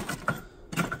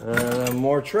 And then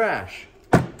more trash.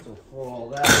 So throw all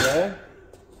that away.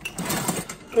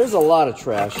 There's a lot of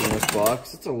trash in this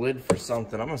box. It's a lid for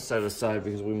something. I'm gonna set it aside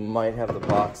because we might have the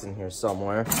box in here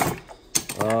somewhere.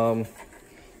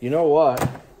 You know what?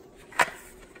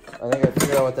 I think I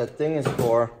figured out what that thing is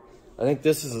for. I think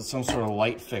this is some sort of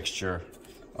light fixture.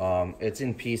 It's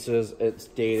in pieces, it's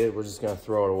dated, we're just gonna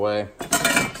throw it away.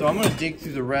 So I'm gonna dig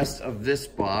through the rest of this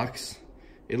box.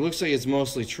 It looks like it's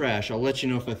mostly trash. I'll let you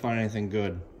know if I find anything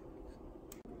good.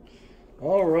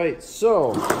 All right,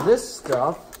 so this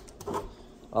stuff,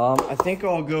 I think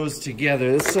all goes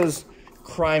together. This says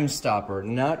Crime Stopper.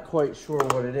 Not quite sure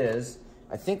what it is.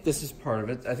 I think this is part of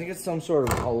it. I think it's some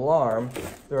sort of alarm.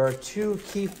 There are two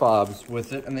key fobs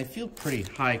with it, and they feel pretty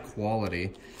high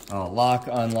quality. Lock,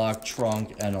 unlock,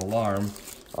 trunk, and alarm.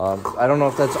 I don't know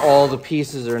if that's all the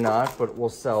pieces or not, but we'll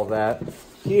sell that.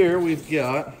 Here we've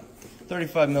got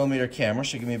 35mm camera.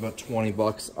 Should give me about 20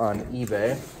 bucks on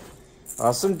eBay.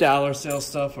 Some dollar sale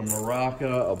stuff, a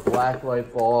maraca, a black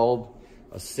light bulb,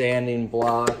 a sanding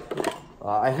block.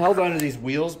 I held onto these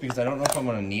wheels because I don't know if I'm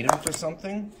gonna need them for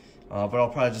something, but I'll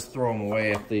probably just throw them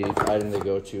away if the item they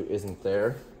go to isn't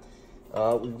there.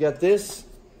 We've got this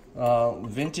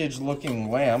vintage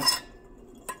looking lamp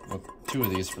with two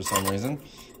of these for some reason.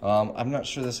 I'm not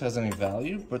sure this has any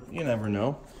value, but you never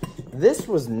know. This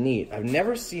was neat. I've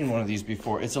never seen one of these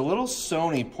before. It's a little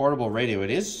Sony portable radio. It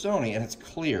is Sony and it's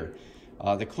clear.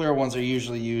 The clear ones are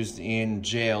usually used in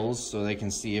jails so they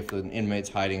can see if the inmate's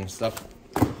hiding stuff.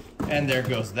 And there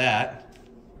goes that.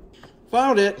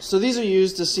 Found it. So these are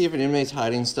used to see if an inmate's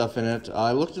hiding stuff in it.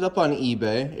 I looked it up on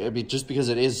eBay, just because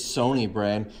it is Sony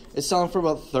brand. It's selling for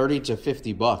about 30 to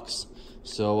 50 bucks.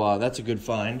 So that's a good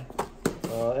find.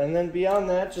 And then beyond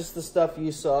that, just the stuff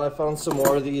you saw. I found some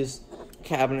more of these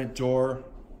cabinet door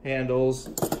handles.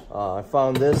 I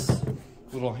found this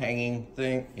little hanging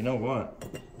thing. You know what?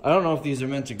 I don't know if these are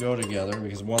meant to go together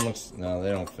because one looks, no,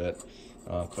 they don't fit.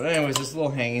 But anyways, this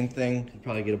little hanging thing, you'd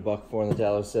probably get a buck for in the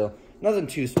dollar sale. Nothing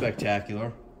too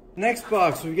spectacular. Next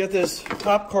box, we've got this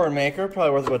popcorn maker,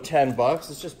 probably worth about 10 bucks.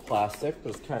 It's just plastic,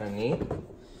 but it's kind of neat.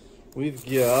 we've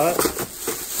got,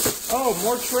 oh,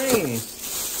 more trains.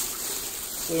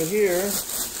 So here,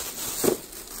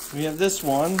 we have this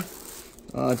one.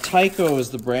 Tyco is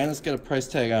the brand. It's got a price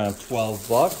tag on it of 12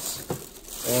 bucks.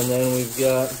 And then we've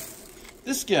got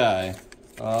this guy.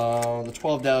 The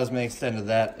 $12 may extend to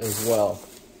that as well.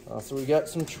 So we got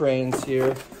some trains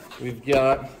here. We've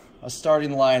got a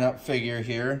starting lineup figure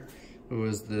here, who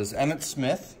is this Emmett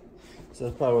Smith. So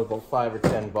that's probably worth about 5 or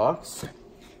 10 bucks.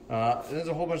 There's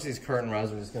a whole bunch of these curtain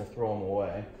rods. We're just gonna throw them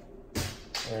away.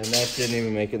 And that didn't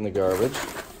even make it in the garbage.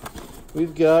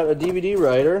 We've got a DVD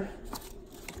writer.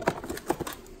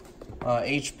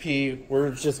 HP,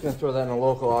 we're just gonna throw that in a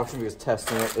local auction because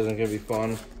testing it isn't gonna be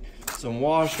fun. Some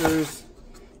washers,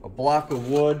 a block of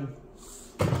wood,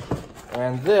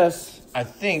 and this, I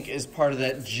think, is part of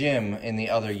that gym in the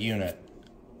other unit.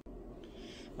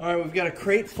 All right, we've got a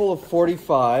crate full of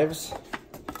 45s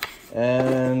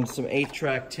and some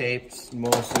 8-track tapes,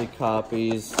 mostly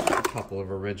copies, a couple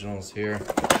of originals here.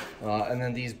 And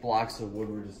then these blocks of wood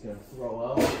we're just gonna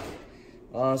throw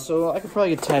out. So I could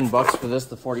probably get 10 bucks for this.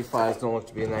 The 45s don't look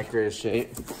to be in that great a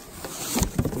shape.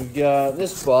 We've got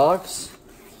this box.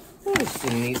 There's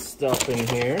some neat stuff in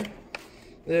here.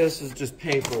 This is just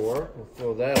paperwork. We'll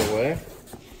throw that away.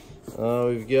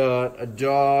 We've got a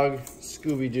dog,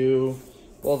 Scooby-Doo.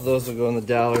 Both of those will go in the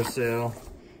dollar sale.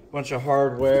 A bunch of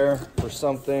hardware for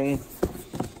something.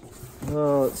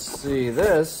 Let's see.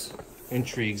 This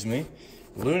intrigues me.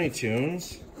 Looney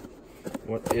Tunes.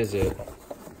 What is it?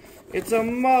 It's a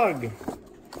mug.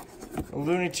 A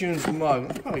Looney Tunes mug.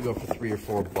 I'll probably go for 3 or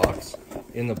 4 bucks.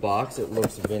 In the box, it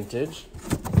looks vintage.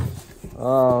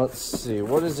 Let's see.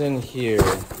 What is in here?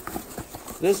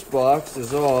 This box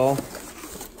is all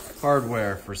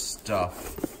hardware for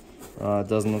stuff. It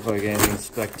doesn't look like anything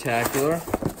spectacular.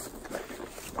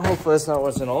 Hopefully that's not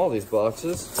what's in all these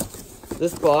boxes.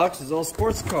 This box is all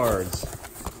sports cards.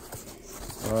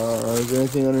 Is there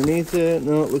anything underneath it?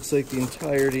 No, it looks like the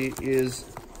entirety is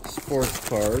sports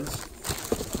cards.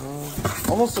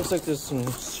 Almost looks like there's some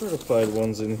certified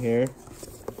ones in here.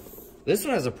 This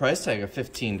one has a price tag of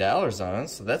 $15 on it,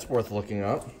 so that's worth looking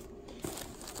up.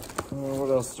 What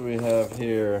else do we have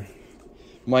here?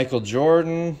 Michael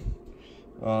Jordan.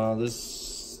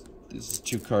 This is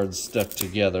 2 cards stuck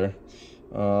together.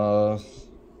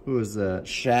 Who is that?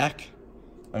 Shaq?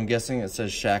 I'm guessing it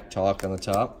says Shaq Talk on the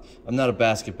top. I'm not a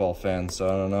basketball fan, so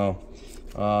I don't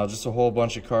know. Just a whole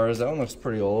bunch of cards. That one looks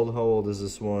pretty old. How old is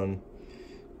this one?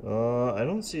 I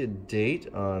don't see a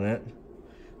date on it.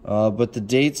 But the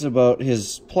dates about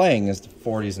his playing is the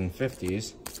 40s and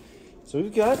 50s. So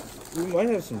we might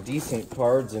have some decent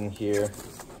cards in here.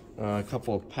 A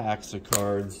couple of packs of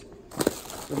cards.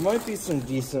 There might be some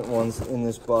decent ones in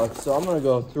this box, so I'm going to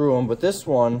go through them. But this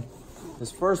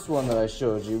first one that I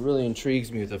showed you really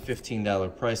intrigues me with a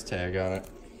 $15 price tag on it.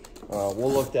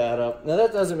 We'll look that up. Now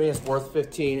that doesn't mean it's worth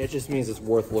 $15, it just means it's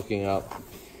worth looking up.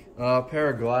 Pair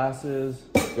of glasses,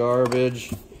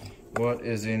 garbage. What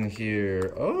is in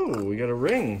here? Oh, we got a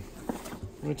ring.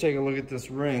 Let me take a look at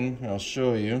this ring. I'll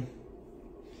show you.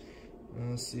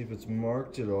 Let's see if it's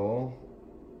marked at all.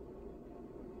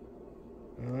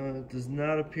 It does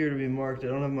not appear to be marked. I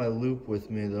don't have my loop with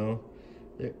me though.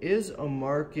 There is a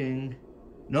marking.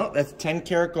 No, that's 10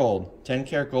 karat gold. 10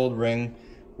 karat gold ring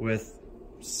with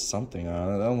something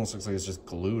on it. That almost looks like it's just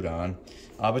glued on.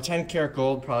 But 10 karat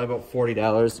gold, probably about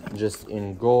 $40 just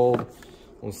in gold.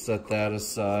 We'll set that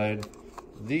aside.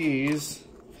 These,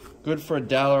 good for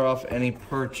 $1 off any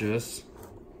purchase.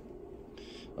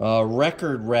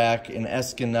 Record rack in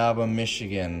Escanaba,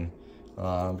 Michigan.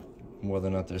 Whether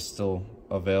or not they're still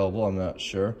available, I'm not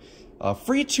sure.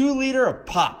 Free 2-liter of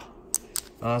pop.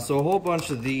 So a whole bunch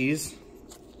of these.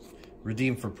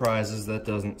 Redeemed for prizes, that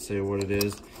doesn't say what it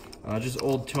is. Just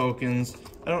old tokens.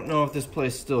 I don't know if this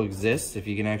place still exists, if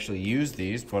you can actually use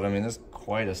these, but I mean, there's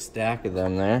quite a stack of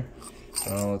them there.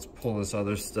 Let's pull this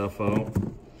other stuff out.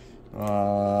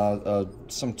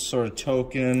 Some sort of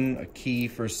token, a key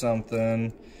for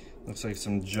something. Looks like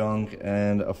some junk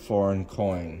and a foreign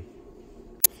coin.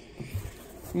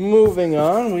 Moving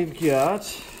on, we've got,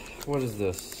 what is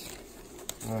this?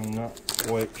 I'm not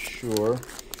quite sure.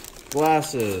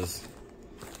 Glasses.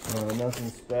 Nothing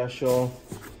special.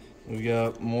 We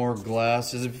got more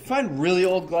glasses. If you find really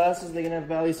old glasses, they can have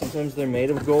value. Sometimes they're made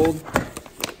of gold.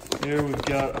 Here we've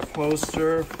got a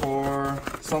poster for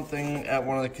something at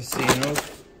one of the casinos.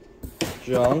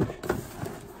 Junk.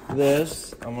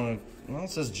 This, well, it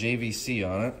says JVC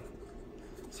on it.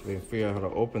 So we can figure out how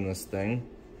to open this thing.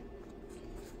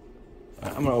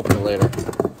 I'm gonna open it later.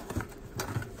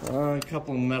 A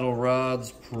couple of metal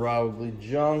rods, probably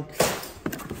junk.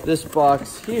 This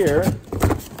box here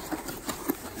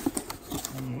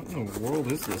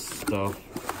world is this stuff?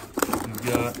 We've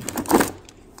got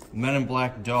Men in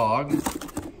Black dog,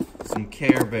 some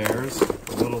Care Bears,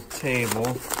 a little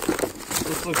table.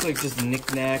 This looks like just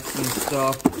knickknacks and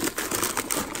stuff.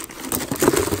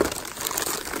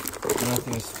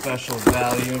 Nothing of special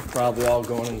value, probably all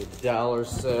going in the dollar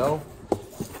sale.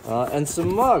 And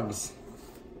some mugs.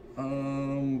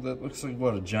 That looks like,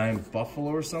 what, a giant buffalo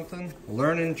or something?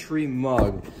 Learning Tree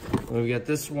mug. We've got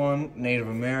this one, Native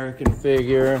American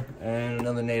figure, and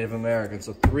another Native American.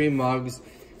 So 3 mugs.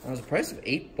 There's a price of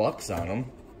 $8 on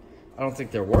them. I don't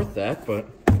think they're worth that, but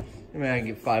maybe I can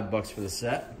get $5 for the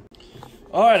set.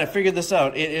 All right, I figured this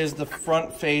out. It is the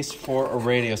front face for a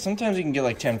radio. Sometimes you can get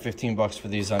like 10, 15 bucks for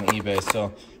these on eBay,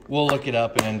 so we'll look it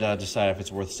up and decide if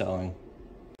it's worth selling.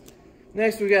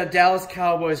 Next, we got a Dallas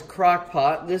Cowboys crock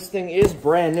pot. This thing is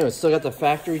brand new. It's still got the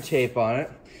factory tape on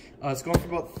it. It's going for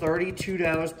about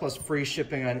 $32 plus free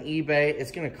shipping on eBay.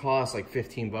 It's gonna cost like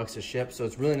 15 bucks to ship, so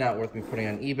it's really not worth me putting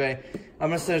on eBay. I'm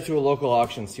gonna send it to a local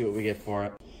auction and see what we get for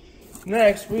it.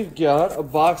 Next, we've got a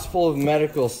box full of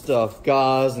medical stuff,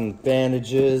 gauze and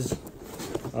bandages.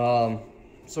 So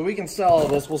we can sell all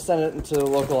this. We'll send it into the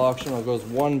local auction. It goes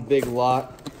one big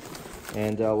lot,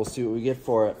 and we'll see what we get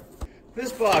for it.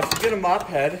 This box, we get a mop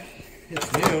head.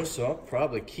 It's new, so I'll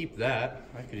probably keep that.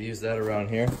 I could use that around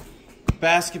here.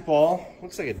 Basketball,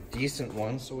 looks like a decent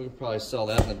one, so we could probably sell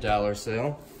that in the dollar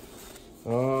sale.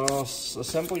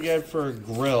 Assembly guide for a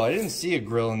grill. I didn't see a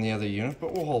grill in the other unit,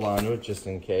 but we'll hold on to it just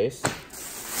in case.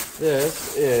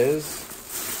 This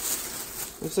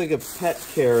looks like a pet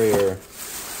carrier.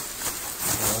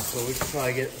 So we could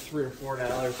probably get $3 or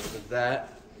 $4 for that.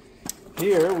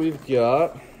 Here we've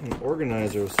got an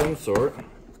organizer of some sort.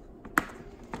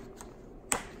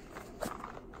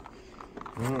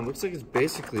 It looks like it's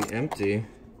basically empty.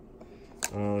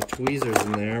 Tweezers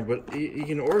in there, but you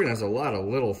can organize a lot of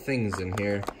little things in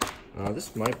here.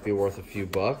 This might be worth a few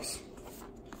bucks.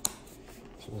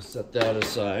 So we'll set that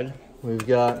aside. We've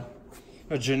got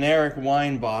a generic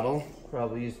wine bottle,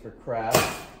 probably used for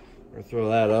craft. We'll throw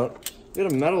that out. We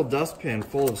got a metal dustpan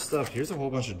full of stuff. Here's a whole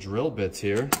bunch of drill bits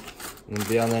here. And then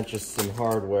beyond that, just some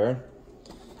hardware.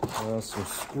 Some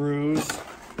screws.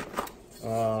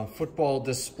 Football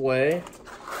display.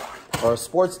 Or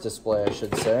sports display, I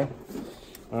should say.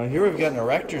 Here we've got an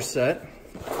erector set.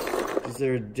 Is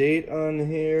there a date on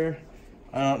here?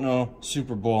 I don't know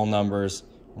Super Bowl numbers,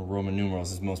 or Roman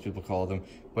numerals as most people call them,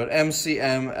 but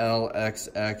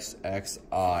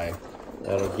MCMLXXXI.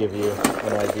 That'll give you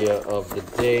an idea of the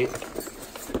date.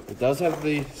 It does have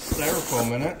the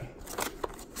styrofoam in it.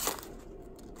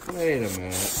 Wait a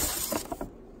minute.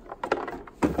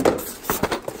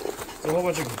 There's a whole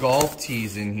bunch of golf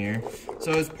tees in here.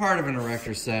 So it's part of an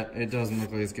erector set. It doesn't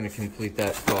look like it's going to complete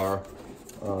that car.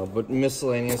 But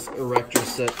miscellaneous erector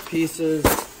set pieces.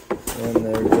 And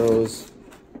there goes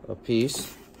a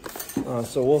piece.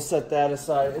 So we'll set that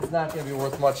aside. It's not going to be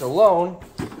worth much alone.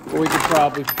 But we could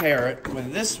probably pair it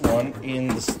with this one in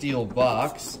the steel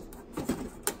box.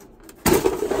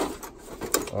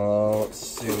 Let's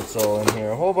see what's all in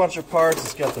here. A whole bunch of parts.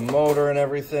 It's got the motor and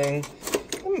everything.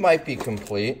 It might be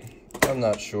complete. I'm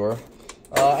not sure.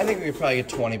 I think we could probably get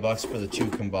 20 bucks for the two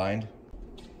combined.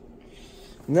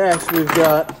 Next, we've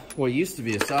got what used to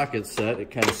be a socket set. It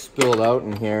kind of spilled out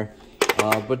in here.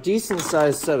 But decent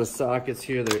sized set of sockets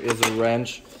here. There is a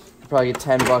wrench. You'll probably get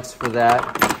 10 bucks for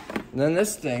that. And then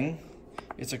this thing,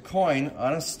 it's a coin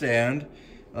on a stand.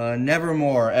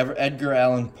 Nevermore, Edgar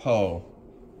Allan Poe.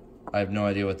 I have no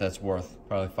idea what that's worth.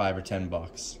 Probably 5 or 10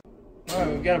 bucks. All right,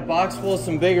 we've got a box full of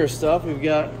some bigger stuff. We've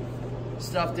got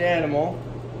stuffed animal.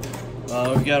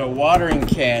 We've got a watering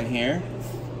can here.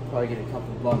 Probably get a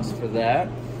couple bucks for that.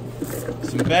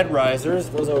 Some bed risers.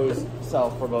 Those always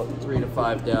sell for about $3 to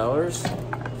 $5.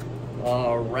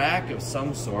 A rack of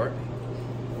some sort.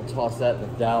 We'll toss that in the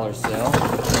dollar sale.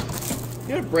 We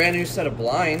got a brand new set of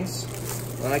blinds.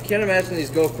 I can't imagine these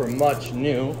go for much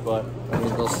new, but I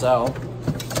mean, they'll sell.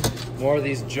 More of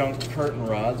these junk curtain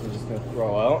rods we're just going to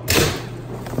throw out.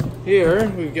 Here,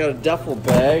 we've got a duffel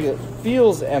bag that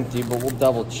feels empty, but we'll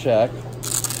double check.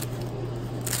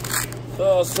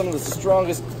 Oh, some of the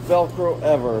strongest Velcro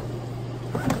ever.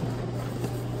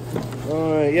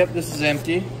 Alright, yep, this is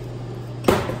empty.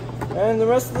 And the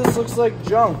rest of this looks like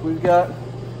junk. We've got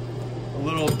a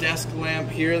little desk lamp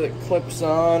here that clips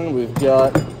on. We've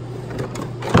got,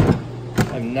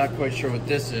 I'm not quite sure what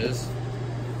this is.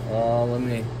 Let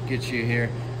me get you here.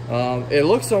 It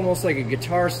looks almost like a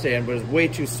guitar stand, but it's way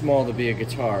too small to be a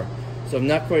guitar. So I'm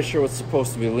not quite sure what's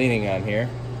supposed to be leaning on here.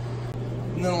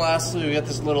 And then lastly, we got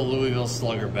this little Louisville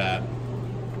Slugger bat.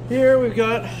 Here we've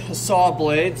got a saw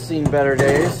blade, seen better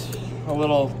days. A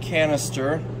little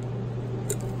canister.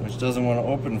 which doesn't want to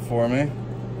open for me.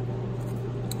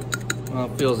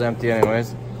 Well, it feels empty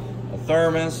anyways. A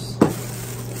thermos.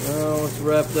 Oh, what's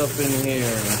wrapped up in here?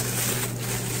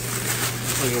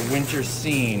 It's like a winter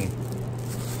scene.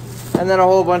 And then a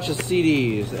whole bunch of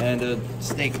CDs and a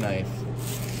steak knife.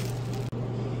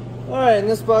 Alright, in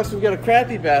this box we've got a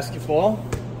crappy basketball.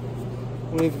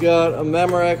 We've got a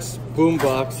Memorex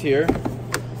boombox here.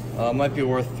 Might be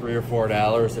worth $3 or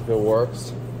 $4 if it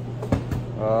works.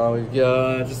 We've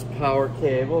got just a power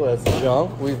cable, that's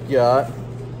junk. We've got,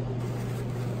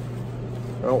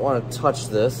 I don't want to touch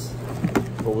this,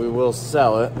 but we will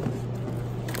sell it.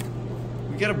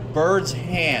 We got a bird's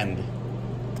hand.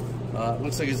 It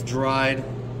looks like it's dried.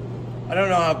 I don't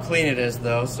know how clean it is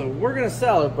though, so we're gonna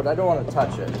sell it, but I don't want to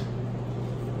touch it.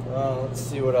 Let's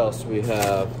see what else we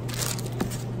have.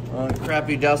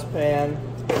 Crappy dustpan.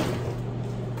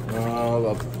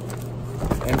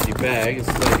 Empty bag. It's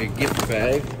like a gift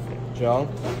bag. Junk.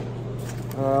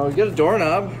 We got a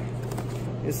doorknob.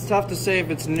 It's tough to say if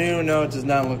it's new. No, it does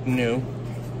not look new.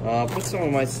 But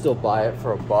someone might still buy it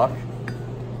for $1.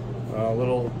 A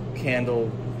little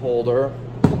candle holder.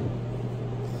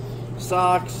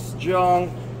 Socks,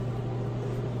 junk.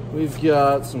 We've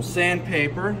got some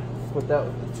sandpaper. Put that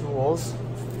with the tools.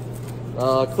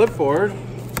 Clipboard.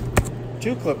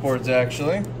 2 clipboards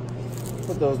actually.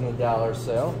 Put those in the dollar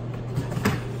sale.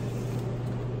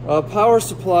 Power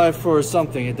supply for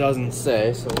something, it doesn't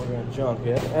say, so we're gonna junk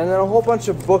it. And then a whole bunch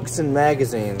of books and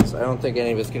magazines. I don't think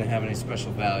any of it's gonna have any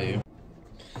special value.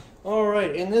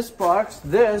 Alright, in this box,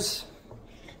 this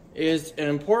is an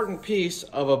important piece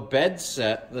of a bed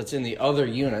set that's in the other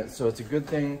unit, so it's a good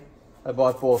thing I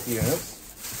bought both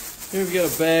units. Here we've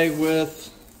got a bag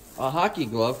with a hockey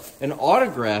glove, an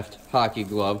autographed hockey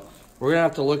glove. We're gonna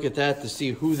have to look at that to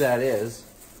see who that is,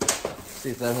 see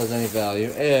if that has any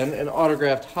value, and an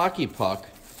autographed hockey puck.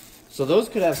 So those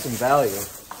could have some value.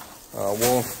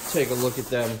 We'll take a look at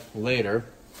them later.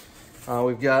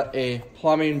 We've got a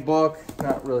plumbing book,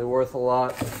 not really worth a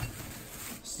lot.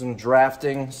 Some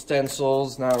drafting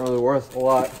stencils, not really worth a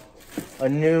lot. A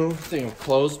new thing of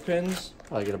clothespins,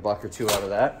 probably get $1 or $2 out of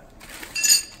that.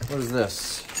 What is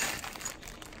this?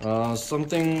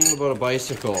 Something about a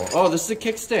bicycle. Oh, this is a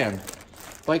kickstand.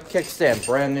 Bike kickstand,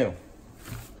 brand new.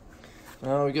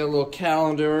 We got a little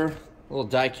calendar, a little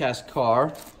die-cast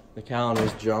car. The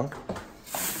calendar's junk.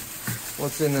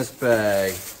 What's in this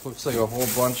bag? Looks like a whole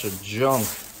bunch of junk.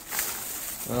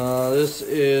 This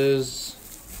is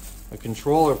a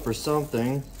controller for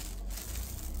something.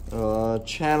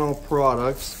 Channel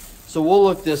products. So we'll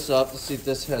look this up to see if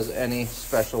this has any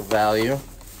special value.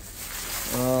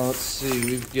 Let's see,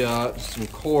 we've got some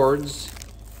cords,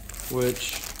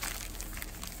 which,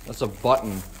 that's a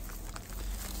button.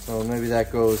 So maybe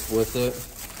that goes with it.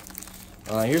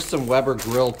 Here's some Weber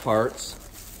grill parts,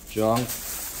 junk.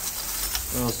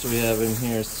 What else do we have in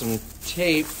here? Some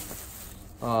tape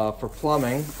for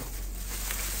plumbing.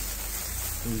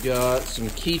 We've got some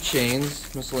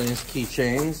keychains, miscellaneous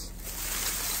keychains.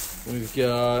 We've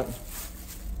got,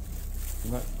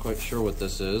 I'm not quite sure what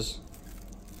this is.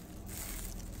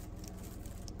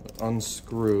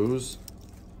 Unscrews.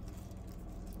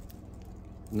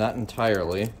 Not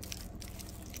entirely.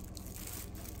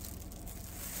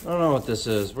 I don't know what this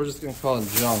is. We're just gonna call it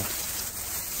junk.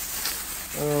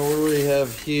 What do we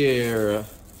have here?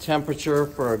 Temperature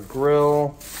for a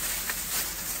grill.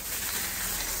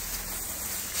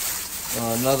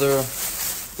 Another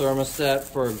thermostat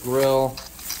for a grill,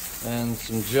 and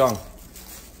some junk.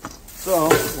 So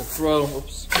we'll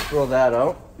throw that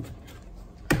out.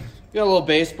 Got a little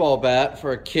baseball bat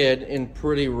for a kid in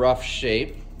pretty rough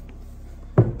shape.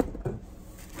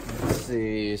 Let's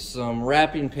see, some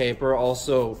wrapping paper,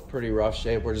 also pretty rough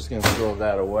shape. We're just gonna throw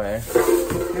that away.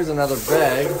 Here's another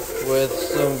bag with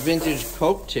some vintage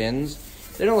Coke tins.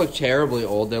 They don't look terribly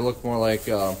old. They look more like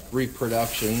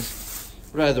reproductions.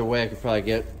 But either way, I could probably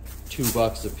get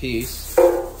 $2 a piece.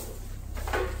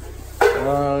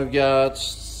 We've got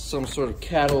some sort of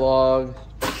catalog,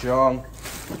 junk.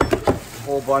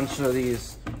 Whole bunch of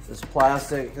this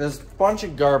plastic. There's a bunch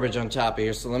of garbage on top of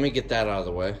here, so let me get that out of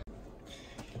the way.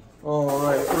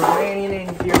 Alright, remaining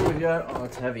in here we got, oh,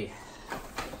 it's heavy.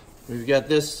 We've got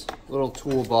this little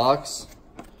toolbox.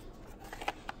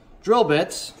 Drill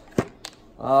bits.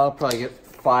 I'll probably get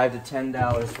 $5 to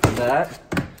 $10 for that.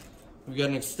 We've got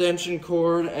an extension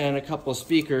cord and a couple of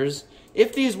speakers.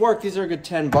 If these work, these are a good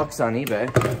 $10 on eBay.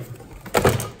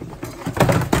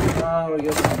 We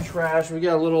got some trash. We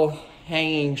got a little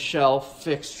hanging shelf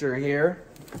fixture here.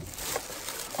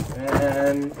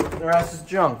 And the rest is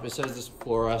junk besides this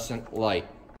fluorescent light.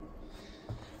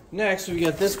 Next, we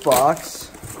got this box.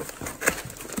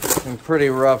 in pretty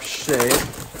rough shape.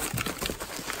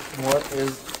 What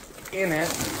is in it?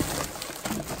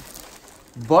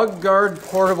 Bug guard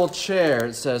portable chair,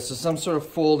 it says. So some sort of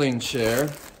folding chair.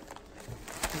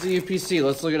 It's a UPC.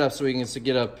 Let's look it up so we can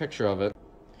get a picture of it.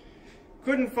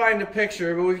 Couldn't find a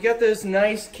picture, but we've got this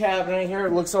nice cabinet here.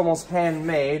 It looks almost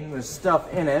handmade. There's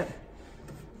stuff in it.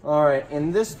 Alright,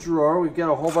 in this drawer, we've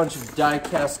got a whole bunch of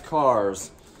die-cast cars.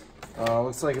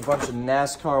 Looks like a bunch of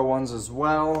NASCAR ones as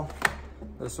well.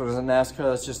 This one is a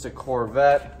NASCAR, that's just a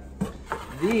Corvette.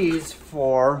 These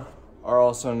four are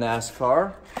also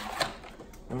NASCAR.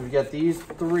 And we've got these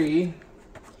three,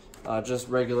 just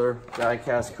regular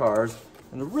die-cast cars.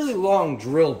 And a really long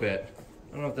drill bit.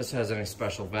 I don't know if this has any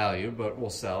special value, but we'll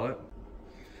sell it.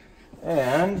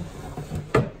 And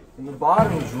in the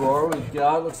bottom drawer, we've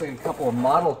got, looks like a couple of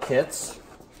model kits.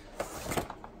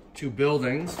 Two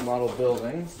buildings, model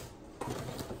buildings.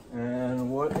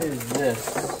 And what is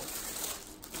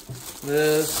this?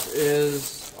 This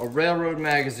is a railroad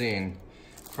magazine.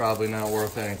 Probably not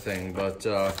worth anything, but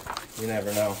you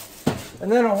never know.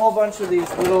 And then a whole bunch of these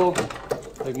little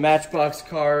like Matchbox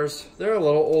cars. They're a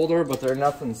little older, but they're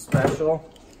nothing special.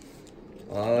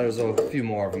 There's a few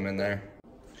more of them in there.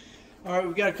 Alright,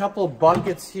 we've got a couple of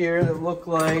buckets here that look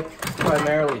like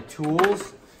primarily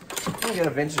tools. We got a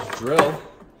vintage drill.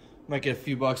 Might get a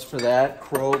few bucks for that.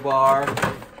 Crowbar.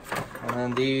 And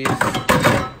then these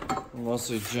are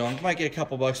mostly junk. Might get a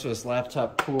couple bucks for this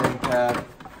laptop cooling pad.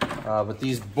 But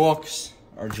these books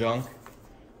are junk.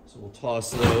 So we'll toss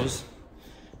those.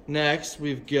 Next,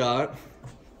 we've got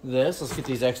this. Let's get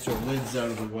these extra lids out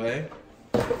of the way.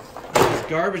 This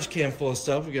garbage can full of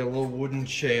stuff. We got a little wooden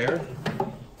chair.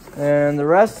 And the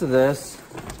rest of this,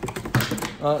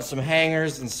 some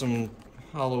hangers and some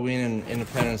Halloween and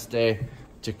Independence Day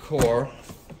decor.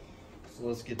 So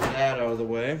let's get that out of the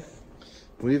way.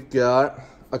 We've got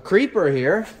a creeper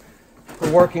here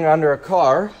for working under a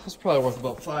car. It's probably worth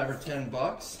about 5 or 10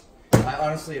 bucks. I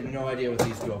honestly have no idea what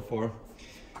these go for.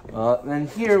 Then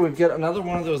here we've got another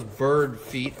one of those bird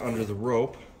feet under the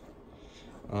rope.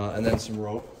 And then some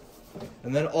rope.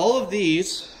 And then all of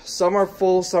these, some are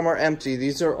full, some are empty.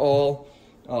 These are all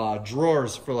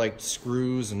drawers for like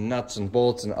screws and nuts and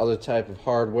bolts and other type of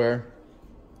hardware.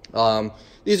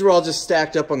 These were all just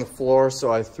stacked up on the floor,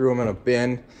 so I threw them in a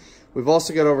bin. We've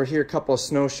also got over here a couple of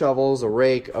snow shovels, a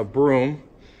rake, a broom.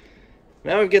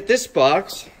 Now we get this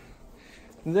box.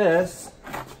 This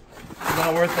is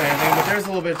not worth anything, but there's a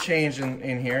little bit of change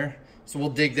in here. So we'll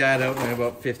dig that out in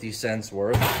about 50 cents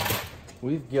worth.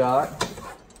 We've got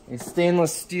a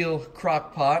stainless steel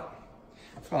crock pot.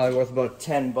 Probably worth about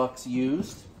 10 bucks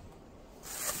used.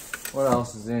 What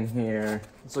else is in here?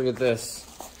 Let's look at this.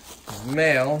 This is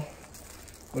mail.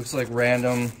 Looks like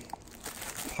random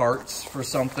parts for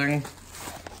something.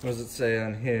 What does it say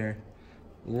on here?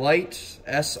 Light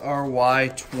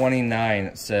SRY 29,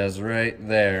 it says right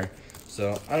there.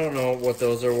 So I don't know what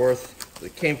those are worth.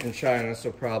 It came from China,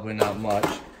 so probably not much.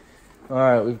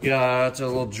 Alright, we've got a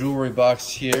little jewelry box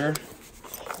here.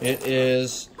 It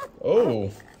is,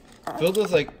 filled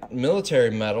with like military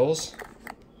medals.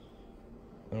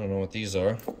 I don't know what these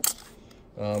are.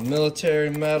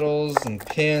 Military medals and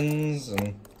pins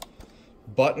and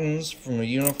buttons from a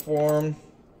uniform.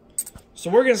 So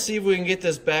we're going to see if we can get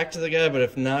this back to the guy, but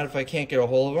if not, if I can't get a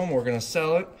hold of him, we're going to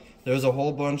sell it. There's a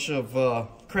whole bunch of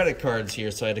credit cards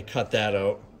here, so I had to cut that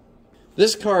out.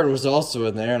 This card was also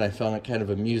in there, and I found it kind of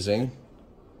amusing.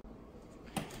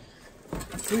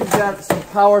 We've got some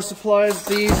power supplies.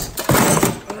 These,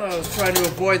 I was trying to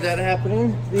avoid that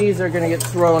happening. These are going to get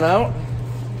thrown out.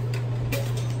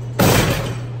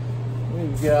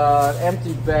 We've got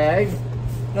empty bag.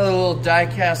 Another little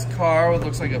die-cast car with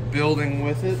looks like a building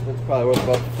with it. That's probably worth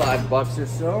about 5 bucks or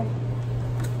so.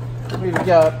 We've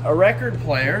got a record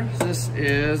player. This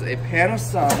is a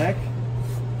Panasonic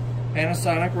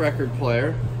record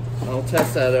player. I'll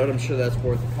test that out. I'm sure that's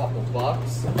worth a couple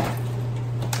bucks.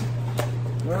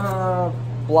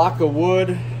 Block of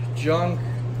wood, junk.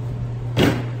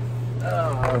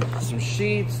 Some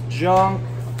sheets, junk.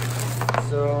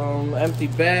 Some empty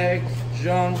bags,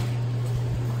 junk.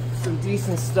 Some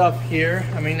decent stuff here.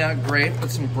 I mean, not great, but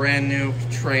some brand new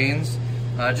trains.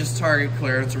 Just Target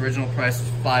clearance. Original price was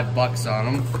 5 bucks on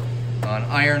them. An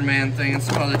Iron Man thing and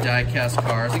some other die-cast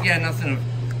cars. Again, nothing of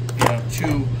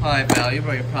too high value,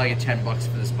 but I could probably get 10 bucks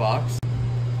for this box.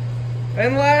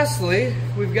 And lastly,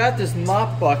 we've got this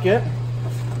mop bucket,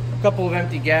 a couple of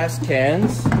empty gas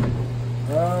cans.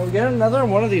 We got another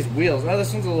one of these wheels. Now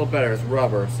this one's a little better. It's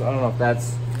rubber, so I don't know if that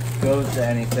goes to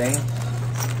anything.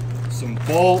 Some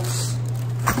bolts.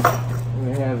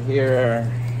 We have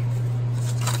here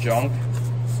junk.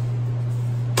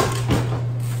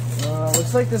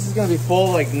 Looks like this is going to be full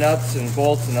of like nuts and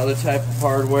bolts and other type of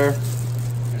hardware.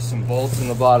 There's some bolts in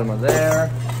the bottom of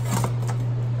there.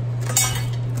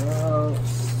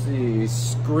 Let's see,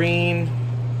 screen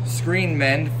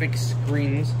mend, fix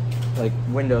screens, like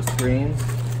window screens.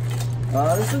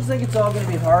 This looks like it's all going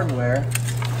to be hardware.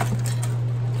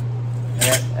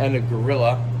 And a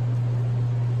gorilla.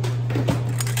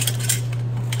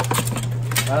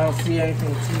 I don't see anything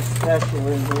too special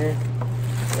in here.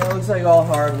 Yeah, it looks like all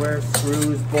hardware,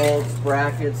 screws, bolts,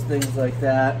 brackets, things like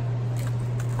that.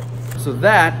 So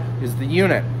that is the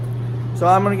unit. So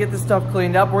I'm gonna get this stuff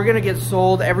cleaned up. We're gonna get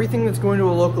sold. Everything that's going to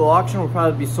a local auction will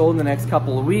probably be sold in the next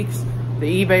couple of weeks.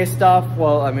 The eBay stuff,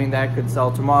 well, I mean, that could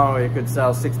sell tomorrow, it could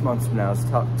sell 6 months from now. It's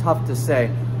tough to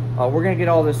say. We're gonna get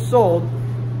all this sold.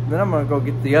 Then I'm gonna go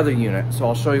get the other unit. So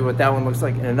I'll show you what that one looks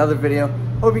like in another video.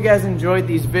 Hope you guys enjoyed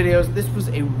these videos. This was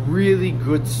a really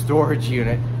good storage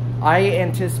unit. I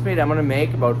anticipate I'm gonna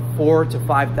make about $4,000 to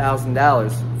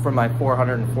 $5,000 from my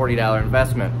 $440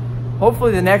 investment.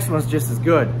 Hopefully the next one's just as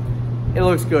good. It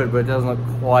looks good, but it doesn't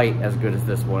look quite as good as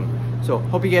this one. So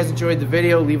hope you guys enjoyed the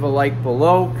video. Leave a like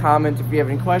below, comment if you have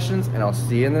any questions, and I'll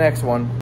see you in the next one.